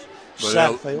Genesis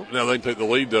Satterfield. Now they can take the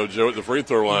lead, though, Joe, at the free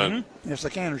throw line. Mm-hmm. Yes, they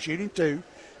can. They're shooting two.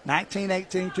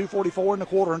 19-18, 2:44 in the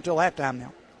quarter until halftime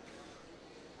now.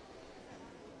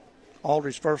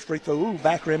 Aldridge's first free throw. Ooh,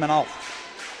 back rim and off.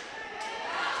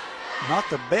 Not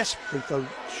the best free throw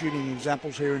shooting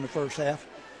examples here in the first half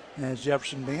as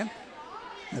Jefferson been.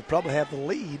 They'd probably have the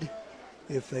lead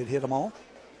if they'd hit them all.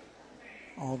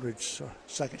 Aldridge's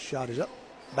second shot is up.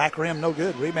 Back rim, no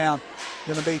good. Rebound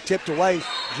going to be tipped away.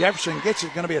 Jefferson gets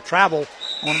it. Going to be a travel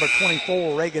on number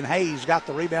 24. Reagan Hayes got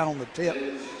the rebound on the tip.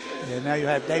 And now you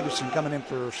have Davidson coming in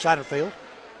for Satterfield.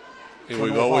 And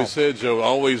we've always said, Joe,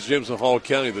 always gyms in Hall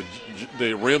County,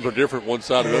 the rims are different one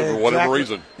side or the other for whatever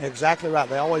reason. Exactly right.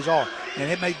 They always are.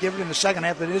 And it may be different in the second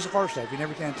half than it is the first half. You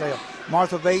never can tell.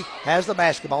 Martha V has the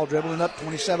basketball, dribbling up,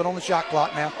 27 on the shot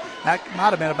clock now. That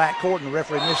might have been a backcourt, and the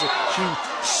referee missed it.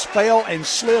 She fell and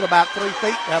slid about 3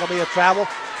 feet. That'll be a travel.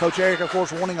 Coach Eric, of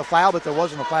course, wanting a foul, but there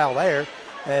wasn't a foul there,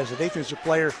 as the defensive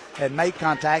player had made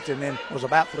contact and then was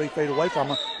about 3 feet away from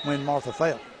her when Martha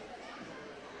fell.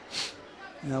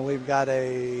 You know, we've got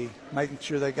making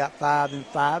sure they got 5 and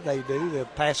 5. They do. They'll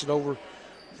pass it over.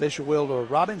 Fisher will to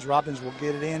Robbins. Robbins will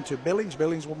get it in to Billings.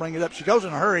 Billings will bring it up. She goes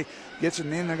in a hurry, gets it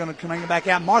in. They're going to bring it back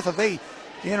out. Martha V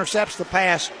intercepts the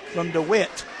pass from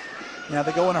DeWitt. Now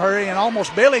they go in a hurry, and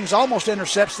Billings almost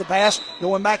intercepts the pass,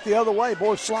 going back the other way.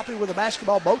 Boy, sloppy with the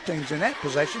basketball, both teams in that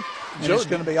possession. And Joe, it's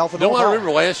going to be off the Don't I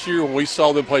remember last year when we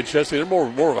saw them play Chesapeake? They're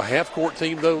more of a half-court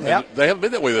team, though. Yep. They haven't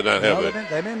been that way tonight, have they?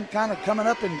 They've been kind of coming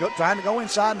up and trying to go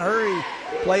inside in a hurry,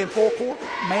 playing full court,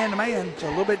 man-to-man. It's a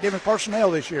little bit different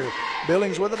personnel this year.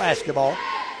 Billings with the basketball.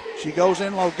 She goes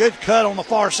in low. Good cut on the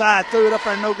far side. Threw it up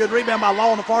there. No good rebound by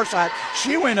Law on the far side.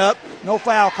 She went up. No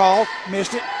foul call.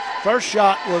 Missed it. First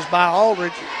shot was by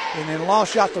Aldridge, and then Law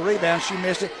shot the rebound. She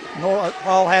missed it.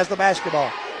 Hall has the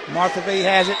basketball. Martha V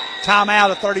has it.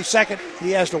 Timeout, a 30-second. He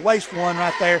has to waste one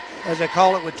right there, as they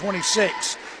call it, with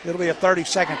 26. It'll be a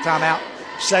 30-second timeout.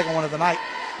 Second one of the night.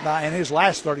 And his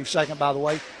last 30-second, by the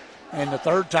way. And the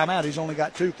third timeout, he's only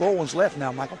got 2 full ones left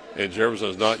now, Michael. And Jefferson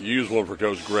has not used one for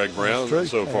Coach Greg Brown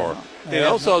so far. And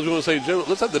also, I was going to say, Joe, it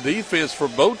looks like the defense for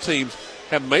both teams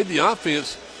have made the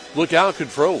offense look out of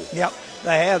control. Yep,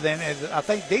 they have. And I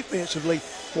think defensively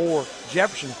for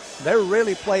Jefferson, they're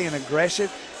really playing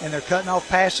aggressive, and they're cutting off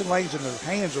passing lanes, and their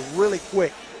hands are really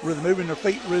quick, really moving their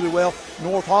feet really well.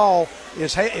 North Hall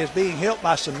is being helped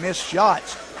by some missed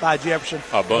shots by Jefferson.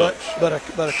 A bunch. But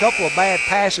a couple of bad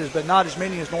passes, but not as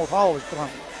many as North Hall has thrown.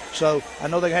 So I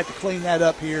know they have to clean that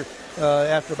up here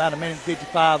after about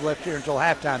 1:55 left here until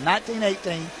halftime.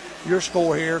 19-18, your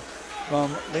score here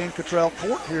from Lynn Cottrell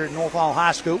Court here at North Hall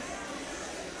High School.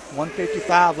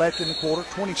 1:55 left in the quarter,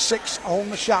 26 on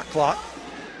the shot clock.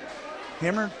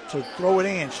 Hemmer to throw it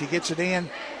in. She gets it in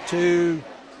to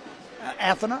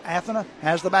Athena. Athena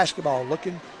has the basketball,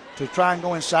 looking to try and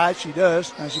go inside. She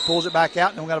does, and she pulls it back out,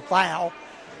 and then we got a foul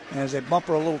as they bump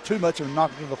her a little too much and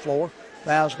knock her to the floor.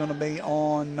 Foul's going to be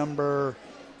on number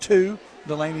 2,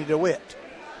 Delaney DeWitt.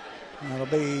 That'll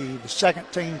be the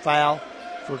second team foul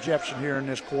for Jefferson here in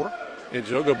this quarter. And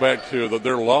Joe, go back to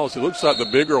their loss. It looks like the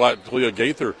bigger, like Clea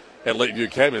Gaither at Lakeview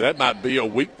Academy, that might be a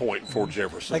weak point for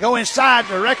Jefferson. They go inside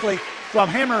directly from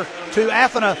Hemmer to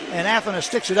Athena, and Athena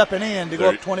sticks it up and in to go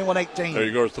up 21-18. There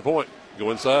you go. It's the point.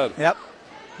 Go inside. Yep.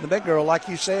 The big girl, like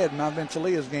you said, might have been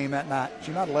Talia's game that night.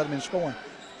 She might have let him in scoring.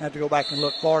 Have to go back and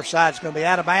look. Far side. It's going to be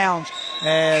out of bounds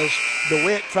as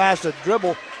DeWitt tries to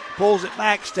dribble, pulls it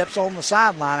back, steps on the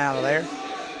sideline out of there.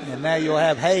 And now you'll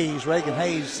have Hayes, Reagan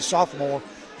Hayes, the sophomore,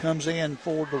 comes in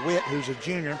for DeWitt, who's a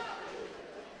junior.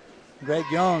 Greg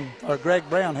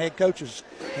Brown, head coach,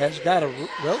 has got a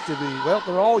relatively, well,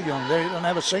 they're all young. They don't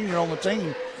have a senior on the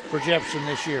team for Jefferson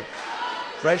this year.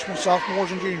 Freshmen, sophomores,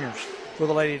 and juniors for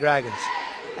the Lady Dragons.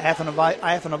 Athena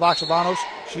Vaxavanos,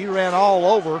 she ran all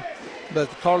over but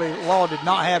Carly Law did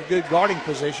not have good guarding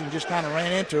position, just kind of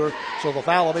ran into her. So the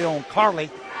foul will be on Carly.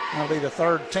 That'll be the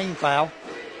third team foul.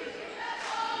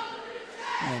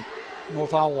 And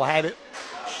North Hall will have it.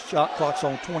 Shot clock's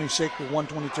on 26 with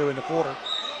 1:22 in the quarter.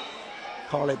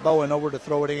 Carly Bowen over to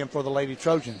throw it in for the Lady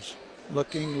Trojans.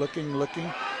 Looking.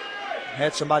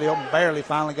 Had somebody open, barely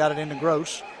finally got it into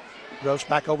Gross. Gross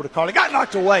back over to Carly. Got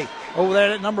knocked away. Over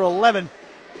there at number 11,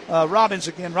 Robbins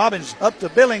again. Robbins up to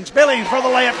Billings. Billings for the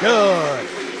layup. Good.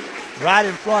 Right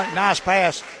in front. Nice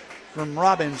pass from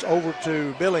Robbins over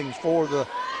to Billings for the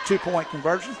 2-point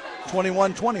conversion.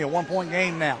 21-20, a 1-point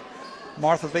game now.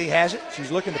 Martha V has it.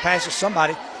 She's looking to pass it to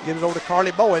somebody. Gives it over to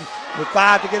Carly Bowen with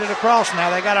 5 to get it across. Now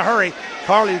they got to hurry.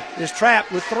 Carly is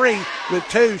trapped with 3, with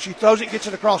 2. She throws it, gets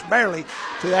it across barely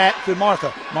to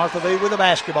Martha. Martha V with the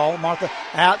basketball. Martha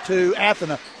out to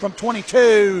Athena from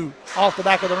 22 off the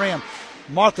back of the rim.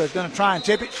 Martha is going to try and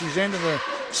tip it. She's into the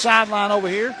sideline over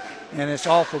here, and it's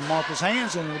off of Martha's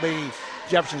hands, and it'll be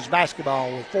Jefferson's basketball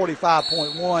with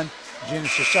 45.1.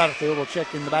 Genesis Satterfield will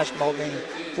check in the basketball game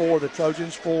for the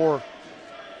Trojans for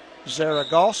Zara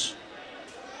Goss.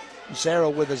 Zara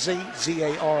with a Z,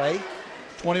 Z-A-R-A.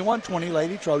 21-20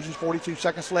 Lady Trojans, 42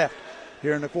 seconds left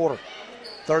here in the quarter.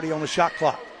 30 on the shot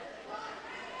clock.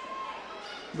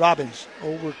 Robbins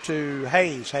over to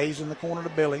Hayes. Hayes in the corner to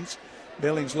Billings.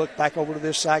 Billings look back over to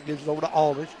this side, gives it over to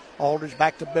Aldridge. Aldridge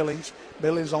back to Billings.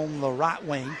 Billings on the right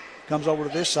wing. Comes over to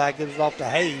this side, gives it off to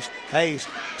Hayes. Hayes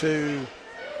to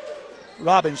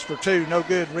Robbins for 2. No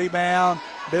good. Rebound.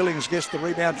 Billings gets the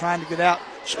rebound, trying to get out.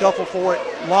 Scuffle for it.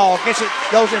 Law gets it,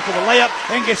 goes in for the layup,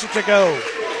 and gets it to go.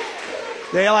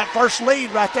 They have that first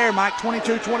lead right there, Mike,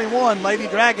 22-21. Lady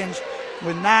Dragons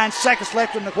with 9 seconds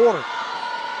left in the quarter.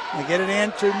 They get it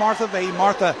in to Martha V.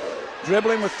 Martha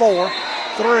dribbling with 4.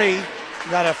 3.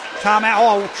 Got a timeout.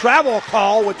 Oh, a travel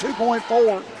call with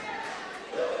 2.4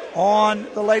 on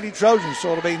the Lady Trojans.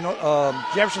 So it'll be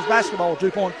Jefferson's basketball with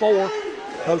 2.4.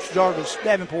 Coach Jarvis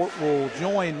Davenport will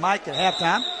join Mike at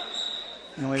halftime.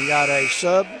 And we've got a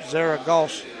sub. Zara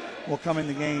Goss will come in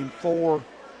the game for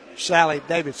Sally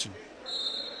Davidson.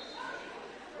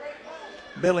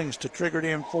 Billings to trigger it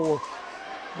in for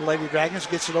the Lady Dragons.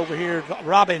 Gets it over here.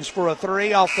 Robbins for a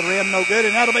 3 off the rim. No good.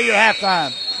 And that'll be your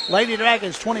halftime. Lady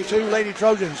Dragons 22, Lady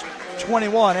Trojans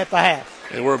 21 at the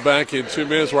half. And we're back in 2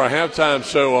 minutes for our halftime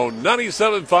show on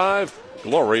 97.5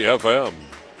 Glory FM.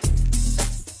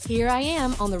 Here I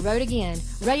am on the road again,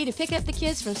 ready to pick up the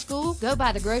kids from school, go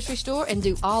by the grocery store, and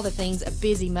do all the things a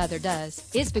busy mother does.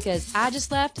 It's because I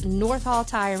just left North Hall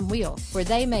Tire and Wheel, where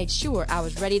they made sure I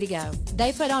was ready to go.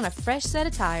 They put on a fresh set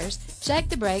of tires, checked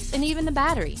the brakes, and even the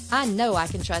battery. I know I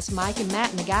can trust Mike and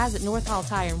Matt and the guys at North Hall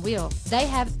Tire and Wheel. They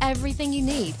have everything you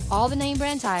need, all the name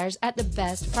brand tires at the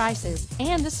best prices,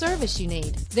 and the service you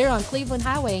need. They're on Cleveland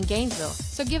Highway in Gainesville,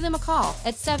 so give them a call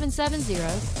at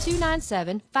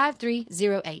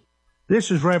 770-297-5308.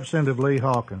 This is Representative Lee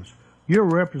Hawkins, your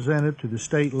representative to the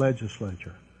state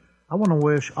legislature. I want to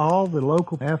wish all the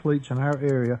local athletes in our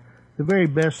area the very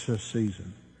best this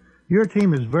season. Your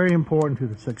team is very important to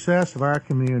the success of our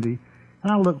community,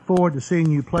 and I look forward to seeing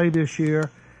you play this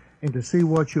year and to see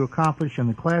what you accomplish in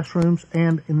the classrooms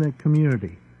and in the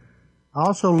community. I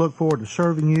also look forward to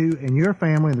serving you and your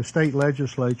family in the state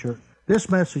legislature. This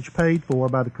message paid for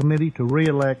by the committee to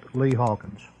re-elect Lee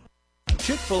Hawkins.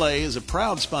 Chick-fil-A is a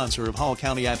proud sponsor of Hall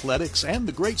County athletics and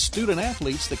the great student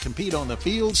athletes that compete on the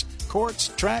fields, courts,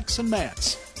 tracks, and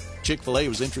mats. Chick-fil-A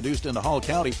was introduced into Hall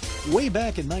County way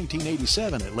back in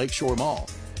 1987 at Lakeshore Mall.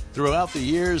 Throughout the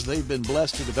years, they've been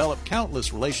blessed to develop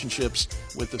countless relationships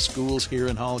with the schools here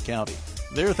in Hall County.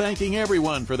 They're thanking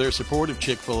everyone for their support of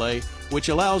Chick-fil-A, which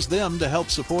allows them to help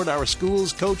support our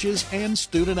schools, coaches, and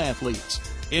student athletes.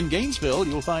 In Gainesville,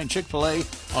 you'll find Chick-fil-A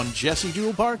on Jesse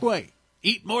Jewell Parkway.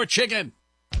 Eat more chicken.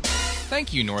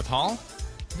 Thank you, North Hall.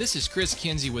 This is Chris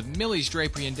Kinsey with Millie's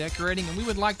Drapery and Decorating, and we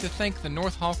would like to thank the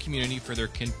North Hall community for their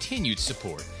continued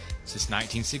support. Since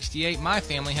 1968, my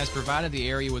family has provided the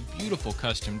area with beautiful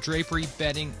custom drapery,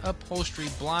 bedding, upholstery,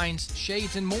 blinds,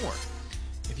 shades, and more.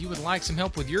 If you would like some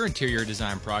help with your interior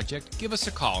design project, give us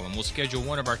a call and we'll schedule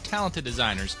one of our talented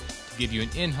designers to give you an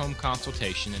in-home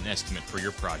consultation and estimate for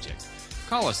your project.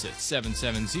 Call us at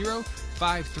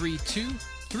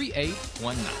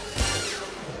 770-532-3819.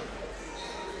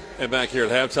 And back here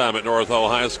at halftime at North Hall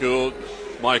High School,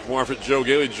 Mike Warford, Joe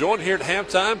Gailey, joined here at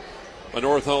halftime by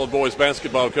North Hall boys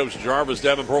basketball coach Jarvis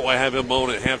Davenport. We'll have him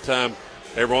on at halftime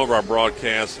every one of our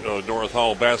broadcasts of North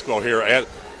Hall basketball here at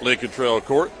Lincoln Trail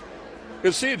Court.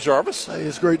 Good to see you, Jarvis. Hey,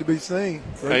 it's great to be seen.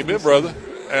 Amen, brother.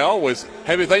 I always.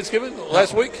 Happy Thanksgiving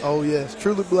last week? Oh, yes.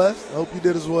 Truly blessed. I hope you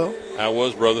did as well. I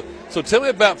was, brother. So tell me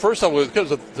about, first off, when it comes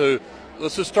to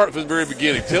let's just start from the very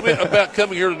beginning. Tell me about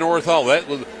coming here to North Hall. That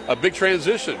was a big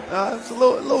transition. It's a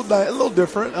little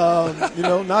different.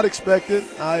 Not expected.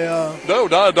 No,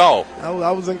 not at all.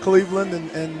 I was in Cleveland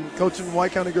and coaching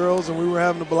White County girls, and we were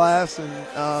having a blast.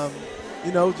 And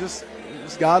just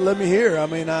God led me here. I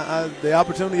mean, the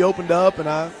opportunity opened up, and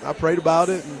I prayed about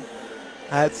it, and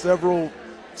I had several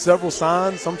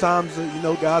signs. Sometimes,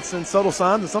 God sends subtle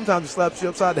signs, and sometimes He slaps you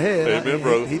upside the head. Amen,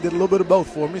 brother. He did a little bit of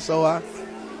both for me, so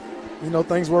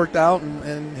things worked out,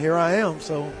 and here I am.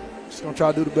 So just going to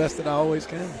try to do the best that I always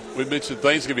can. We mentioned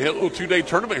Thanksgiving. You had a little 2-day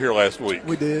tournament here last week.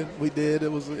 We did.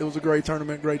 It was a great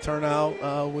tournament, great turnout.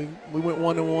 We went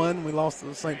 1-1. We lost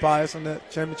to St. Pius in that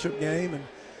championship game, and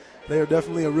they are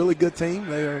definitely a really good team.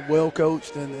 They are well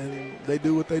coached, and they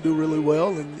do what they do really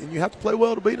well, and you have to play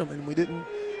well to beat them, and we didn't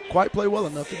quite play well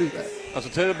enough to do that. So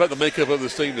tell me about the makeup of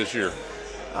this team this year.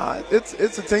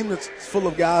 It's a team that's full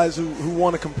of guys who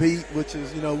want to compete, which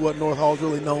is what North Hall is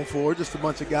really known for. Just a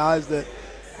bunch of guys that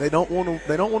they don't want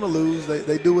to lose.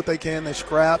 They do what they can. They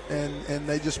scrap and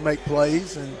they just make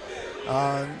plays. And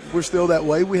we're still that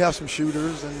way. We have some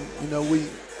shooters, and we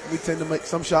tend to make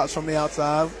some shots from the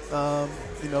outside.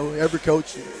 Every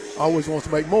coach always wants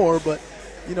to make more, but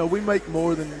we make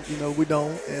more than we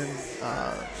don't.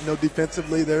 And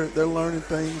defensively, they're learning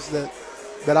things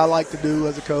that I like to do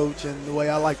as a coach, and the way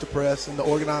I like to press and the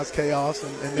organized chaos,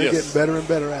 and they're getting better and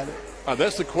better at it.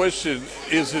 That's the question.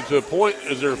 Is it to a point,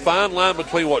 is there a fine line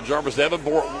between what Jarvis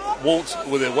Davenport wants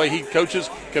with the way he coaches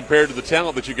compared to the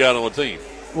talent that you got on the team?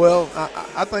 Well,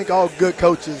 I think all good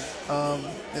coaches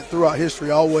throughout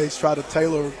history always try to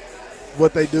tailor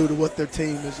what they do to what their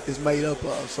team is made up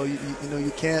of. So,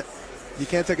 you can't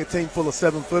take a team full of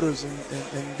 7-footers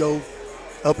and go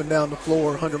up and down the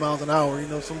floor 100 miles an hour.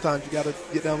 Sometimes you got to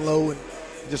get down low and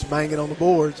just bang it on the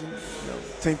boards. And,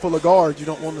 team full of guards, you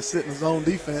don't want to sit in the zone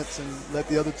defense and let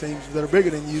the other teams that are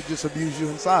bigger than you just abuse you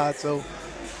inside. So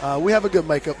we have a good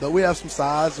makeup, though. We have some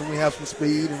size and we have some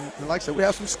speed. And like I said, we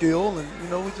have some skill,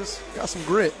 and, we just got some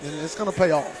grit, and it's going to pay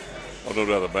off. Oh, no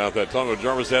doubt about that. Talking with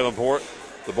Jarvis Davenport,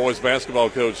 the boys basketball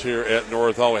coach here at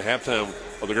North Hall at halftime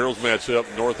of the girls matchup.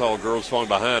 North Hall girls falling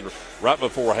behind right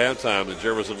before halftime, and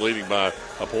Jefferson leading by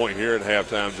a point here at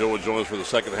halftime. Joe will join us for the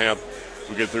second half.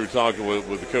 We get through talking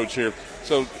with the coach here.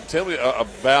 So tell me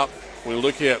about when we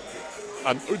look at,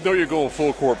 I know you're going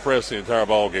full court press the entire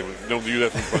ball game. We don't do that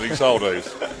for these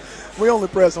holidays. We only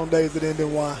press on days that end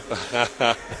in Y.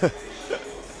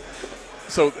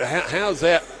 So how does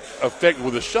that affect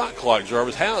with the shot clock,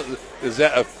 Jarvis? How does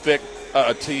that affect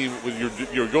a team when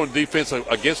you're going defense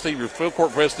against them, you're full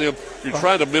court press them, you're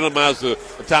trying to minimize the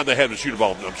time they have to shoot a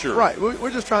ball, I'm sure. Right.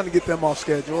 We're just trying to get them off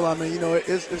schedule. I mean,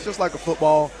 it's just like a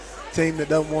football team that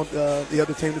doesn't want the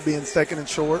other team to be in second and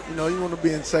short. You want to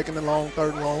be in second and long,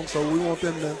 third and long. So we want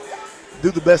them to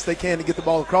do the best they can to get the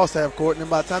ball across the half court. And then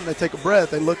by the time they take a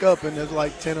breath, they look up and there's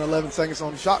like 10 or 11 seconds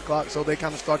on the shot clock. So they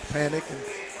kind of start to panic, and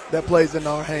that plays in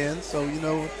our hands. So,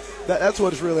 that's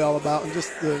what it's really all about. And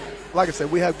just like I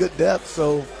said, we have good depth.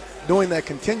 So doing that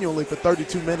continually for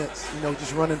 32 minutes,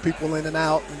 just running people in and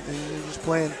out and just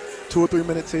playing 2 or 3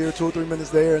 minutes here, 2 or 3 minutes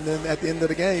there. And then at the end of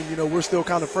the game, we're still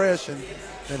kind of fresh and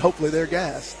hopefully they're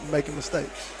gassed and making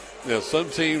mistakes. Yeah, some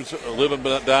teams live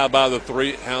and die by the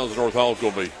three. How's North Hall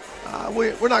going to be?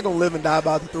 We're not going to live and die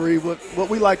by the three. What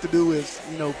we like to do is,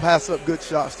 pass up good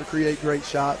shots to create great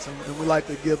shots, and we like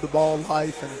to give the ball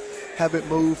life and have it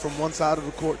move from one side of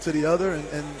the court to the other,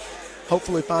 and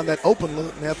hopefully find that open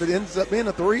look. Now, if it ends up being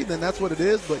a three, then that's what it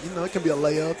is. But it can be a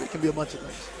layup. It can be a bunch of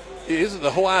things. Isn't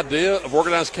the whole idea of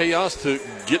organized chaos to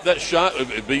get that shot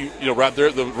and be right there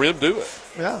at the rim, do it?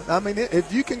 Yeah, I mean,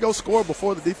 if you can go score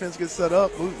before the defense gets set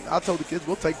up, I told the kids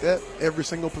we'll take that every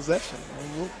single possession.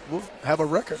 And we'll have a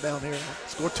record down here.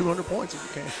 Score 200 points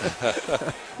if you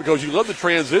can. Because you love the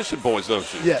transition points, don't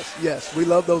you? Yes. We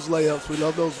love those layups. We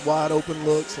love those wide open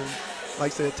looks. And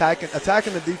like I said,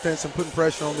 attacking the defense and putting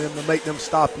pressure on them to make them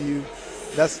stop you.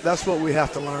 That's what we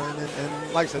have to learn.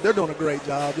 And like I said, they're doing a great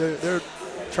job. They're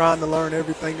trying to learn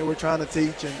everything that we're trying to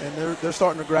teach, and they're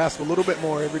starting to grasp a little bit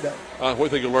more every day. What do you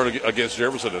think you'll learn against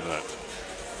Jefferson tonight?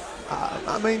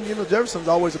 I mean, Jefferson's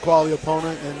always a quality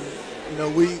opponent,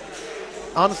 and, we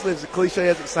honestly, as cliche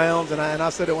as it sounds, and I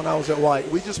said it when I was at White,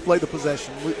 we just play the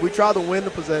possession. We try to win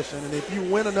the possession, and if you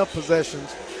win enough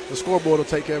possessions, the scoreboard will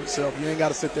take care of itself. You ain't got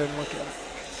to sit there and look at it.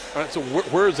 All right, so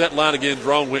where is that line again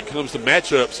drawn when it comes to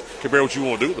matchups compared to what you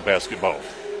want to do with the basketball?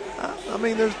 I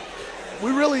mean,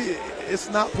 it's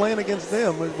not playing against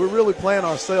them. We're really playing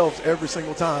ourselves every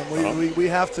single time. We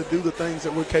have to do the things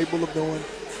that we're capable of doing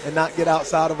and not get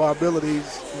outside of our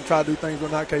abilities and try to do things we're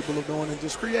not capable of doing and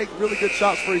just create really good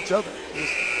shots for each other.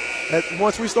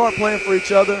 once we start playing for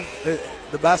each other,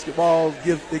 the basketball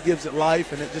gives it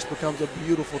life, and it just becomes a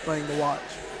beautiful thing to watch.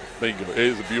 Bingo. It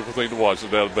is a beautiful thing to watch, no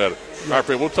doubt about it. All right,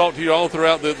 friend, we'll talk to you all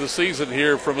throughout the season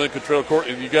here from Lincoln Trail Court,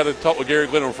 and you got to talk with Gary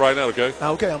Glenn on Friday night, okay?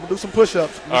 Okay, I'm going to do some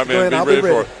push-ups. All right, man, be ready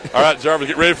for it. All right, Jarvis,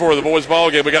 get ready for the boys'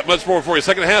 ball game. We got much more for you.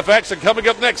 Second half action coming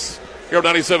up next here on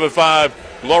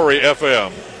 97.5 Glory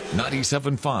FM.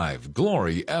 97.5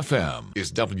 Glory FM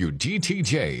is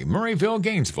WGTJ Murrayville,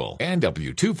 Gainesville, and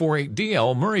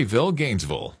W248DL Murrayville,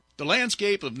 Gainesville. The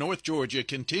landscape of North Georgia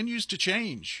continues to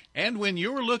change, and when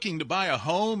you're looking to buy a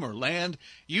home or land,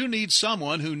 you need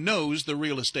someone who knows the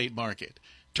real estate market.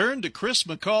 Turn to Chris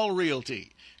McCall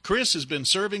Realty. Chris has been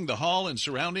serving the Hall and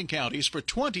surrounding counties for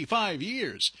 25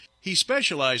 years. He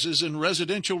specializes in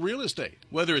residential real estate.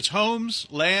 Whether it's homes,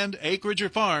 land, acreage, or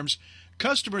farms,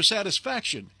 customer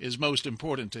satisfaction is most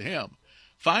important to him.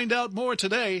 Find out more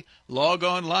today. Log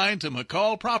online to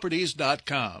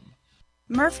McCallProperties.com.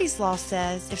 Murphy's Law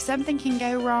says if something can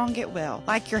go wrong, it will.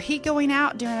 Like your heat going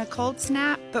out during a cold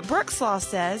snap. But Brooks Law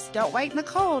says don't wait in the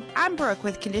cold. I'm Brooke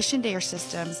with Conditioned Air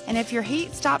Systems. And if your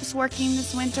heat stops working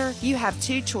this winter, you have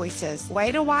two choices.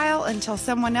 Wait a while until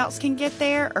someone else can get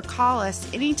there, or call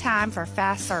us anytime for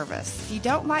fast service. If you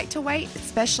don't like to wait,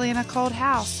 especially in a cold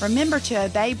house, remember to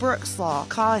obey Brooks Law.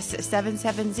 Call us at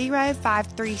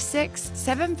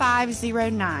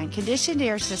 770-536-7509. Conditioned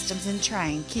Air Systems and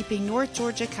Train, keeping North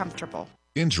Georgia comfortable.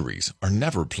 Injuries are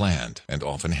never planned and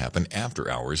often happen after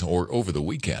hours or over the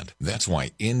weekend. That's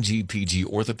why NGPG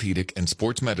Orthopedic and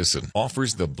Sports Medicine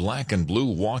offers the Black and Blue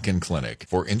Walk-In Clinic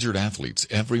for injured athletes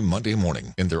every Monday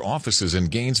morning in their offices in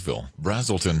Gainesville,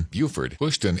 Brazelton, Beaufort,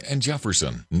 Bushton, and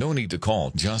Jefferson. No need to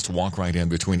call. Just walk right in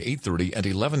between 8:30 and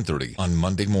 11:30 on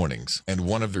Monday mornings. And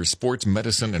one of their sports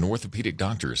medicine and orthopedic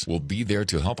doctors will be there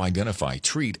to help identify,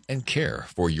 treat, and care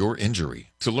for your injury.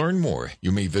 To learn more,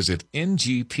 you may visit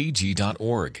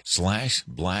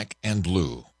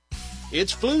ngpg.org/blackandblue.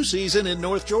 It's flu season in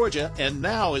North Georgia, and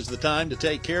now is the time to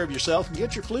take care of yourself and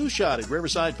get your flu shot at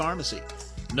Riverside Pharmacy.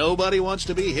 Nobody wants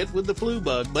to be hit with the flu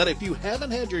bug, but if you haven't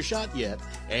had your shot yet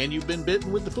and you've been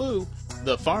bitten with the flu,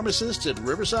 the pharmacists at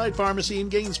Riverside Pharmacy in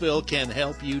Gainesville can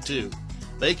help you too.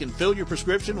 They can fill your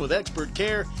prescription with expert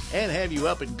care and have you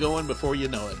up and going before you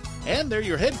know it. And they're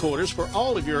your headquarters for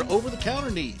all of your over-the-counter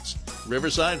needs.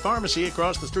 Riverside Pharmacy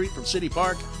across the street from City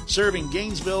Park, serving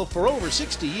Gainesville for over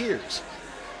 60 years.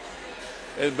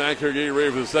 And back here getting ready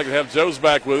for the second half. Joe's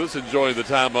back with us, enjoying the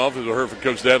time off, as we heard from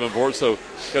Coach Davenport. So,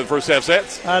 got the first half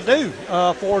stats? I do.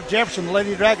 For Jefferson, the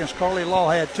Lady Dragons, Carly Law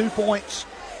had 2 points.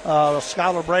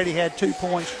 Skylar Brady had 2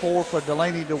 points, 4 for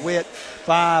Delaney DeWitt,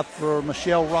 5 for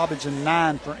Michelle Robbins, and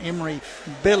 9 for Emery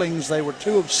Billings. They were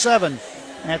 2 of 7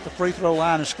 at the free throw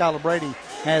line, and Skylar Brady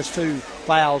has 2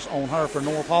 fouls on her for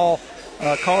North Hall.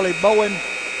 Carly Bowen,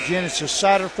 Genesis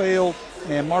Satterfield,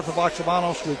 and Martha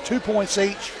Voxavanos with 2 points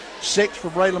each, 6 for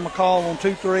Braylon McCall on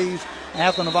 2 threes.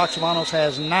 Athena Voxavanos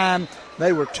has 9.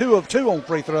 They were 2 of 2 on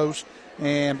free throws,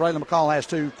 and Braylon McCall has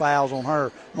 2 fouls on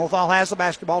her. North Hall has the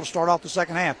basketball to start off the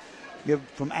second half. Give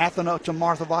from Athena to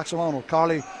Martha Voxavanos.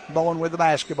 Carly Bowen with the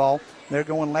basketball. They're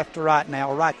going left to right now,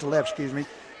 or right to left, excuse me,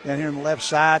 down here on the left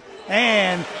side.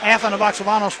 And Athena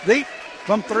Voxavanos deep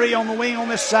from 3 on the wing on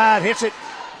this side. Hits it,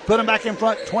 put them back in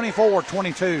front,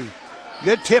 24-22.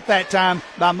 Good tip that time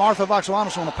by Martha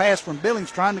Voxavanos on a pass from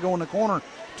Billings, trying to go in the corner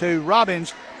to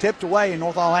Robbins. Tipped away, and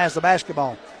North Hall has the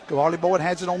basketball. Carly Bowen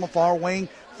has it on the far wing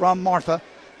from Martha.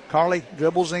 Carly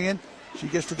dribbles in. She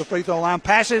gets to the free throw line,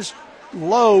 passes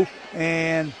low,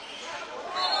 and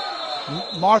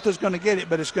Martha's going to get it,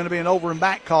 but it's going to be an over and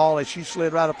back call as she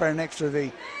slid right up there next to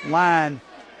the line.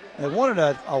 They wanted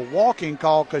a walking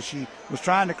call because she was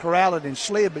trying to corral it and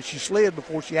slid, but she slid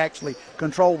before she actually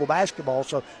controlled the basketball,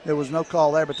 so there was no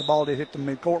call there, but the ball did hit the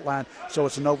midcourt line, so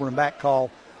it's an over and back call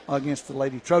against the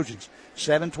Lady Trojans.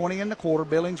 7:20 in the quarter.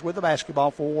 Billings with the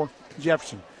basketball for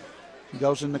Jefferson. He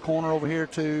goes in the corner over here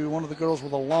to one of the girls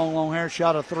with a long hair.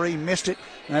 Shot a 3, missed it,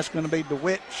 and that's going to be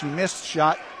DeWitt. She missed the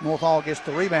shot. North Hall gets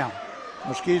the rebound.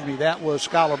 That was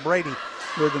Skylar Brady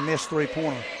with the missed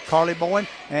 3-pointer. Carly Bowen,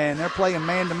 and they're playing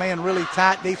man-to-man, really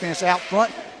tight defense out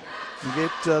front. You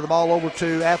get the ball over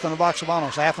to Athena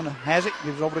Voxavanos. Athena has it,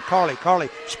 gives it over to Carly. Carly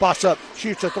spots up,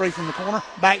 shoots a 3 from the corner.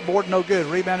 Backboard, no good.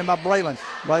 Rebounded by Braylon.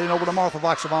 Braylon over to Martha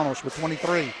Voxavanos with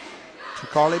 23. To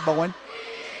Carly Bowen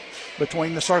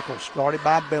between the circles. Guarded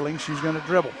by Billings. She's going to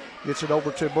dribble. Gets it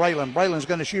over to Braylon. Braylon's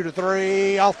going to shoot a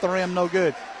 3 off the rim, no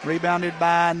good. Rebounded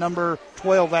by number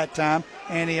 12 that time,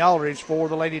 Annie Aldridge for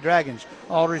the Lady Dragons.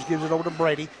 Aldridge gives it over to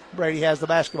Brady. Brady has the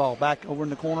basketball. Back over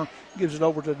in the corner, gives it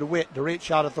over to DeWitt. DeWitt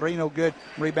shot a 3, no good.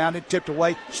 Rebounded, tipped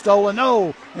away, stolen,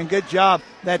 no. And good job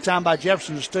that time by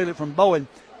Jefferson to steal it from Bowen.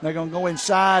 They're going to go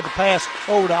inside. The pass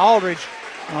over to Aldridge.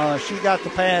 She got the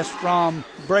pass from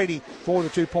Brady for the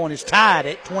 2-point. It's tied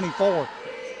at 24.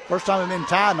 First time they've been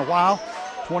tied in a while.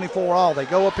 24 all. They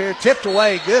go up here, tipped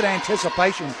away. Good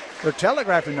anticipation. They're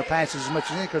telegraphing their passes as much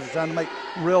as anything because they're trying to make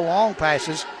real long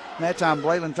passes. And that time,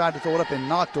 Braylon tried to throw it up and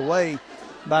knocked away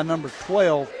by number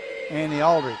 12, Annie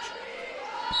Aldridge.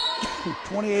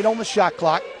 28 on the shot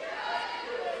clock.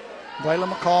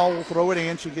 Braylon McCall will throw it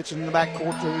in. She gets it in the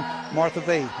backcourt to Martha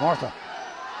V. Martha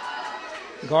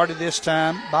guarded this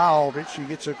time by Aldridge. She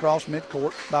gets it across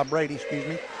midcourt by Brady,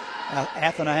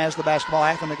 Athena has the basketball.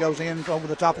 Athena goes in over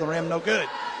the top of the rim. No good.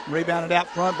 Rebounded out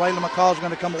front. Braylon McCall is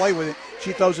going to come away with it.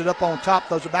 She throws it up on top,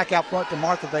 throws it back out front to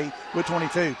Martha V with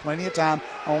 22. Plenty of time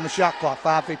on the shot clock.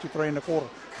 5:53 in the quarter.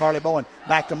 Carly Bowen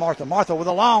back to Martha. Martha with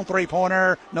a long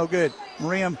three-pointer. No good.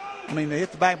 They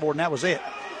hit the backboard, and that was it.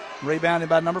 Rebounded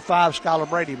by number 5, Skylar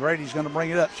Brady. Brady's going to bring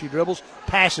it up. She dribbles,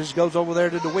 passes, goes over there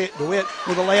to DeWitt. DeWitt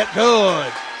with a layup.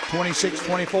 Good.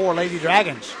 26-24, Lady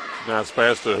Dragons. Nice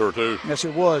pass to her, too. Yes,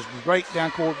 it was. Great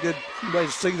down court. Good way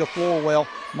to see the floor well.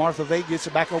 Martha V gets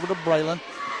it back over to Braylon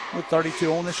with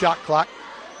 32 on the shot clock.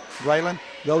 Braylon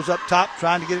goes up top,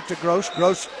 trying to get it to Gross.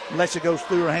 Gross lets it go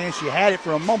through her hands. She had it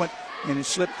for a moment, and it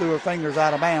slipped through her fingers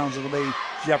out of bounds. It'll be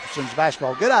Jefferson's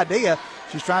basketball. Good idea.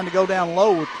 She's trying to go down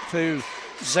low to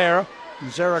Zara.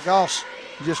 And Zara Goss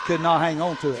just could not hang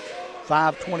on to it.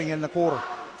 5:20 in the quarter.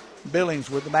 Billings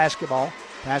with the basketball.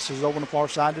 Passes over on the far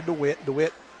side to DeWitt.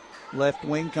 DeWitt, left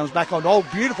wing, comes back on. Oh,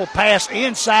 beautiful pass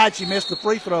inside. She missed the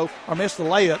free throw, or missed the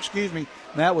layup,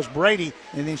 That was Brady.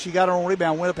 And then she got her own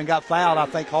rebound, went up and got fouled, I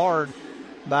think, hard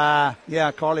by,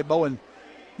 Carly Bowen.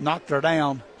 Knocked her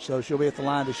down, so she'll be at the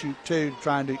line to shoot 2,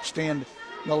 trying to extend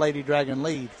the Lady Dragon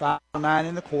lead. 5:09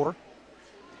 in the quarter.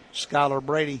 Skylar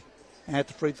Brady at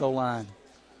the free throw line.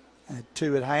 At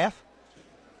 2 at half.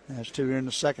 That's 2 here in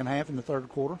the second half in the third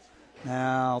quarter.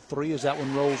 Now 3 as that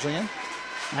one rolls in.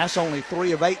 That's only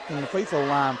 3 of 8 from the free throw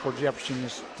line for Jefferson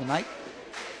tonight.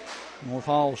 North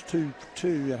Hall's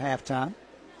 2-2 at halftime.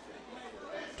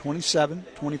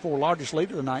 27-24, largest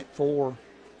lead of the night for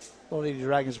the Lady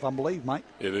Dragons, if I believe, Mike.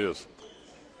 It is.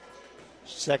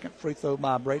 Second free throw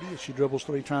by Brady. She dribbles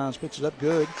 3 times, puts it up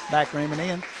good. Back rim and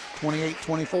in.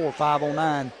 28-24,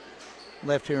 5:09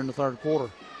 left here in the third quarter.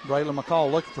 Braylon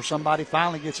McCall looking for somebody.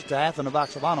 Finally gets it to Athena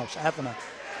Vaxavanos. Athena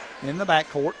in the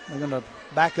backcourt. They're going to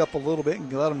back up a little bit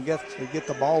and let them get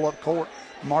the ball up court.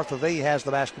 Martha V has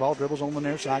the basketball. Dribbles on the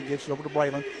near side. Gets it over to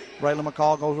Braylon. Braylon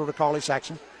McCall goes over to Carly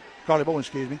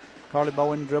Bowen, Carly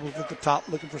Bowen dribbles at the top,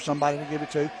 looking for somebody to give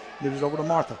it to. Gives it over to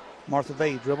Martha. Martha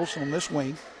V dribbles on this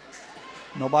wing.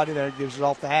 Nobody there, gives it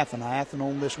off to Athena. Athena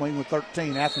on this wing with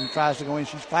 13. Athena tries to go in.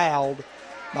 She's fouled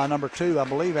by number 2. I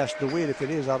believe that's DeWitt. If it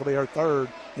is, that'll be her third.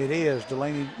 It is.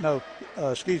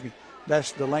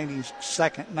 That's Delaney's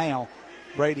second now.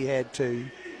 Brady had 2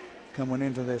 coming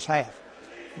into this half.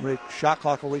 Shot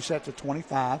clock will reset to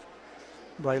 25.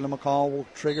 Braylon McCall will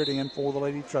trigger it in for the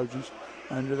Lady Trojans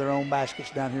under their own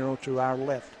baskets down here to our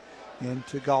left.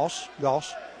 Into Goss.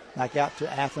 Goss back out to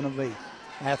Athena V.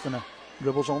 Athena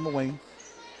dribbles on the wing.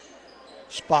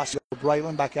 Spots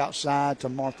Braylon back outside to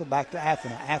Martha, back to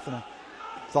Athena. Athena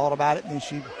thought about it, and then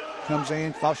she comes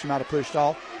in, thought she might have pushed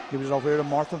off. Gives it over here to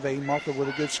Martha V. Martha with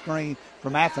a good screen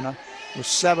from Athena with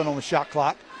 7 on the shot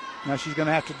clock. Now she's going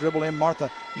to have to dribble in.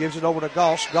 Martha gives it over to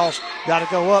Goss. Goss got to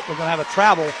go up. We're going to have a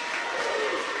travel.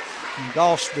 And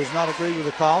Goss does not agree with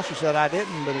the call. She said, I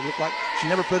didn't, but it looked like she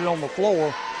never put it on the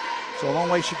floor. So the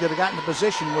only way she could have gotten the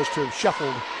position was to have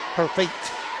shuffled her feet.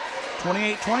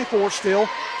 28-24 still.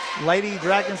 Lady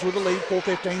Dragons with the lead,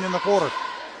 4:15 in the quarter.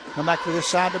 Come back to this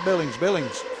side to Billings.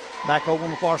 Billings back over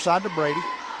on the far side to Brady.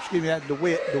 That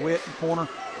DeWitt. DeWitt in the corner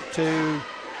to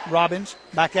Robbins.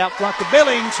 Back out front to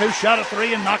Billings, who shot a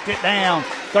 3 and knocked it down.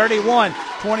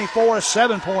 31-24, a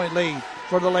 7-point lead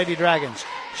for the Lady Dragons.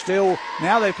 Still,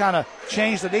 now they've kind of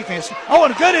changed the defense. Oh,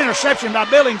 and a good interception by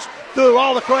Billings. Threw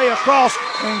all the way across,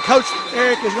 and Coach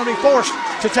Eric is going to be forced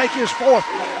to take his 4th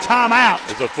timeout.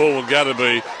 It's a full one, got to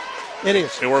be. It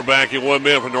is. And we're back in 1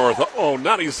 minute for North.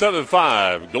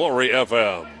 97.5 Glory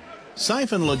FM.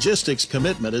 Siphon Logistics'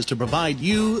 commitment is to provide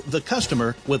you, the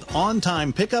customer, with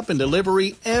on-time pickup and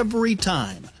delivery every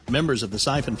time. Members of the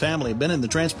Siphon family have been in the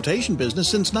transportation business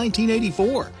since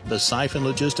 1984. The Siphon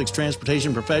Logistics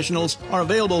transportation professionals are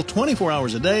available 24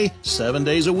 hours a day, 7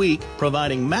 days a week,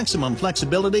 providing maximum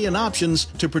flexibility and options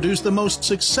to produce the most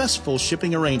successful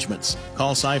shipping arrangements.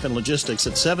 Call Siphon Logistics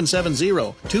at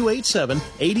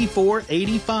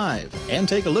 770-287-8485 and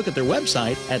take a look at their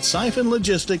website at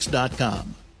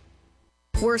siphonlogistics.com.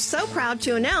 We're so proud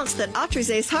to announce that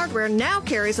Autry's Ace Hardware now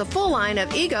carries a full line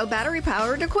of Ego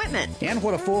battery-powered equipment. And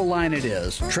what a full line it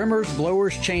is. Trimmers,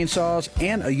 blowers, chainsaws,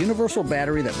 and a universal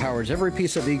battery that powers every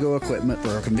piece of Ego equipment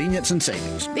for convenience and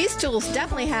savings. These tools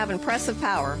definitely have impressive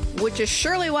power, which is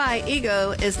surely why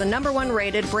Ego is the #1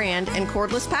 rated brand in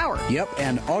cordless power. Yep,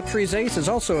 and Autry's Ace is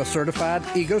also a certified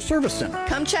Ego service center.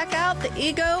 Come check out the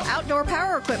Ego outdoor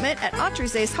power equipment at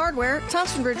Autry's Ace Hardware,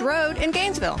 Thompson Bridge Road in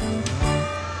Gainesville.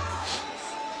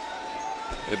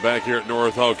 And back here at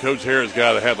North Hall, Coach Harris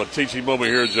got to have a teaching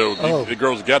moment here, Joe. The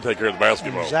girls got to take care of the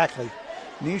basketball. Exactly.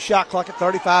 New shot clock at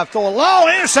 35. Throw a long,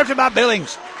 intercepted by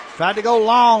Billings. Tried to go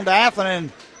long to Athen,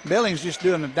 and Billings just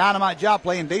doing a dynamite job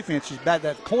playing defense. She's back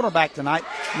that cornerback tonight.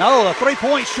 No, a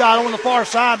three-point shot on the far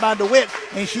side by DeWitt,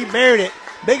 and she buried it.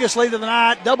 Biggest lead of the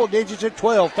night, double digits at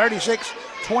 12,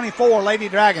 36-24, Lady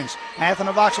Dragons. Athen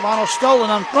of Oxavano stolen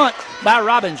on front by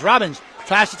Robbins. Robbins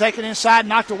tries to take it inside,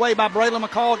 knocked away by Braylon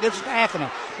McCall, gives it to Athena.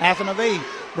 Athena V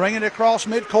bringing it across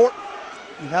midcourt.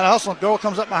 You got a hustle. Girl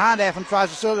comes up behind Athena, tries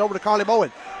to send it over to Carly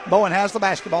Bowen. Bowen has the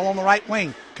basketball on the right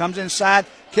wing. Comes inside,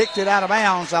 kicked it out of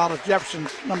bounds out of Jefferson,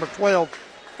 number 12,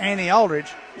 Annie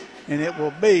Aldridge. And it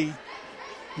will be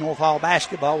North Hall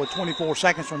basketball with 24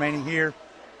 seconds remaining here.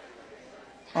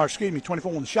 Or,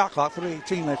 24 on the shot clock,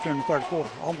 3:18 left here in the third quarter.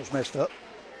 Almost messed up.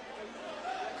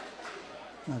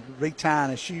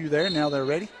 Retying a shoe there. Now they're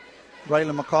ready.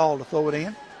 Braylon McCall to throw it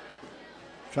in.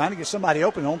 Trying to get somebody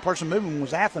open. The only person moving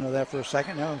was Athena there for a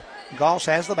second. Now Goss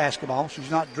has the basketball.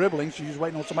 She's not dribbling. She's just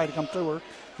waiting on somebody to come to her.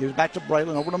 Gives back to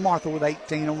Braylon. Over to Martha with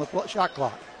 18 on the shot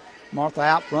clock. Martha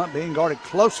out front being guarded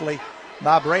closely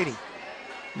by Brady.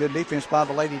 Good defense by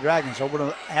the Lady Dragons. Over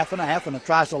to Athena. Athena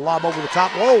tries to lob over the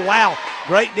top. Oh, wow.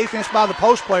 Great defense by the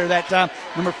post player that time.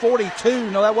 Number 42.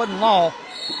 No, that wasn't Law.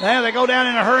 Now they go down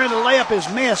in a hurry. The layup is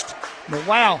missed. But,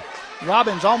 wow,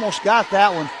 Robbins almost got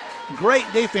that one. Great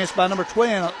defense by number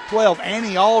 12,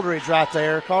 Annie Aldridge right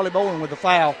there. Carly Bowen with the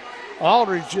foul.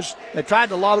 Aldridge they tried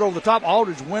to lob it over the top.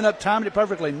 Aldridge went up, timed it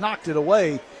perfectly, knocked it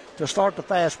away to start the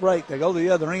fast break. They go to the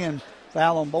other end.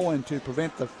 Foul on Bowen to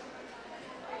prevent the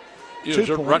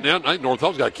right now, I think North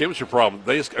Hall's got a chemistry problem.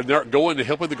 They're going to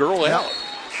helping the girl out.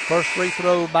 First free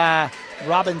throw by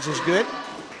Robbins is good.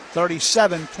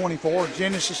 37-24.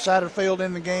 Genesis Satterfield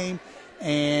in the game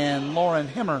and Lauren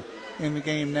Hemmer in the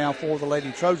game now for the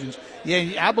Lady Trojans.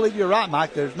 Yeah, I believe you're right,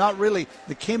 Mike. There's not really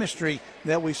the chemistry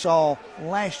that we saw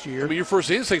last year. I mean, your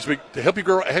first instinct's to help you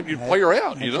play her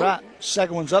out. That's right.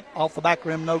 Second one's up off the back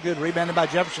rim, no good. Rebounded by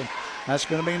Jefferson. That's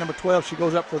going to be number 12. She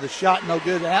goes up for the shot, no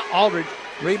good. Aldridge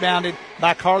rebounded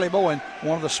by Carly Bowen,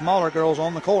 one of the smaller girls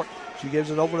on the court. She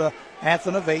gives it over to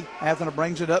Athena V. Athena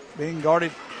brings it up, being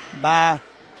guarded by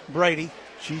Brady.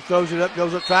 She throws it up,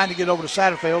 goes up trying to get over to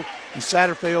Satterfield. And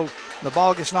Satterfield, the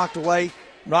ball gets knocked away.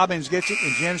 Robbins gets it,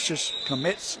 and Genesis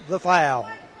commits the foul.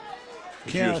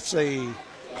 Let's see.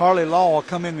 Carly Law will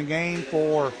come in the game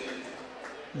for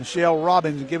Michelle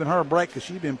Robbins and giving her a break because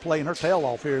she's been playing her tail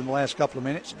off here in the last couple of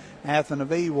minutes. Athena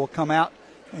V will come out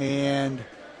and,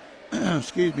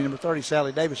 number 30,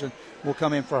 Sally Davison, will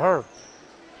come in for her.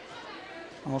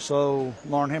 Also,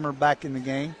 Lauren Hemmer back in the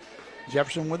game.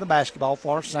 Jefferson with the basketball,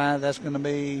 far side. That's going to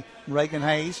be Reagan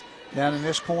Hayes. Down in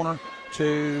this corner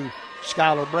to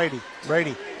Skylar Brady.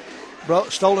 Brady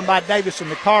stolen by Davison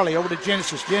to Carly, over to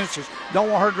Genesis. Genesis don't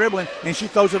want her dribbling, and she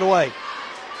throws it away.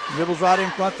 Dribbles right in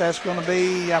front. That's going to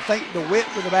be, I think, DeWitt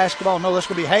with the basketball. No, that's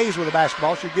going to be Hayes with the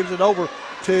basketball. She gives it over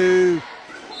to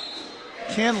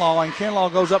Kinlaw, and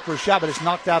Kinlaw goes up for a shot, but it's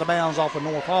knocked out of bounds off of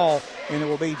North Hall, and it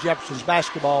will be Jefferson's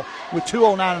basketball with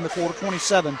 2:09 in the quarter,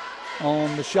 27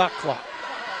 on the shot clock.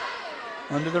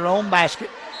 Under their own basket,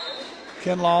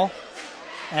 Kinlaw,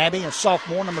 Abby, a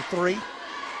sophomore, number 3,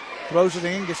 throws it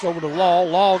in, gets over to Law.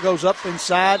 Law goes up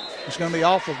inside. It's going to be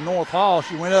off of North Hall.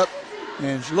 She went up,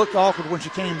 and she looked awkward when she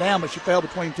came down, but she fell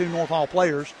between two North Hall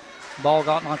players. The ball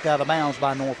got knocked out of bounds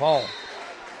by North Hall.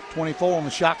 24 on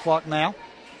the shot clock now.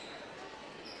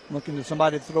 Looking for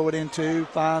somebody to throw it into,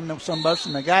 find somebody,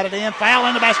 and they got it in. Foul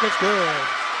in the basket's good.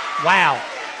 Wow.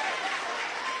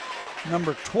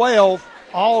 Number 12,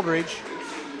 Aldridge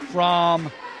from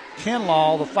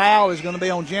Kinlaw. The foul is going to be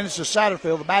on Genesis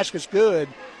Satterfield. The basket's good,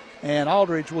 and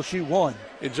Aldridge will shoot one.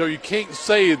 And Joe, you can't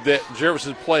say that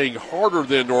Jefferson's playing harder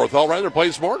than North Hall, right? They're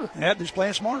playing smarter. Yeah, they're just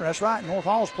playing smarter. That's right. North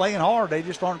Hall's playing hard. They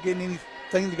just aren't getting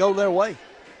anything to go their way.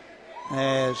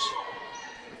 As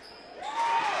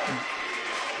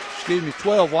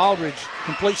 12, Aldridge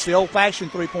completes the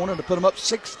old-fashioned three-pointer to put them up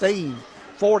 16,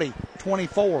 40,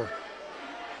 24.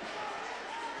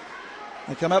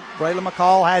 They come up. Braylon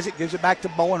McCall has it, gives it back to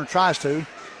Bowen, or tries to.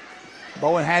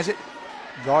 Bowen has it,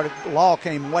 Law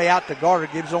came way out to guard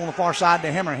her, gives it on the far side to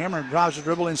Hemmer. Hemmer drives the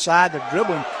dribble inside. They're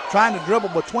dribbling, trying to dribble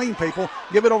between people.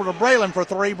 Give it over to Braylon for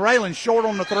three. Braylon short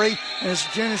on the three. And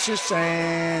it's Genesis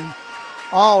and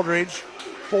Aldridge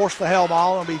forced the hell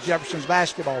ball. It'll be Jefferson's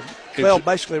basketball. Fell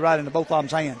basically right into both of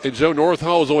them's hands. And Joe, North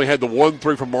Hall has only had the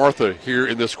 1-3 from Martha here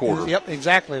in this quarter. Yep,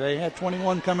 exactly. They had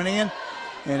 21 coming in,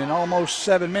 and in almost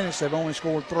 7 minutes, they've only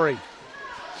scored 3.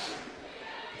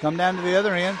 Come down to the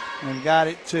other end and got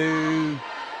it to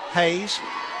Hayes.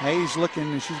 Hayes looking,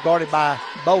 and she's guarded by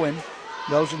Bowen.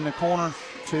 Goes in the corner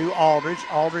to Aldridge.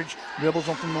 Aldridge dribbles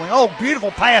on from the wing. Oh,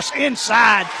 beautiful pass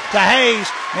inside to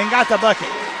Hayes and got the bucket.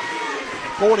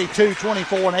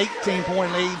 42-24, an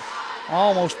 18-point lead.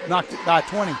 Almost knocked it by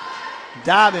 20.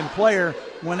 Diving player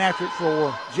went after it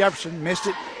for Jefferson. Missed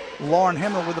it. Lauren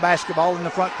Hemmer with the basketball in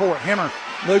the front court. Hemmer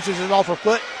loses it off her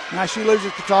foot. Now she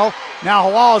loses control. Now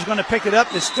Halal is going to pick it up.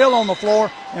 It's still on the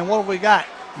floor. And what have we got?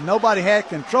 Nobody had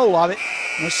control of it.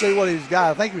 Let's see what he's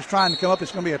got. I think he was trying to come up.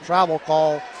 It's going to be a travel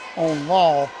call on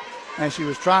Law. And she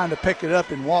was trying to pick it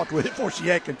up and walked with it before she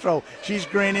had control. She's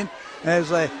grinning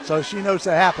so she knows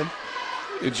that happened.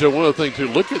 And Joe, one other thing, too,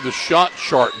 look at the shot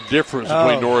chart difference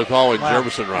between North Hall and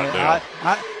Jefferson right now.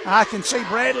 I can see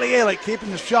Bradley Elliott keeping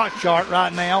the shot chart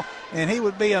right now, and he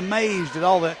would be amazed at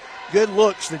all the good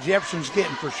looks that Jefferson's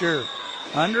getting for sure.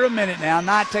 Under a minute now,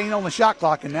 19 on the shot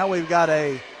clock, and now we've got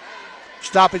a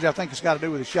stoppage. I think it's got to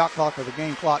do with the shot clock or the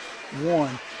game clock.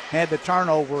 One had the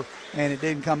turnover, and it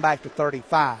didn't come back to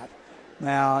 35.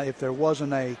 Now, if there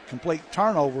wasn't a complete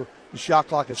turnover, the shot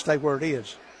clock would stay where it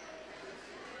is.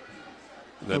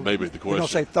 That may be the question. We're going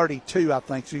to say 32, I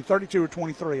think. See, 32 or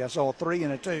 23. I saw a 3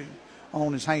 and a 2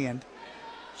 on his hand.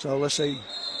 So let's see.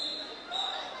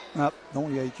 You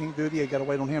can't do it. You got to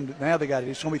wait on him. Now they got it.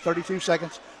 It's going to be 32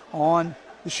 seconds on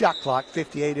the shot clock,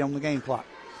 58 on the game clock.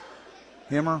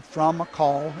 Hemmer from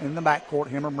McCall in the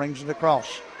backcourt. Hemmer brings it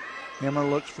across. Hemmer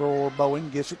looks for Bowen,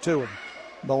 gets it to him.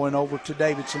 Bowen over to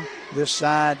Davidson. This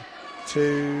side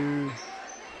to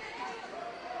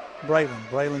Braylon.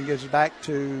 Braylon gives it back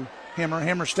to Hemmer.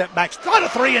 Hemmer stepped back, got a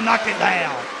 3 and knocked it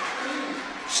down.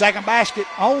 Second basket,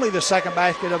 only the second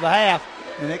basket of the half,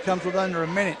 and it comes with under a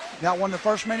minute. Got one in the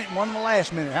first minute and one in the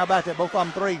last minute. How about that? Both of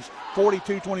them threes.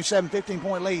 42-27,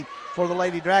 15-point lead for the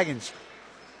Lady Dragons.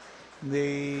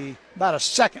 About a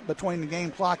second between the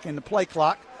game clock and the play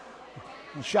clock.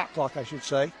 The shot clock, I should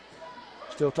say.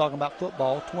 Still talking about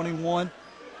football. 21-17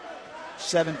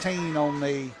 on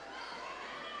the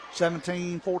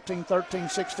 17, 14, 13,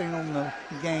 16 on the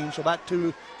game, so about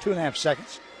two and a half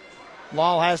seconds.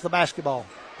 Law has the basketball.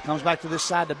 Comes back to this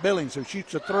side to Billings, who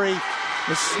shoots a 3.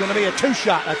 This is going to be a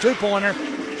 2-shot, a 2-pointer.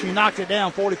 She knocked it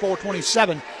down,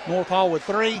 44-27. North Hall with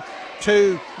 3,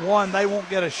 2, 1. They won't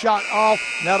get a shot off.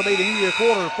 That'll be the end of the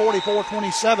quarter,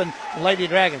 44-27, Lady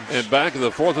Dragons. And back in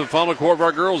the fourth and final quarter of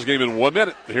our girls game in 1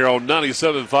 minute here on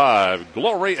 97.5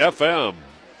 Glory FM.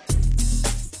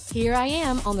 Here I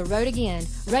am on the road again,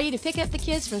 ready to pick up the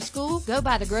kids from school, go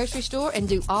by the grocery store, and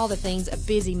do all the things a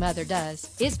busy mother does.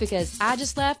 It's because I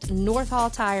just left North Hall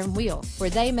Tire and Wheel, where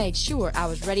they made sure I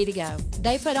was ready to go.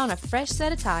 They put on a fresh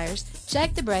set of tires,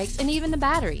 checked the brakes, and even the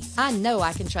battery. I know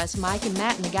I can trust Mike and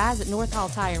Matt and the guys at North Hall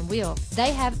Tire and Wheel.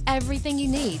 They have everything you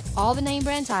need, all the name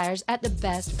brand tires at the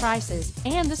best prices,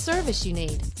 and the service you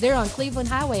need. They're on Cleveland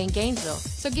Highway in Gainesville,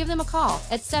 so give them a call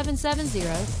at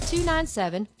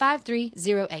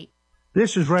 770-297-5308.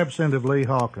 This is Representative Lee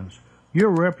Hawkins,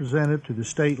 your representative to the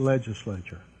state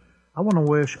legislature. I want to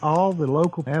wish all the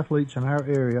local athletes in our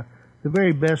area the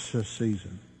very best this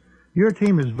season. Your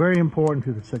team is very important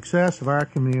to the success of our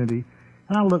community,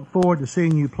 and I look forward to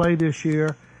seeing you play this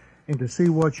year and to see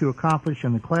what you accomplish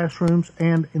in the classrooms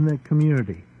and in the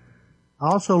community. I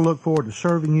also look forward to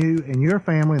serving you and your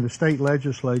family in the state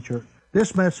legislature.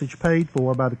 This message paid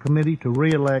for by the committee to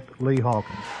re-elect Lee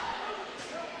Hawkins.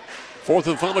 Fourth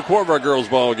and final quarter of our girls'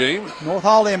 ball game. North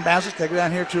Hall inbounds it. They go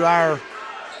down here to our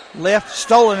left.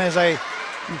 Stolen as he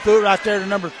threw it right there to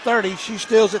number 30. She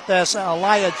steals it. That's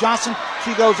Aliyah Johnson.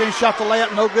 She goes in, shot the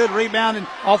layup, no good. Rebounding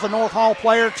off a North Hall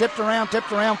player. Tipped around,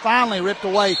 finally ripped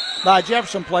away by a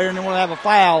Jefferson player. And then we'll have a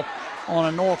foul on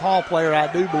a North Hall player,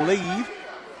 I do believe.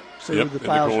 See who the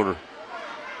foul's. In the corner.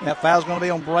 That foul's going to be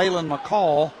on Braylon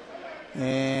McCall.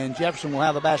 And Jefferson will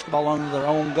have the basketball under their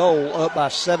own goal, up by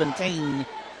 17.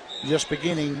 Just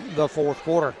beginning the fourth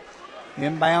quarter.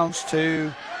 Inbounds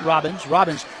to Robbins.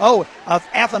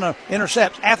 Athena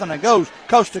intercepts. Athena goes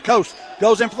coast to coast.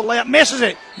 Goes in for the layup. Misses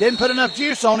it. Didn't put enough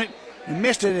juice on it. And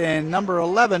missed it. And number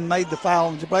 11 made the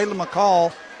foul. Braylon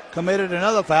McCall committed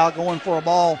another foul going for a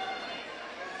ball.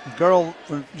 The girl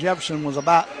from Jefferson was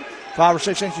about 5 or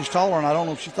 6 inches taller. And I don't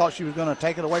know if she thought she was going to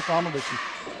take it away from her. But she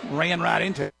ran right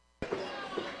into it.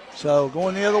 So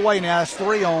going the other way now. It's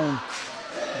 3 on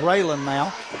Braylon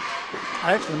now.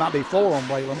 Actually, it might be 4 on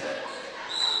Braylon.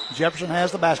 Jefferson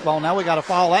has the basketball. Now we got a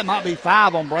foul. That might be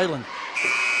 5 on Braylon.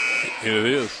 And it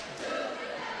is.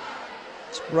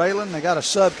 It's Braylon. They got a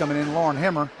sub coming in, Lauren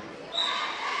Hemmer.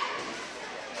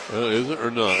 Is it or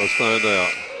not? Let's find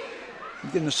out.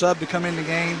 Getting the sub to come in the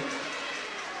game.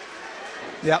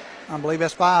 Yep, I believe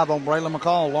that's 5 on Braylon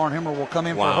McCall. Lauren Hemmer will come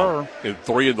in for her. And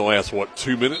 3 in the last,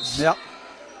 2 minutes? Yep.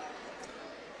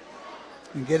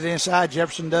 And get it inside.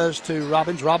 Jefferson does to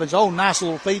Robbins. Robbins, nice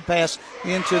little feed pass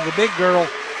into the big girl.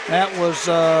 That was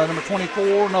number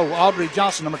 24. No, Audrey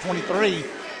Johnson, number 23.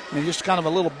 And just kind of a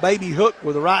little baby hook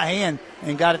with the right hand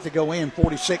and got it to go in,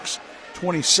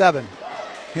 46-27.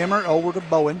 Hemmer over to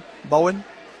Bowen. Bowen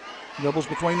dribbles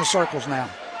between the circles now.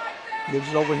 Gives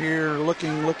it over here,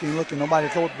 looking. Nobody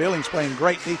throw it. Billings playing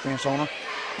great defense on her.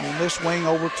 On this wing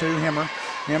over to Hemmer.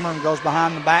 Hemmer goes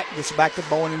behind the back, gets it back to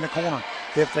Bowen in the corner.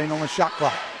 15 on the shot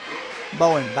clock.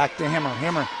 Bowen back to Hemmer.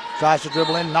 Hemmer tries to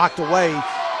dribble in, knocked away.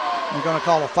 They're going to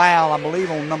call a foul, I believe,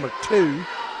 on number 2,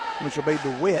 which will be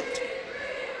DeWitt.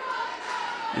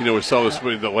 You know, we saw this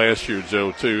the last year,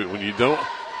 Joe, too. When if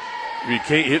you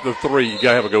can't hit the 3, you got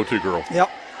to have a go-to girl. Yep.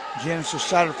 Genesis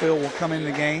Satterfield will come in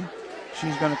the game.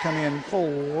 She's going to come in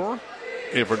for.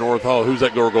 And for North Hall, who's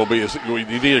that girl going to be?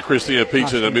 You need a Christina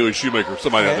Peach and Amelia Shoemaker,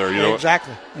 somebody out there, you know.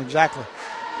 Exactly.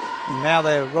 And now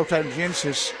the rotating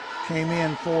Genesis came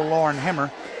in for Lauren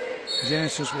Hemmer.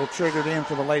 Genesis will trigger it in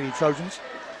for the Lady Trojans.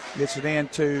 Gets it in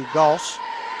to Goss.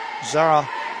 Zara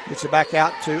gets it back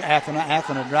out to Athena.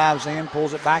 Athena drives in,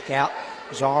 pulls it back out.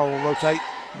 Zara will rotate.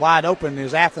 Wide open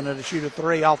is Athena to shoot a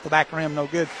 3 off the back rim. No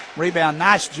good. Rebound.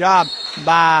 Nice job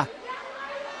by,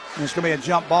 and it's going to be a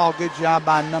jump ball. Good job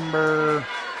by number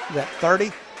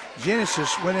 30.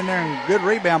 Genesis went in there and good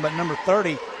rebound, but number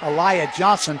 30, Aliyah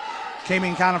Johnson, came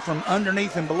in kind of from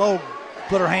underneath and below,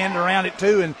 put her hand around it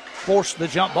too, and forced the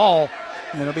jump ball.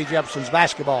 And it'll be Jefferson's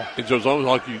basketball. And Joe's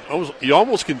almost like you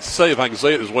almost can say, if I can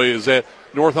say it this way, is that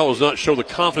North Hall does not show the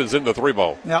confidence in the 3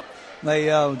 ball. Yep.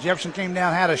 Jefferson came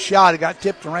down, had a shot. It got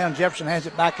tipped around. Jefferson has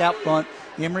it back out front.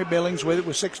 Emery Billings with it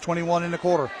with 6:21 in the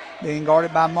quarter. Being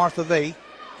guarded by Martha V.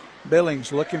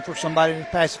 Billings looking for somebody to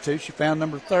pass it to. She found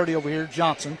number 30 over here,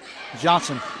 Johnson.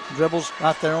 Johnson dribbles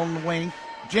right there on the wing.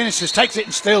 Genesis takes it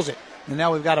and steals it. And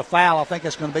now we've got a foul. I think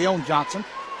that's going to be on Johnson.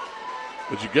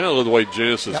 But you got to love the way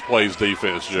Genesis plays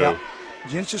defense, Joe. Yep.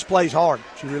 Genesis plays hard.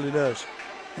 She really does.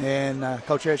 And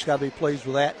Coach Harris got to be pleased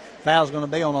with that. Foul's going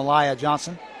to be on Aliyah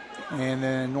Johnson. And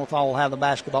then North Hall will have the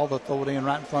basketball. They'll throw it in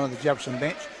right in front of the Jefferson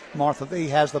bench. Martha V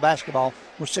has the basketball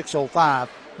with 6:05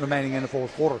 remaining in the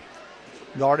fourth quarter.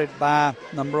 Guarded by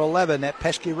number 11, that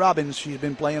pesky Robbins. She's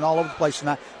been playing all over the place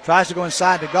tonight. Tries to go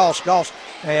inside to Goss. Goss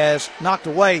has knocked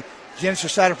away.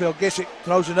 Genesis Satterfield gets it,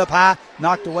 throws it up high,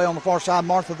 knocked away on the far side.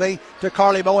 Martha V to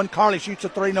Carly Bowen. Carly shoots a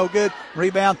 3, no good.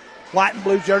 Rebound. White and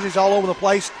blue jerseys all over the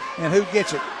place. And who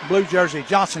gets it? Blue jersey.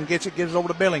 Johnson gets it, gives it over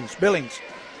to Billings. Billings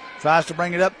tries to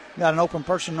bring it up. Got an open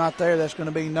person right there. That's going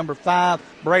to be number 5,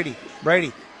 Brady.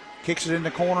 Brady kicks it in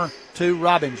the corner to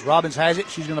Robbins. Robbins has it.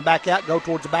 She's going to back out, go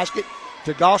towards the basket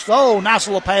to Goss. Nice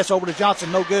little pass over to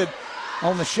Johnson. No good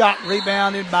on the shot.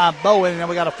 Rebounded by Bowen. And then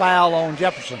we got a foul on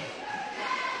Jefferson.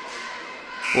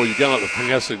 Well, you got the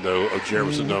passing, though, of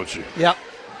Jefferson, don't you? Yep.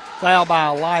 Foul by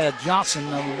Aliyah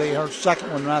Johnson. That will be her second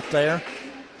one right there.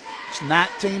 It's a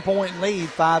 19-point lead,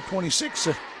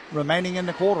 5:26 remaining in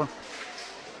the quarter.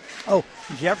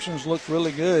 Jefferson's looked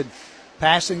really good.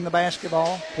 Passing the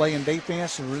basketball, playing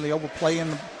defense, and really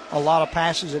overplaying a lot of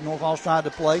passes that North Hall's tried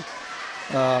to play.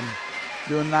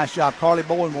 Doing a nice job. Carly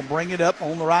Bowen will bring it up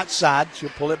on the right side. She'll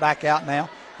pull it back out now,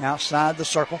 outside the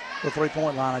circle, the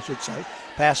 3-point line, I should say.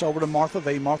 Pass over to Martha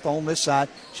V. Martha on this side.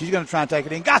 She's going to try and take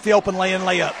it in. Got the open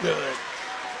layup. Good.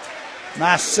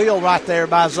 Nice seal right there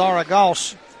by Zara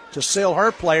Goss to seal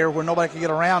her player where nobody could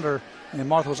get around her. And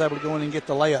Martha was able to go in and get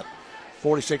the layup.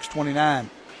 46-29.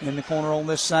 In the corner on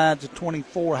this side to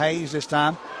 24, Hayes this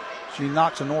time. She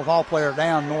knocks a North Hall player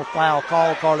down. North foul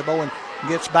call. Carly Bowen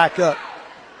gets back up.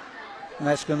 And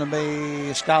that's going to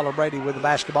be Skylar Brady with the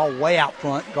basketball way out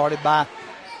front, guarded by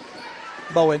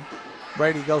Bowen.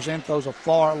 Brady goes in, throws a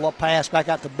far little pass back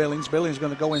out to Billings. Billings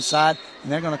going to go inside,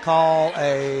 and they're going to call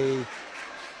a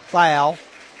foul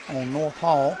on North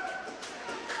Hall.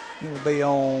 It will be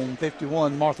on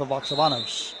 51, Martha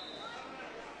Voxavanos.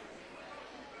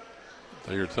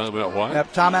 Your timeout, White?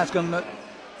 Yep, timeout's going to,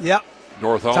 yep.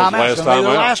 North Hall's last timeout. The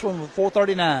last one with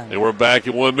 4:39. And we're back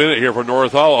in 1 minute here for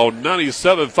North Hall on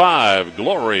 97.5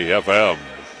 Glory FM.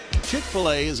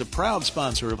 Chick-fil-A is a proud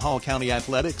sponsor of Hall County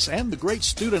Athletics and the great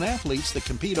student athletes that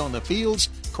compete on the fields,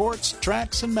 courts,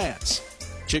 tracks, and mats.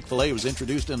 Chick-fil-A was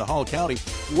introduced into Hall County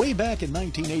way back in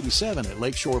 1987 at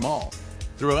Lakeshore Mall.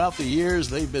 Throughout the years,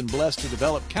 they've been blessed to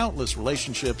develop countless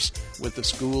relationships with the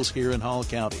schools here in Hall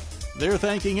County. They're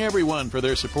thanking everyone for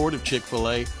their support of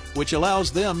Chick-fil-A, which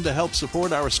allows them to help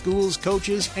support our schools,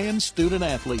 coaches, and student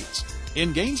athletes.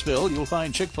 In Gainesville, you'll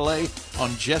find Chick-fil-A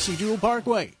on Jesse Jewell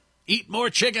Parkway. Eat more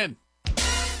chicken!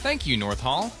 Thank you, North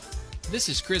Hall. This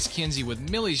is Chris Kinsey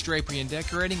with Millie's Drapery and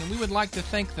Decorating, and we would like to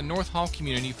thank the North Hall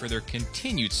community for their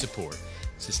continued support.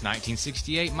 Since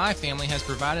 1968, my family has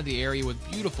provided the area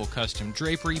with beautiful custom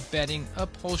drapery, bedding,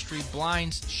 upholstery,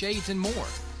 blinds, shades, and more.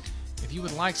 If you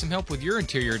would like some help with your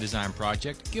interior design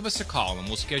project, give us a call and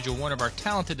we'll schedule one of our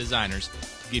talented designers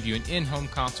to give you an in-home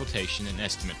consultation and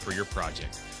estimate for your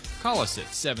project. Call us at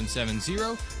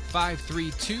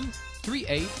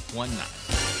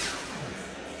 770-532-3819.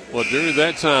 Well, during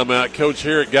that timeout, Coach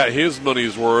Herrick got his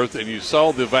money's worth, and you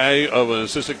saw the value of an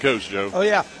assistant coach, Joe. Oh,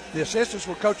 yeah. The assistants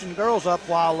were coaching the girls up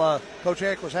while Coach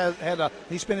Herrick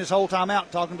he spent his whole time out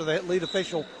talking to the lead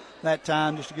official that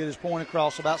time just to get his point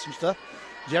across about some stuff.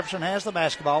 Jefferson has the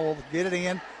basketball. Will get it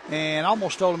in, and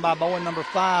almost stolen by Bowen. Number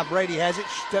 5, Brady has it,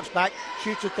 steps back,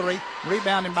 shoots a 3.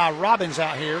 Rebounding by Robbins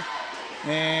out here.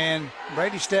 And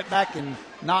Brady stepped back and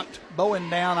knocked Bowen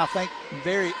down, I think,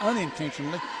 very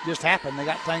unintentionally. Just happened. They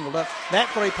got tangled up. That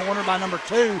three-pointer by number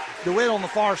 2, DeWitt on the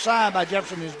far side by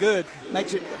Jefferson is good.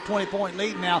 Makes it a 20-point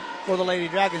lead now for the Lady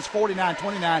Dragons,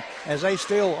 49-29, as they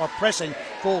still are pressing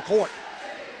full court.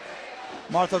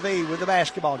 Martha V with the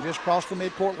basketball. Just crossed the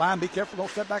midcourt line. Be careful,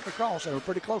 don't step back across. They were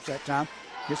pretty close that time.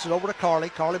 Gets it over to Carly.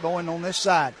 Carly Bowen on this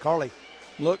side. Carly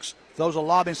looks, throws a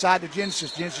lob inside to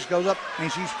Genesis. Genesis goes up,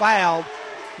 and she's fouled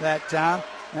that time.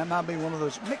 That might be one of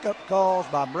those make-up calls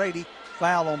by Brady.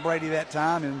 Foul on Brady that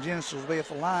time, and Genesis will be at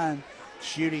the line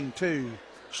shooting 2.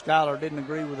 Skylar didn't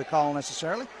agree with the call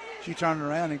necessarily. She turned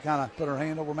around and kind of put her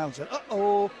hand over her mouth and said,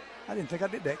 uh-oh, I didn't think I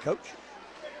did that, Coach.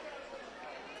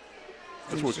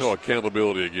 That's what we call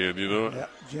accountability again, you know? Yeah,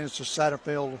 Genesis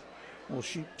Satterfield will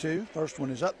shoot 2. First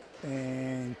one is up,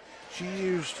 and she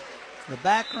used the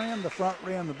back rim, the front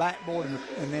rim, the backboard,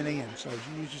 and then in. So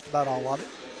she used just about all of it.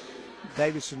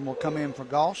 Davidson will come in for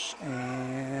Goss,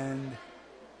 and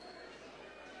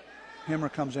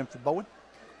Hemmer comes in for Bowen.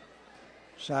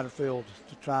 Satterfield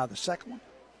to try the second one.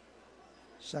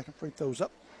 Second free throws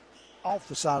up off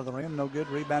the side of the rim. No good.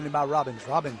 Rebounded by Robbins.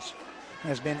 Robbins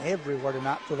has been everywhere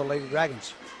tonight for the Lady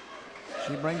Dragons.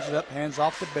 She brings it up, hands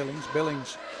off to Billings.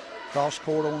 Billings cross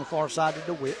court on the far side to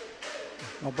DeWitt.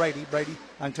 No, Brady. Brady,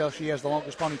 I can tell she has the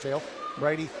longest ponytail.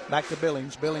 Brady back to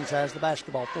Billings. Billings has the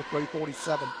basketball.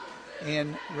 3:47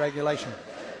 in regulation.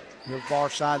 The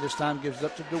far side this time gives it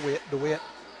up to DeWitt. DeWitt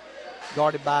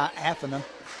guarded by Athena.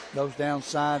 Goes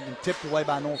downside and tipped away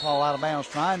by North Hall out of bounds.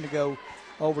 Trying to go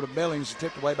over to Billings and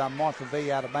tipped away by Martha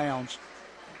V out of bounds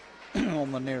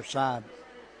on the near side.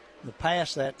 The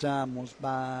pass that time was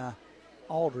by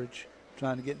Aldridge,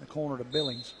 trying to get in the corner to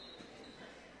Billings.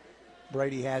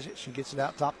 Brady has it. She gets it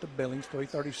out top to Billings.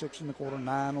 3:36 in the quarter,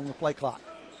 9 on the play clock.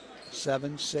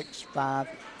 7, 6, 5,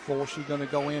 4. She's going to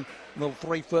go in. Little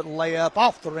 3-foot layup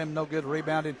off the rim. No good.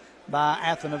 Rebounded by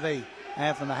Athena V.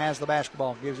 Athena has the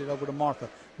basketball. Gives it over to Martha.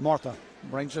 Martha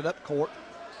brings it up court.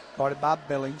 Guarded by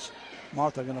Billings.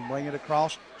 Martha going to bring it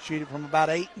across. Shoot it from about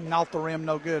 8 and off the rim.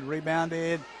 No good.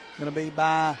 Rebounded. Going to be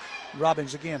by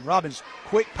Robbins again. Robbins,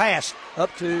 quick pass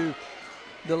up to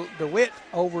DeWitt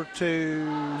over to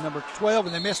number 12,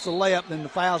 and they missed the layup. Then the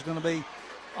foul's going to be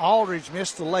Aldridge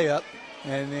missed the layup,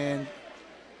 and then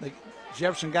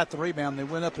Jefferson got the rebound. They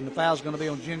went up, and the foul's going to be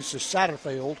on Genesis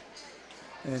Satterfield,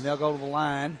 and they'll go to the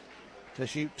line to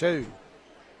shoot 2.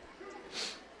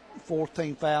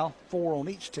 14th foul, 4 on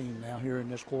each team now here in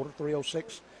this quarter.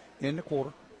 3:06 in the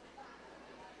quarter.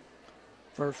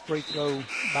 First free throw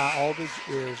by Aldridge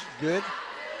is good,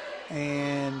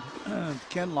 and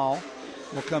Kinlaw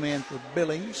will come in for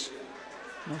Billings.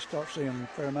 We'll start seeing a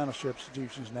fair amount of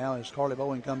substitutions now as Carly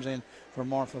Bowen comes in for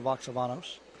Martha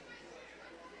Voxavanos.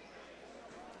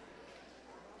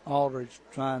 Aldridge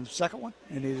trying the second one,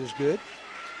 and it is good.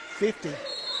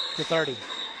 50-30.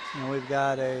 And we've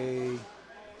got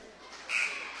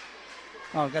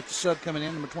got the sub coming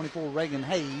in, number 24, Reagan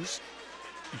Hayes.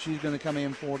 And she's going to come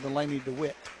in for Delaney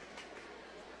DeWitt.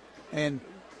 And,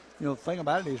 the thing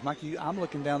about it is, Mike, I'm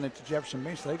looking down at the Jefferson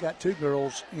bench. They got 2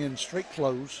 girls in street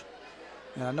clothes.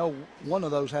 And I know one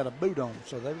of those had a boot on.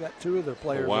 So they've got 2 of their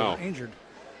players that are injured.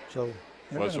 So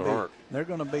they're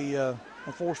going to be a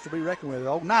force to be reckoned with.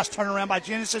 Oh, nice turnaround by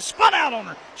Genesis. Spun out on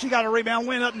her. She got a rebound,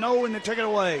 went up, and they took it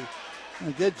away.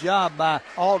 A good job by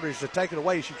Aldridge to take it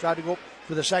away. She tried to go up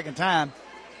for the second time.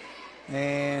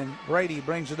 And Brady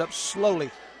brings it up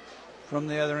slowly from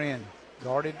the other end.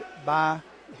 Guarded by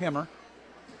Hemmer.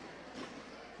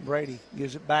 Brady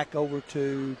gives it back over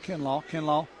to Kinlaw.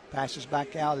 Kinlaw passes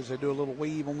back out as they do a little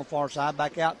weave on the far side.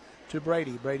 Back out to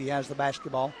Brady. Brady has the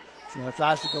basketball. She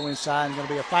tries to go inside and going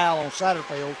to be a foul on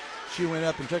Satterfield. She went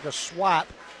up and took a swipe.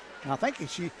 And I think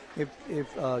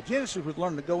if Genesis would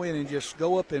learn to go in and just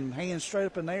go up and hands straight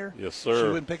up in there, yes, sir, she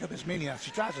wouldn't pick up as many. She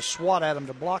tries to swat at them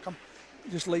to block them.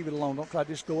 Just leave it alone. Don't try to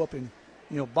just go up and,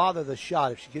 bother the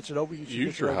shot. If she gets it over you,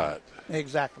 use your height.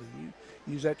 Exactly. You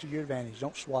use that to your advantage.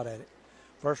 Don't swat at it.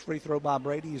 First free throw by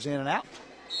Brady is in and out.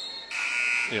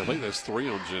 Yeah, I think that's 3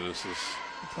 on Genesis.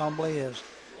 It probably is.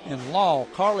 And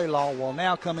Carly Law will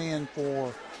now come in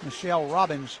for Michelle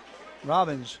Robbins.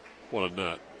 Robbins. What a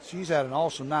nut. She's had an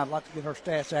awesome night. I'd like to get her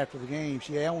stats after the game.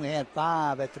 She only had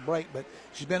 5 at the break, but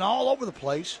she's been all over the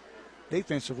place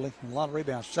defensively and a lot of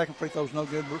rebounds. Second free throw's no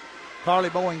good. Carly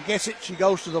Bowen gets it. She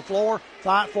goes to the floor,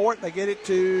 fight for it. They get it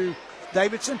to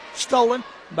Davidson. Stolen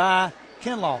by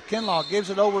Kinlaw. Kinlaw gives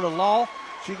it over to Law.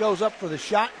 She goes up for the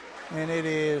shot, and it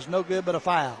is no good but a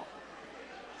foul.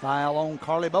 Foul on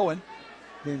Carly Bowen.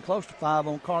 Getting close to 5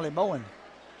 on Carly Bowen.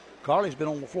 Carly's been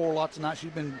on the floor a lot tonight.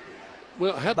 She's been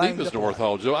Well, how deep is North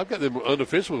Hall, Joe? I've got them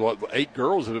unofficially, 8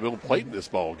 girls that have been played in this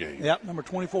ball game. Yep, number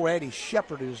 24, Addie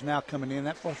Shepard, is now coming in.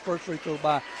 That first free throw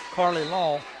by Carly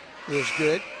Law is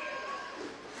good.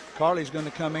 Carly's going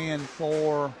to come in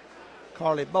for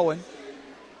Carly Bowen.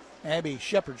 Abby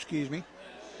Shepard,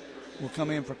 will come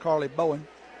in for Carly Bowen.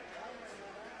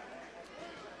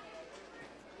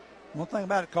 One thing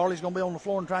about it, Carly's going to be on the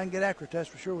floor and try and get after it, that's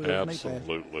for sure. With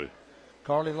absolutely.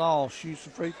 Carly Law shoots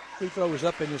the free throw is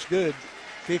up and it's good.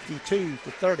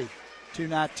 52-30.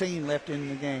 2:19 left in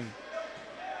the game.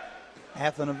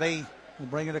 Athena V will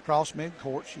bring it across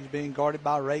midcourt. She's being guarded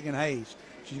by Reagan Hayes.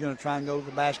 She's going to try and go to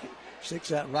the basket. Sticks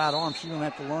that right arm. She's going to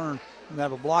have to learn and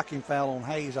have a blocking foul on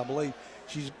Hayes, I believe.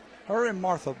 Her and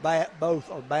Martha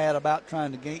both are bad about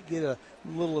trying to get a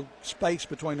little space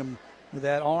between them with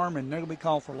that arm, and they're going to be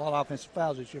called for a lot of offensive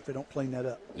fouls this year if they don't clean that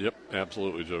up. Yep,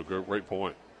 absolutely, Joe. Great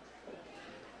point.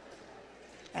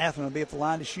 Athena will be at the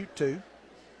line to shoot 2.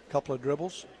 Couple of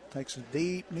dribbles. Takes a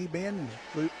deep knee bend,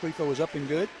 and free throw is up and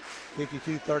good.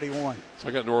 52-31. So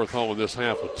I got North Hall in this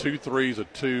half with 2 threes, a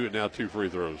 2, and now 2 free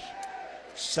throws.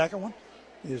 Second one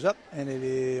is up, and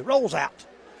it rolls out.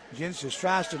 Genesis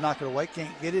tries to knock it away.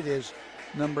 Can't get it as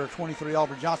number 23,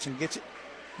 Aubrey Johnson, gets it.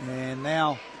 And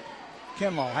now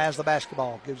Kinlaw has the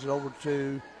basketball. Gives it over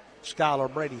to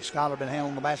Skylar Brady. Skylar been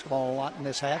handling the basketball a lot in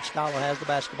this half. Skylar has the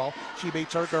basketball. She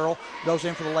beats her girl. Goes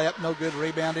in for the layup. No good.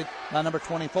 Rebounded by number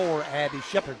 24, Addie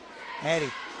Shepard.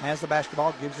 Addie has the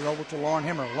basketball. Gives it over to Lauren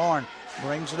Hemmer. Lauren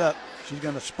brings it up. She's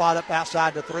going to spot up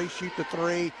outside the 3. Shoot the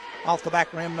 3. Off the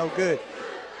back rim. No good.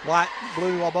 White,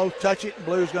 blue will both touch it.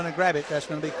 Blue's going to grab it. That's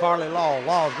going to be Carly Law.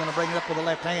 Law is going to bring it up with the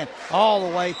left hand all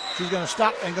the way. She's going to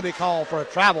stop and going to be called for a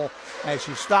travel as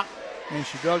she stopped and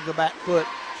she drug the back foot.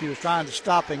 She was trying to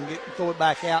stop and throw it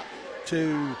back out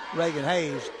to Reagan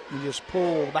Hayes and just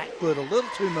pull the back foot a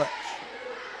little too much.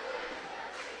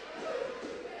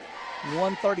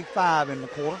 1:35 in the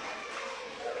quarter.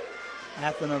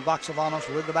 Athena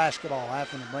Voxavanos with the basketball.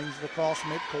 Athena brings it across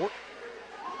midcourt.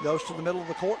 Goes to the middle of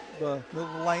the court, the middle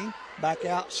of the lane. Back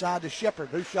outside to Shepard,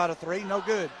 who shot a 3. No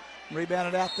good.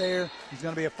 Rebounded out there. There's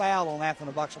going to be a foul on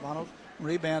Athena Voxavanos.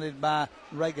 Rebounded by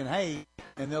Reagan Hayes.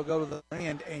 And they'll go to the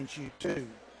end and shoot 2.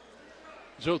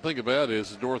 So the thing about it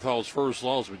is North Hall's first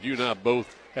loss, but you and I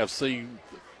both have seen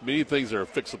many things that are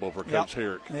fixable for Coach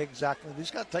Herrick. Exactly. They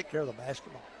just got to take care of the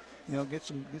basketball. Get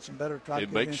some better try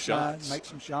to make inside, shots. Make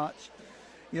some shots.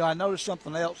 I noticed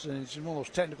something else, and it's one of those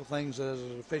technical things as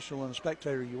an official and a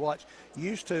spectator you watch.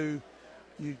 Used to,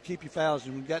 you keep your fouls,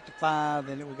 and we got to 5,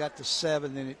 then we got to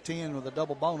 7, then at 10 with a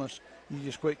double bonus, you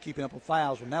just quit keeping up with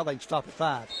fouls. Well, now they can stop at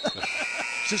 5.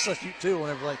 Just like you 2 and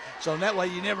everything. So in that way,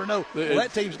 you never know. Well,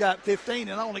 that team's got 15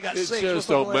 and only got 6. It just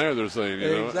don't matter, they're saying.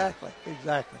 Exactly.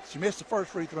 She missed the first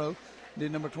free throw.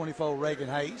 Did number 24, Reagan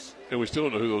Hayes. And we still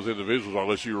don't know who those individuals are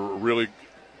unless you're really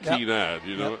keen-eyed,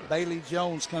 Bailey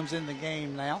Jones comes in the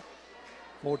game now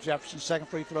for Jefferson. Second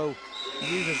free throw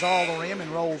uses all the rim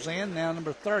and rolls in. Now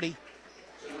number 30,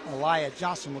 Elia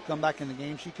Johnson will come back in the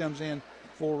game. She comes in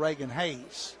for Reagan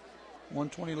Hayes.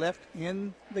 1:20 left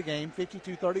in the game,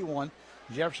 52-31.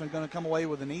 Jefferson going to come away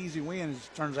with an easy win, as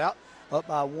it turns out, up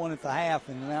by 1 at the half,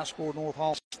 and then outscored North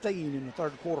Hall 16 in the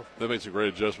third quarter. That makes some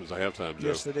great adjustments at halftime, Joe.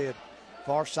 Yes, they did.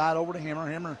 Far side over to Hemmer.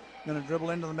 Hemmer going to dribble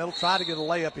into the middle, try to get a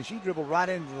layup, and she dribbled right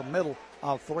into the middle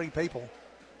of 3 people.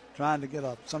 trying to get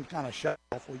some kind of shot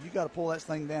off. Well, you got to pull that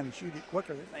thing down and shoot it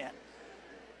quicker than that.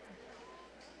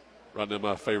 Right now,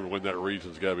 my favorite win that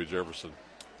region's got to be Jefferson.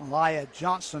 Elia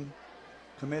Johnson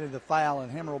committed the foul,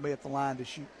 and Hemmer will be at the line to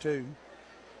shoot 2.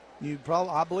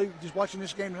 I believe, just watching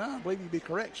this game tonight, I believe you'd be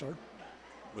correct, sir.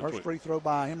 First free throw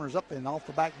by Hemmer is up and off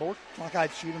the backboard, like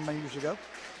I'd shoot him many years ago.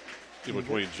 In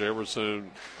between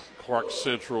Jefferson, Clark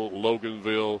Central,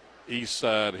 Loganville,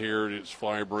 Eastside, Heritage,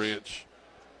 Flowery Branch,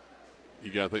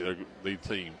 you got to think they're the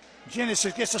team.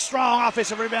 Genesis gets a strong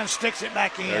offensive rebound, sticks it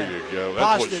back in. There you go.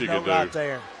 That's what she can do. Right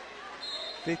there.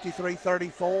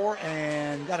 53-34,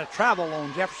 and got a travel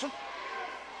on Jefferson.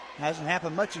 Hasn't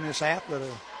happened much in this half, but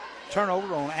a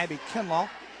turnover on Abby Kinlaw.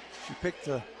 She picked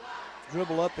the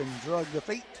dribble up and drug the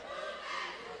feet,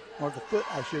 or the foot,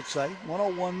 I should say.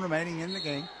 1:01 remaining in the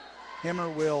game.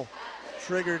 Hemmer will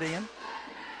trigger it in,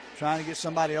 trying to get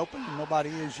somebody open, and nobody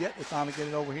is yet. They finally get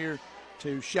it over here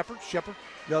to Shepard. Shepard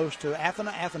goes to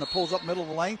Athena. Athena pulls up middle of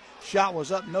the lane. Shot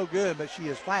was up, no good, but she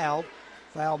is fouled.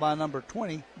 Fouled by number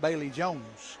 20, Bailey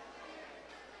Jones.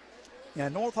 Yeah,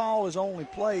 North Hall has only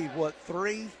played,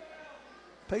 3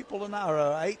 people tonight,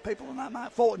 or 8 people tonight? 9.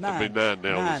 It'll be 9 now.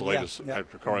 9, the latest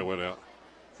after Carly went out.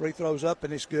 Free throws up,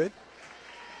 and it's good.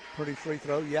 Pretty free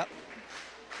throw, yep.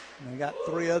 And they got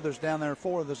 3 others down there,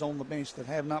 4 others on the bench that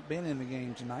have not been in the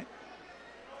game tonight.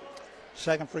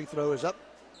 Second free throw is up.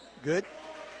 Good.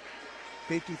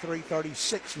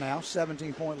 53-36 now,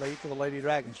 17-point lead for the Lady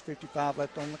Dragons. 55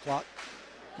 left on the clock.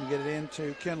 You get it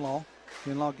into Kinlaw.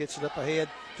 Kinlaw gets it up ahead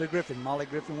to Griffin. Molly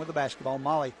Griffin with the basketball.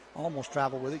 Molly almost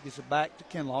traveled with it, gets it back to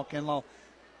Kinlaw. Kinlaw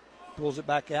pulls it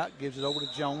back out, gives it over to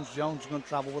Jones. Jones is going to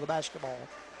travel with the basketball.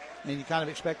 And you kind of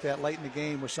expect that late in the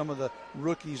game with some of the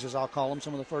rookies, as I'll call them,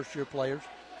 some of the first-year players.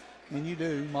 And you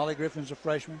do. Molly Griffin's a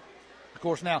freshman. Of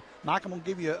course, now, Mike, I'm going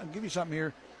to give you something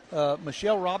here.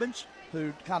 Michelle Robbins,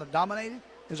 who kind of dominated,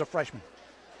 is a freshman.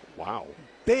 Wow.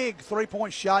 Big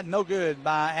three-point shot, no good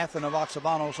by Athena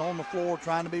Voxavanos on the floor,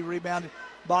 trying to be rebounded.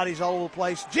 Bodies all over the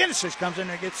place. Genesis comes in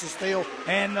there, gets the steal,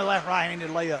 and the right-handed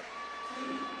layup.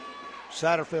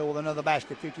 Satterfield with another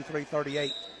basket,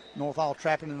 53-38. North Hall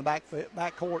trapping in the back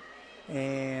court,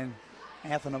 and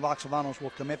Athena Voxavanos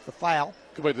will commit the foul.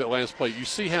 Go back to that last play. You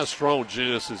see how strong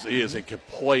Genesis is and can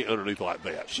play underneath like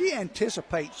that. She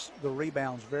anticipates the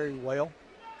rebounds very well,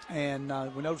 and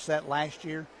we noticed that last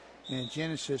year. And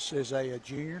Genesis is a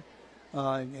junior,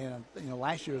 and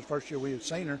last year was the first year we had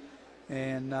seen her,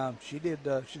 and she did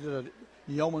a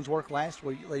yeoman's work last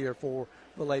year for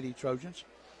the Lady Trojans.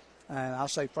 And I'll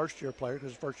say first-year player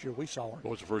because it's the first year we saw her.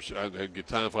 What was the first year? I didn't get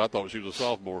time for it. I thought she was a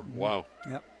sophomore. Mm-hmm. Wow.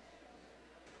 Yep.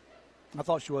 I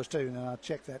thought she was too, and I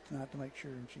checked that tonight to make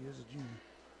sure, and she is a junior.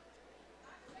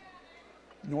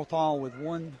 North Hall with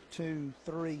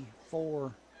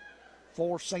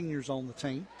 4 seniors on the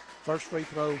team. First free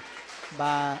throw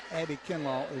by Abby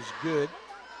Kinlaw is good.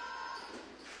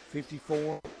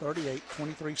 54-38,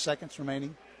 23 seconds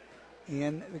remaining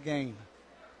in the game.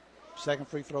 Second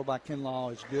free throw by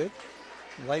Kinlaw is good.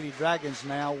 The Lady Dragons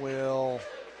now will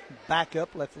back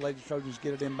up, let the Lady Trojans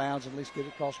get it inbounds, at least get it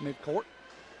across midcourt.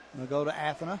 We'll go to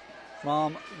Athena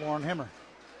from Lauren Hemmer.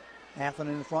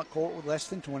 Athena in the front court with less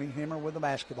than 20. Hemmer with the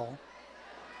basketball.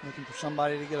 Looking for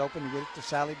somebody to get open and get it to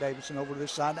Sally Davidson over to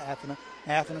this side to Athena.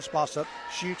 Athena spots up,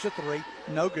 shoots a 3,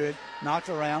 no good, knocks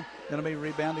around, going to be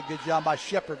rebounded. Good job by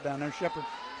Shepard down there. Shepard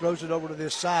throws it over to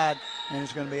this side, and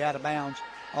it's going to be out of bounds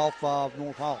off of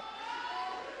North Hall.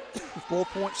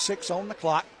 4.6 on the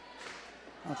clock.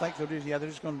 I think they're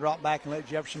just going to drop back and let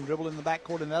Jefferson dribble in the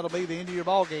backcourt, and that'll be the end of your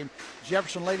ball game.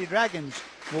 Jefferson Lady Dragons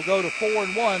will go to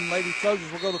 4-1. Lady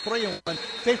Trojans will go to 3-1.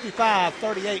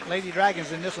 55-38 Lady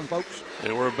Dragons in this one, folks.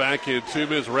 And we're back in 2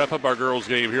 minutes. Wrap up our girls'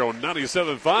 game here on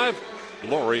 97.5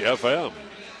 Glory FM.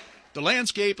 The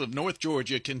landscape of North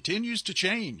Georgia continues to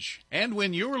change. And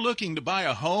when you're looking to buy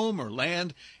a home or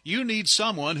land, you need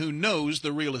someone who knows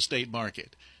the real estate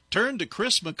market. Turn to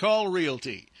Chris McCall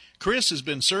Realty. Chris has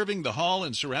been serving the Hall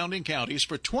and surrounding counties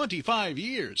for 25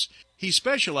 years. He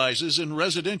specializes in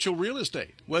residential real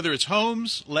estate. Whether it's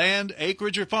homes, land,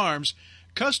 acreage, or farms,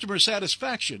 customer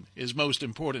satisfaction is most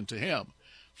important to him.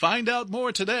 Find out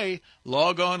more today.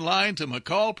 Log online to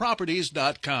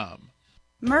McCallProperties.com.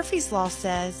 Murphy's Law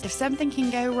says if something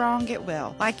can go wrong, it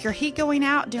will. Like your heat going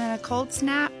out during a cold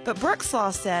snap. But Brooks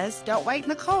Law says don't wait in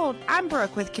the cold. I'm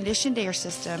Brooke with Conditioned Air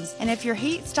Systems. And if your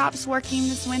heat stops working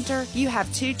this winter, you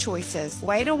have 2 choices.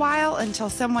 Wait a while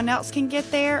until someone else can get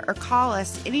there, or call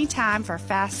us anytime for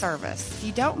fast service. If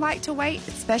you don't like to wait,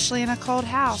 especially in a cold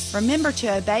house, remember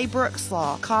to obey Brooks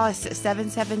Law. Call us at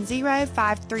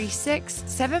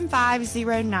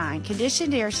 770-536-7509.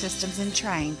 Conditioned Air Systems and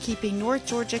Train, keeping North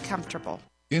Georgia comfortable.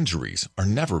 Injuries are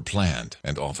never planned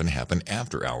and often happen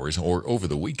after hours or over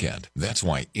the weekend. That's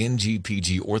why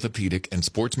NGPG Orthopedic and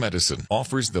Sports Medicine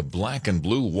offers the Black and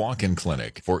Blue Walk-In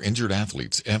Clinic for injured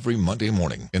athletes every Monday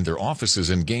morning in their offices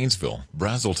in Gainesville,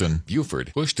 Brazelton,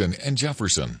 Buford, Bushton, and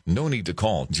Jefferson. No need to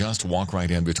call. Just walk right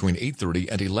in between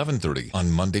 8:30 and 11:30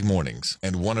 on Monday mornings.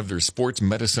 And one of their sports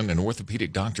medicine and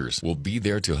orthopedic doctors will be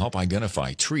there to help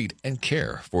identify, treat, and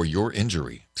care for your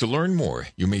injury. To learn more,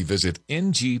 you may visit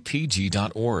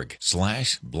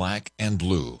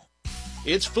ngpg.org/blackandblue.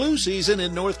 It's flu season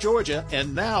in North Georgia,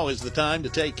 and now is the time to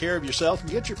take care of yourself and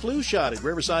get your flu shot at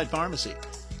Riverside Pharmacy.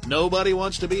 Nobody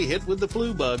wants to be hit with the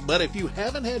flu bug, but if you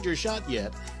haven't had your shot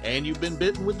yet and you've been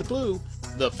bitten with the flu,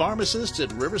 the pharmacists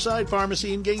at Riverside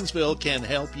Pharmacy in Gainesville can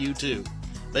help you too.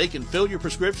 They can fill your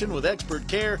prescription with expert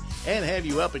care and have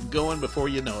you up and going before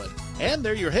you know it. And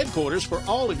they're your headquarters for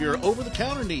all of your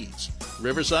over-the-counter needs.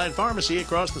 Riverside Pharmacy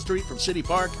across the street from City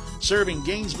Park, serving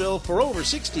Gainesville for over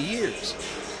 60 years.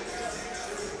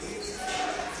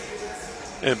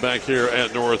 And back here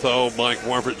at North Hall, Mike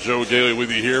Warford, Joe Daly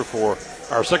with you here for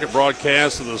our second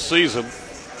broadcast of the season.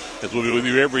 As we'll be with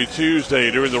you every Tuesday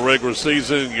during the regular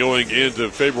season, going into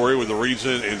February with the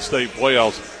region and state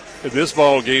playoffs. In this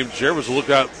ball game, Jefferson looked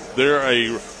out. They're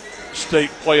a state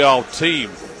playoff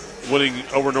team, winning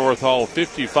over North Hall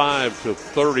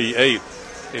 55-38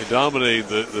 and dominating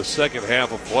the second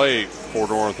half of play for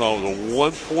North Hall. It was a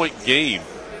 1-point game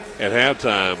at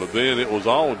halftime, but then it was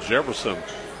all Jefferson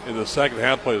in the second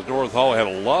half play. As North Hall had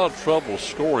a lot of trouble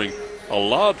scoring, a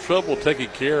lot of trouble taking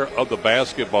care of the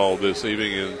basketball this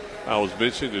evening. And I was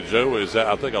mentioning to Joe is that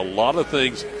I think a lot of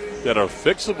things that are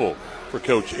fixable for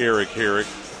Coach Eric Herrick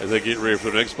as they get ready for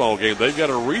the next ball game. They've got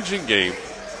a region game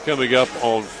coming up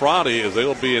on Friday as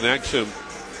they'll be in action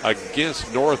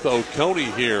against North Oconee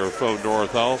here from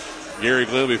North Hall. Gary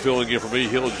Glenn will be filling in for me.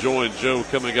 He'll join Joe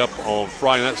coming up on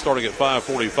Friday night starting at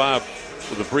 5:45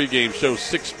 with the pregame show.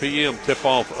 6 p.m.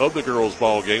 tip-off of the girls'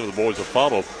 ball game. The boys will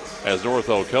follow as North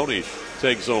Oconee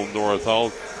takes on North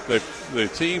Hall. The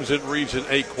teams in Region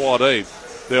 8 Quad A,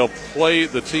 they'll play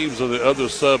the teams of the other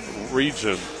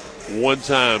sub-region one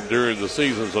time during the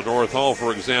season. So North Hall,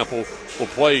 for example, will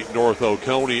play North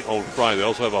Oconee on Friday. They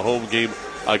also have a home game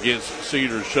against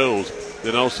Cedar Shoals.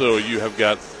 Then also you have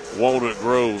got Walnut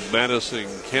Grove, Madison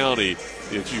County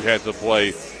that you had to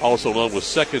play, also along with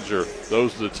Seconder.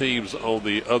 Those are the teams on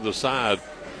the other side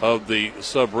of the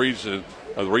sub-region.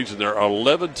 There are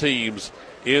 11 teams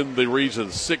in the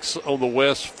region, 6 on the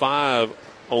west, 5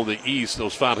 on the east.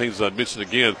 Those 5 teams that I mentioned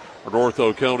again are North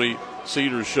Oconee,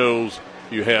 Cedar Shoals.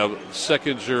 You have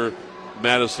Seconder,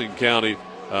 Madison County,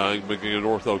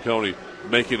 North Oconee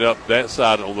making up that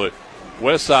side. On the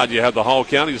west side, you have the Hall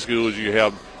County schools. You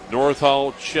have North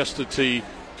Hall, Chestatee,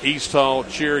 East Hall,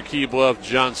 Cherokee Bluff,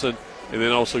 Johnson, and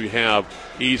then also you have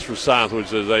East Forsyth,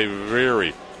 which is a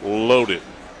very loaded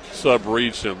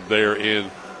sub-region there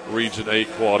in Region 8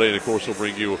 Quad A. And, of course, we'll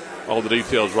bring you all the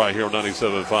details right here on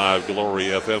 97.5 Glory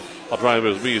FM. I'll try to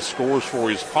have as many scores for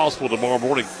you as possible tomorrow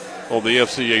morning on the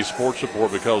FCA Sports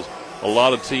Report because a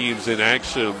lot of teams in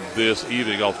action this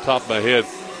evening. Off the top of my head,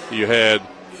 you had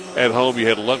at home, you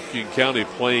had Lumpkin County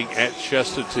playing at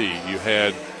Chestatee. You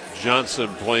had Johnson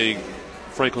playing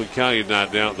Franklin County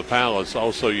tonight down at the Palace.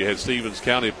 Also, you had Stevens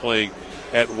County playing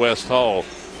at West Hall.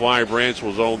 Flowery Branch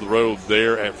was on the road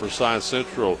there at Forsyth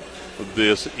Central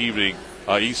this evening.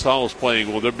 East Hall is playing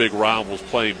one of their big rivals,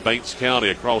 playing Banks County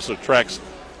across the tracks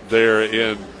there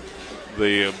in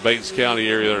the Banks County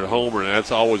area there at Homer, and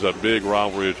that's always a big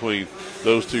rivalry between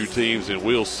those two teams. And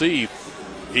we'll see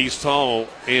East Hall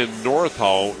and North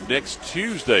Hall next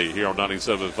Tuesday here on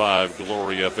 97.5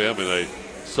 Glory FM in a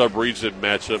sub-region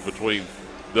matchup between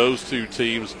those two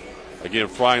teams. Again,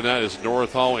 Friday night is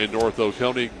North Hall and North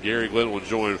Oconee. Gary Glenn will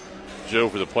join Joe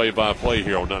for the play-by-play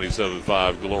here on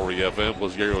 97.5 Glory FM.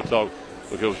 Plus, Gary will talk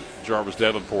with Coach Jarvis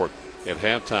Davenport at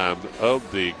halftime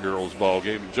of the girls' ball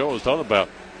game. And Joe was talking about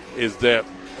is that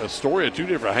a story of 2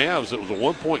 different halves. It was a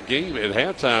 1-point game at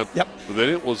halftime. Yep. But then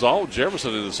it was all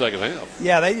Jefferson in the second half.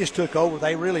 Yeah, they just took over.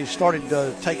 They really started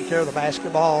taking care of the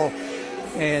basketball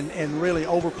and really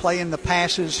overplaying the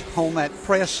passes on that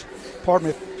press. Pardon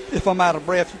me if I'm out of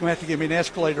breath. You're going to have to give me an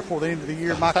escalator before the end of the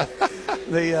year, Michael.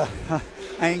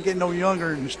 I ain't getting no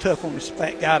younger, and it's tough on this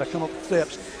fat guy to come up the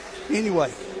steps.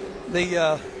 Anyway,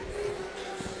 the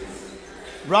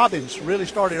Robbins really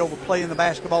started overplaying the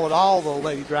basketball, and all the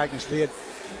Lady Dragons did.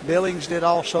 Billings did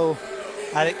also.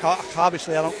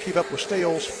 Obviously, I don't keep up with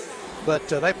steals, but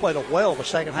they played a well of a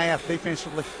second half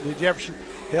defensively. The Jefferson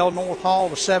held North Hall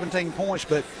to 17 points,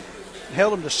 but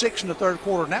held them to 6 in the third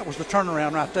quarter, and that was the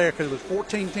turnaround right there because it was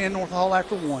 14-10 North Hall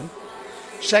after 1.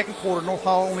 Second quarter, North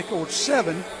Hall only scored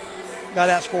 7, got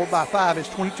outscored by 5. It's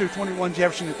 22-21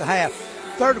 Jefferson at the half.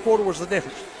 Third quarter was the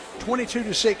difference.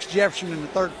 22-6 Jefferson in the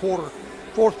third quarter.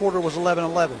 Fourth quarter was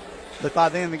 11-11, but by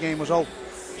then the game was over.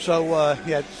 So,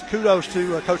 kudos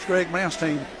to Coach Greg Brown's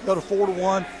team. Go to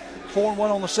 4-1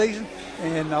 on the season,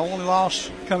 and only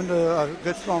loss coming to a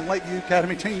good, strong Lakeview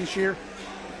Academy team this year.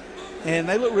 And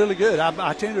they look really good.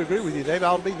 I tend to agree with you. They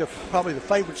ought to be probably the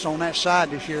favorites on that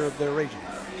side this year of their region.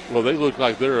 Well, they look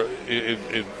like they're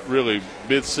in really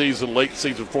mid-season,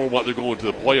 late-season form, like they're going to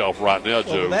the playoff right now,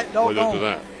 Joe.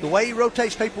 The way he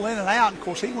rotates people in and out, and of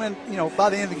course he went, by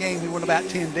the end of the game he went about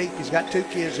 10 deep. He's got 2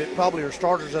 kids that probably are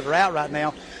starters that are out right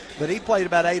now, but he played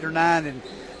about 8 or 9, and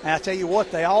I tell you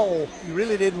what, you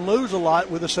really didn't lose a lot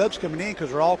with the subs coming in because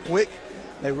they're all quick.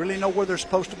 They really know where they're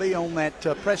supposed to be on that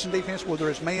pressing defense, whether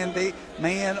it's man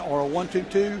or a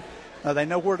 1-2-2. They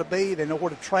know where to be. They know where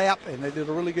to trap, and they did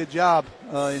a really good job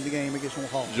in the game against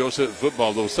North Hall. Joe said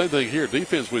football, though, same thing here.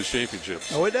 Defense wins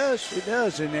championships. Oh, it does. It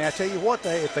does. And I tell you what,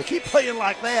 if they keep playing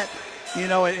like that, and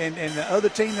the other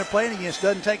team they're playing against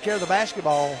doesn't take care of the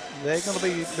basketball, they're going to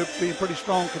be in pretty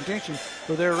strong contention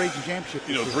for their region championship.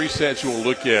 3 stats you want to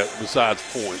look at besides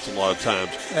points a lot of times.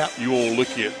 Yeah. You want to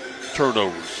look at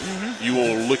turnovers. Mm-hmm. You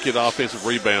want to look at offensive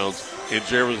rebounds. And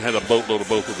Jefferson had a boatload of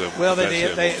both of them. Well, they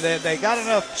did. They got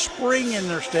enough spring in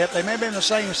their step. They may have been the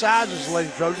same size as the Lady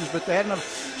Trojans, but they had enough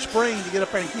spring to get up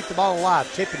there and keep the ball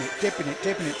alive, tipping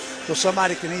it, so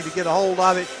somebody can either get a hold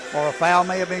of it or a foul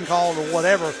may have been called or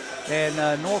whatever. And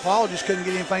North Hall just couldn't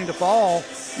get anything to fall,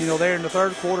 there in the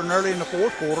third quarter and early in the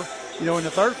fourth quarter. In the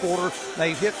third quarter,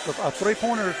 they hit a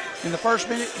three-pointer in the first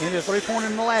minute and a three-pointer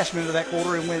in the last minute of that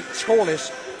quarter and went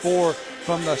scoreless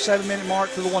from the 7-minute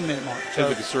mark to the 1-minute mark. So,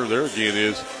 and the concern there again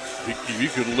is if you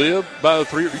could live by the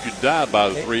 3 or you could die by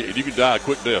the 3, and you can die a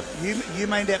quick death. You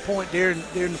made that point during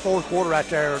the fourth quarter right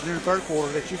there, or during the third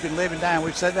quarter, that you can live and die. And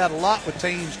we've said that a lot with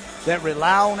teams that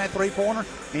rely on that three-pointer,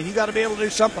 and you got to be able to do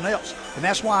something else. And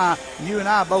that's why you and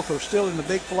I both are still in the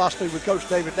big philosophy with Coach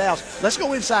David Dowse. Let's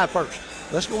go inside first.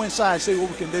 Let's go inside and see what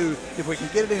we can do. If we can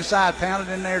get it inside, pound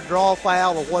it in there, draw a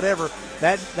foul or whatever,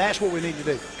 that's what we need to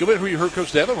do. Go back to what you heard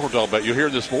Coach Davenport talk about. You'll hear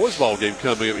this boys ball game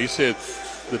coming up. He said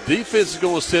the defense is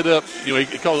going to set up, he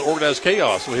calls it organized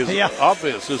chaos with his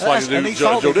offense, just like the new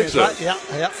Joe Dixon. Right? Yeah.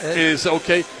 And it's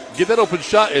okay, get that open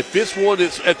shot. If it's one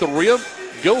that's at the rim,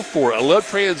 go for it. I love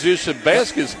transition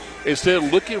baskets instead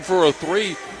of looking for a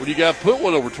 3 when you got to put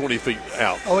one over 20 feet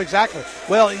out. Oh, exactly.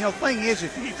 Well, the thing is,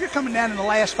 if you're coming down in the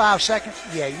last 5 seconds,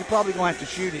 you're probably going to have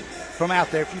to shoot it from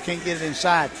out there if you can't get it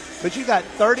inside. But you got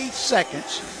 30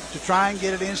 seconds to try and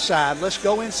get it inside. Let's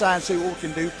go inside and see what we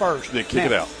can do first. Then kick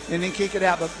it out. And then kick it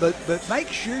out. But make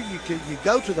sure you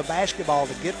go to the basketball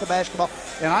to get the basketball.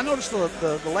 And I noticed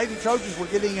the Lady Trojans were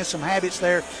getting in some habits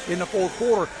there in the fourth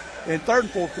quarter, in third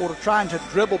and fourth quarter, trying to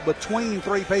dribble between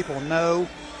 3 people. No,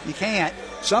 you can't.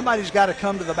 Somebody's got to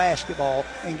come to the basketball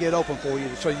and get open for you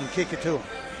so you can kick it to them.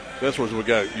 That's what you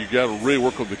got to really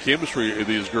work on the chemistry of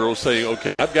these girls, saying,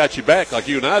 okay, I've got you back like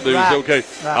you and I do. Right. Okay,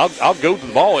 right. I'll go to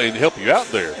the ball and help you out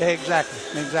there. Exactly.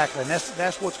 And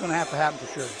that's what's going to have to happen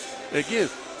for sure. Again,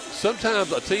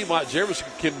 sometimes a team like Jefferson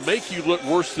can make you look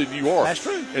worse than you are. That's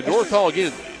true. And North Hall,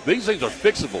 again, these things are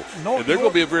fixable. And they're going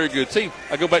to be a very good team.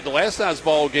 I go back to last night's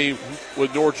ball game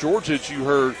with North Georgia that you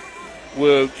heard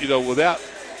without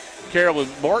Carolyn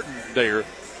Martin there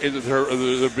and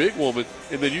the big woman,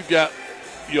 and then you've got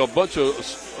a bunch of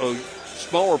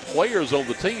smaller players on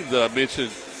the team that I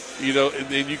mentioned, and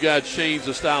then you got to change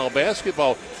the style of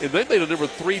basketball. And they made a number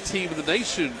 3 team in the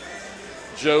nation,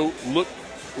 Joe, look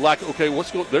like, okay,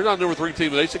 they're not number 3 team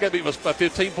in the nation. They got beat by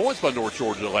 15 points by North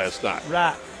Georgia last night.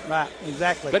 Right,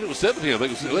 exactly. I think it was 17. I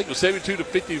think it was 72-50.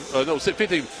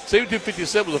 15.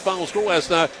 72-57 was the final score last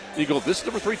night. And you go, this is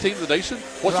number 3 team in the nation?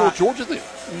 What's North Georgia then?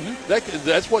 Mm-hmm.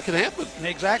 That's what can happen.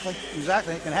 Exactly.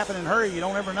 It can happen in a hurry. You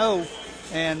don't ever know.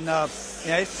 And,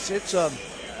 it's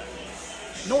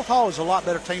North Hall is a lot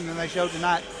better team than they showed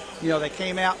tonight. They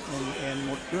came out and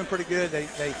were doing pretty good.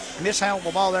 They mishandled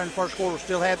the ball there in the first quarter,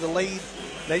 still had the lead.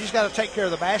 They just got to take care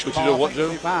of the basketball. But you know what, Joe?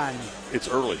 They'll be fine. It's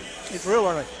early. It's real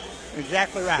early.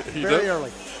 Exactly right. Very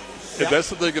early. And that's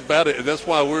the thing about it, and that's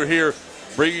why we're here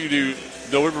bringing you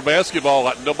November basketball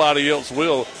like nobody else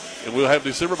will. And we'll have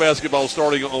December basketball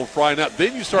starting on Friday night.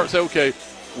 Then you start to say, okay,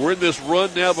 we're in this run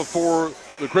now before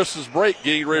the Christmas break,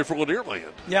 getting ready for Lanier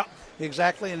Land. Yeah,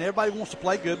 exactly. And everybody wants to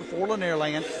play good before Lanier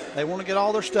Land. They want to get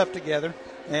all their stuff together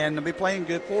and be playing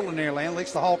good for Lanier Land. At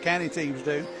least the Hall County teams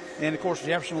do. And, of course,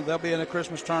 Jefferson, they'll be in a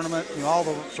Christmas tournament. All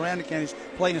the surrounding counties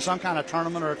playing in some kind of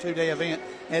tournament or a 2-day event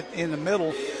in the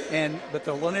middle. But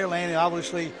the Lanier Land is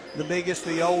obviously the biggest,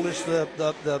 the oldest,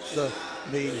 the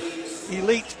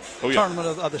elite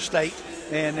tournament of the state,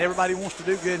 and everybody wants to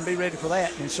do good and be ready for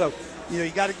that. And so, you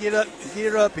got to get up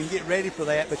and get ready for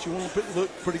that, but you want to look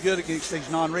pretty good against these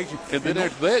non-region. And then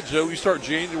after that, Joe, you start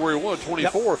January 1,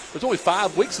 24. Yep. There's only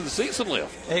 5 weeks of the season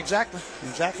left. Exactly.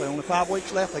 Only 5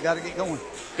 weeks left. They got to get going.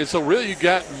 And so really you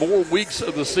got more weeks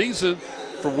of the season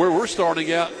from where we're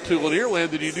starting out to Lanierland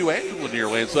than you do after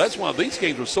Lanierland. So that's why these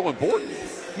games are so important.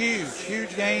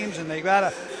 Huge games, and they've got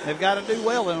to do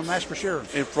well in them, that's for sure.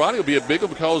 And Friday will be a big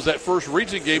one because that first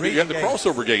region game, you got the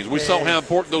crossover games. We saw how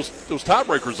important those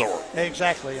tiebreakers are.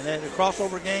 Exactly, and the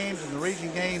crossover games and the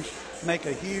region games make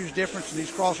a huge difference. And these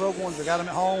crossover ones, they got them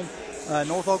at home.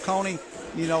 North Oconee,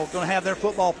 going to have their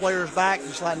football players back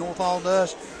just like North Hall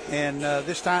does. And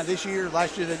this year,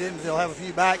 last year they didn't. They'll have a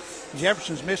few back.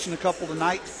 Jefferson's missing a couple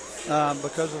tonight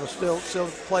because of the still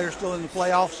players still in the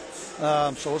playoffs.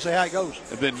 So we'll see how it goes.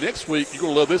 And then next week, you're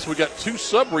going to love this. We got 2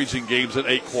 sub-region games at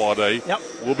 8 Quad A. Yep.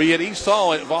 We'll be at East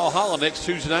Hall at Valhalla next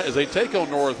Tuesday night as they take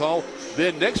on North Hall.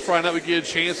 Then next Friday night, we get a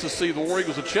chance to see the War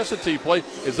Eagles of Chestatee play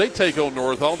as they take on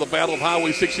North Hall, the Battle of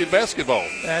Highway 60 in basketball.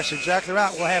 That's exactly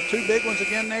right. We'll have 2 big ones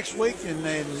again next week, and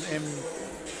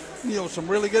some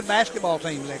really good basketball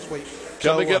teams next week.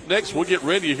 Coming up next, we'll get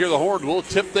ready to hear the horn. We'll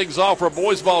tip things off for a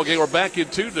boys ball game. We're back in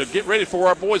 2 to get ready for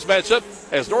our boys matchup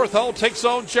as North Hall takes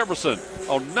on Jefferson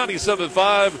on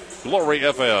 97.5 Glory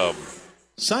FM.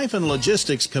 Siphon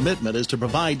Logistics' commitment is to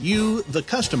provide you, the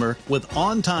customer, with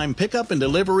on-time pickup and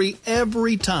delivery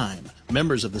every time.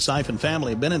 Members of the Siphon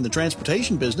family have been in the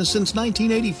transportation business since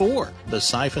 1984. The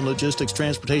Siphon Logistics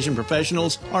transportation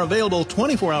professionals are available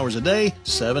 24 hours a day,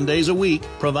 7 days a week,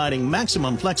 providing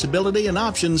maximum flexibility and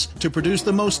options to produce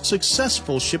the most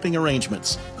successful shipping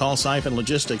arrangements. Call Siphon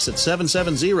Logistics at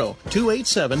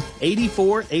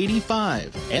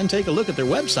 770-287-8485 and take a look at their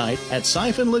website at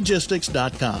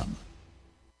siphonlogistics.com.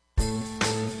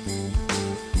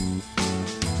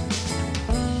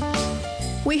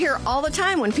 We hear all the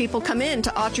time when people come in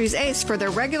to Autry's Ace for their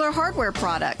regular hardware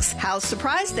products, how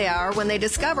surprised they are when they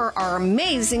discover our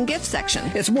amazing gift section.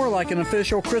 It's more like an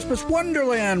official Christmas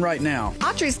wonderland right now.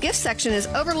 Autry's gift section is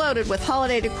overloaded with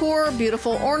holiday decor,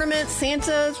 beautiful ornaments,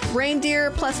 Santas,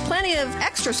 reindeer, plus plenty of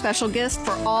extra special gifts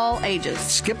for all ages.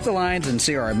 Skip the lines and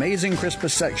see our amazing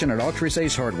Christmas section at Autry's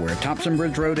Ace Hardware, Thompson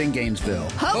Bridge Road in Gainesville.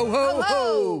 Ho, ho,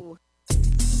 ho!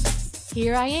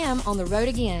 Here I am on the road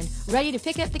again, ready to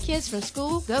pick up the kids from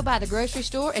school, go by the grocery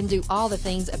store, and do all the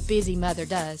things a busy mother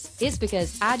does. It's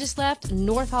because I just left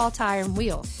North Hall Tire and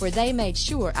Wheel, where they made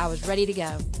sure I was ready to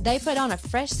go. They put on a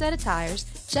fresh set of tires,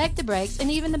 checked the brakes, and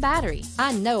even the battery.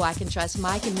 I know I can trust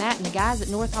Mike and Matt and the guys at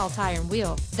North Hall Tire and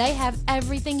Wheel. They have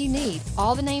everything you need,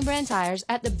 all the name brand tires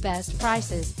at the best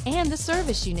prices, and the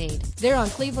service you need. They're on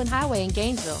Cleveland Highway in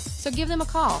Gainesville, so give them a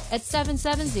call at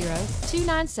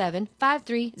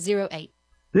 770-297-5308.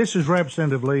 This is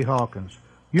Representative Lee Hawkins,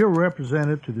 your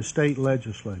representative to the state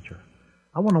legislature.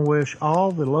 I want to wish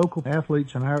all the local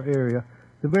athletes in our area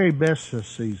the very best this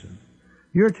season.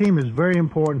 Your team is very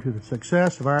important to the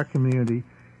success of our community,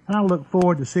 and I look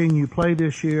forward to seeing you play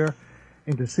this year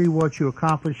and to see what you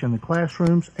accomplish in the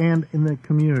classrooms and in the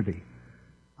community.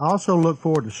 I also look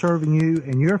forward to serving you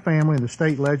and your family in the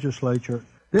state legislature.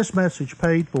 This message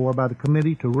paid for by the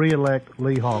committee to re-elect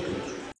Lee Hawkins.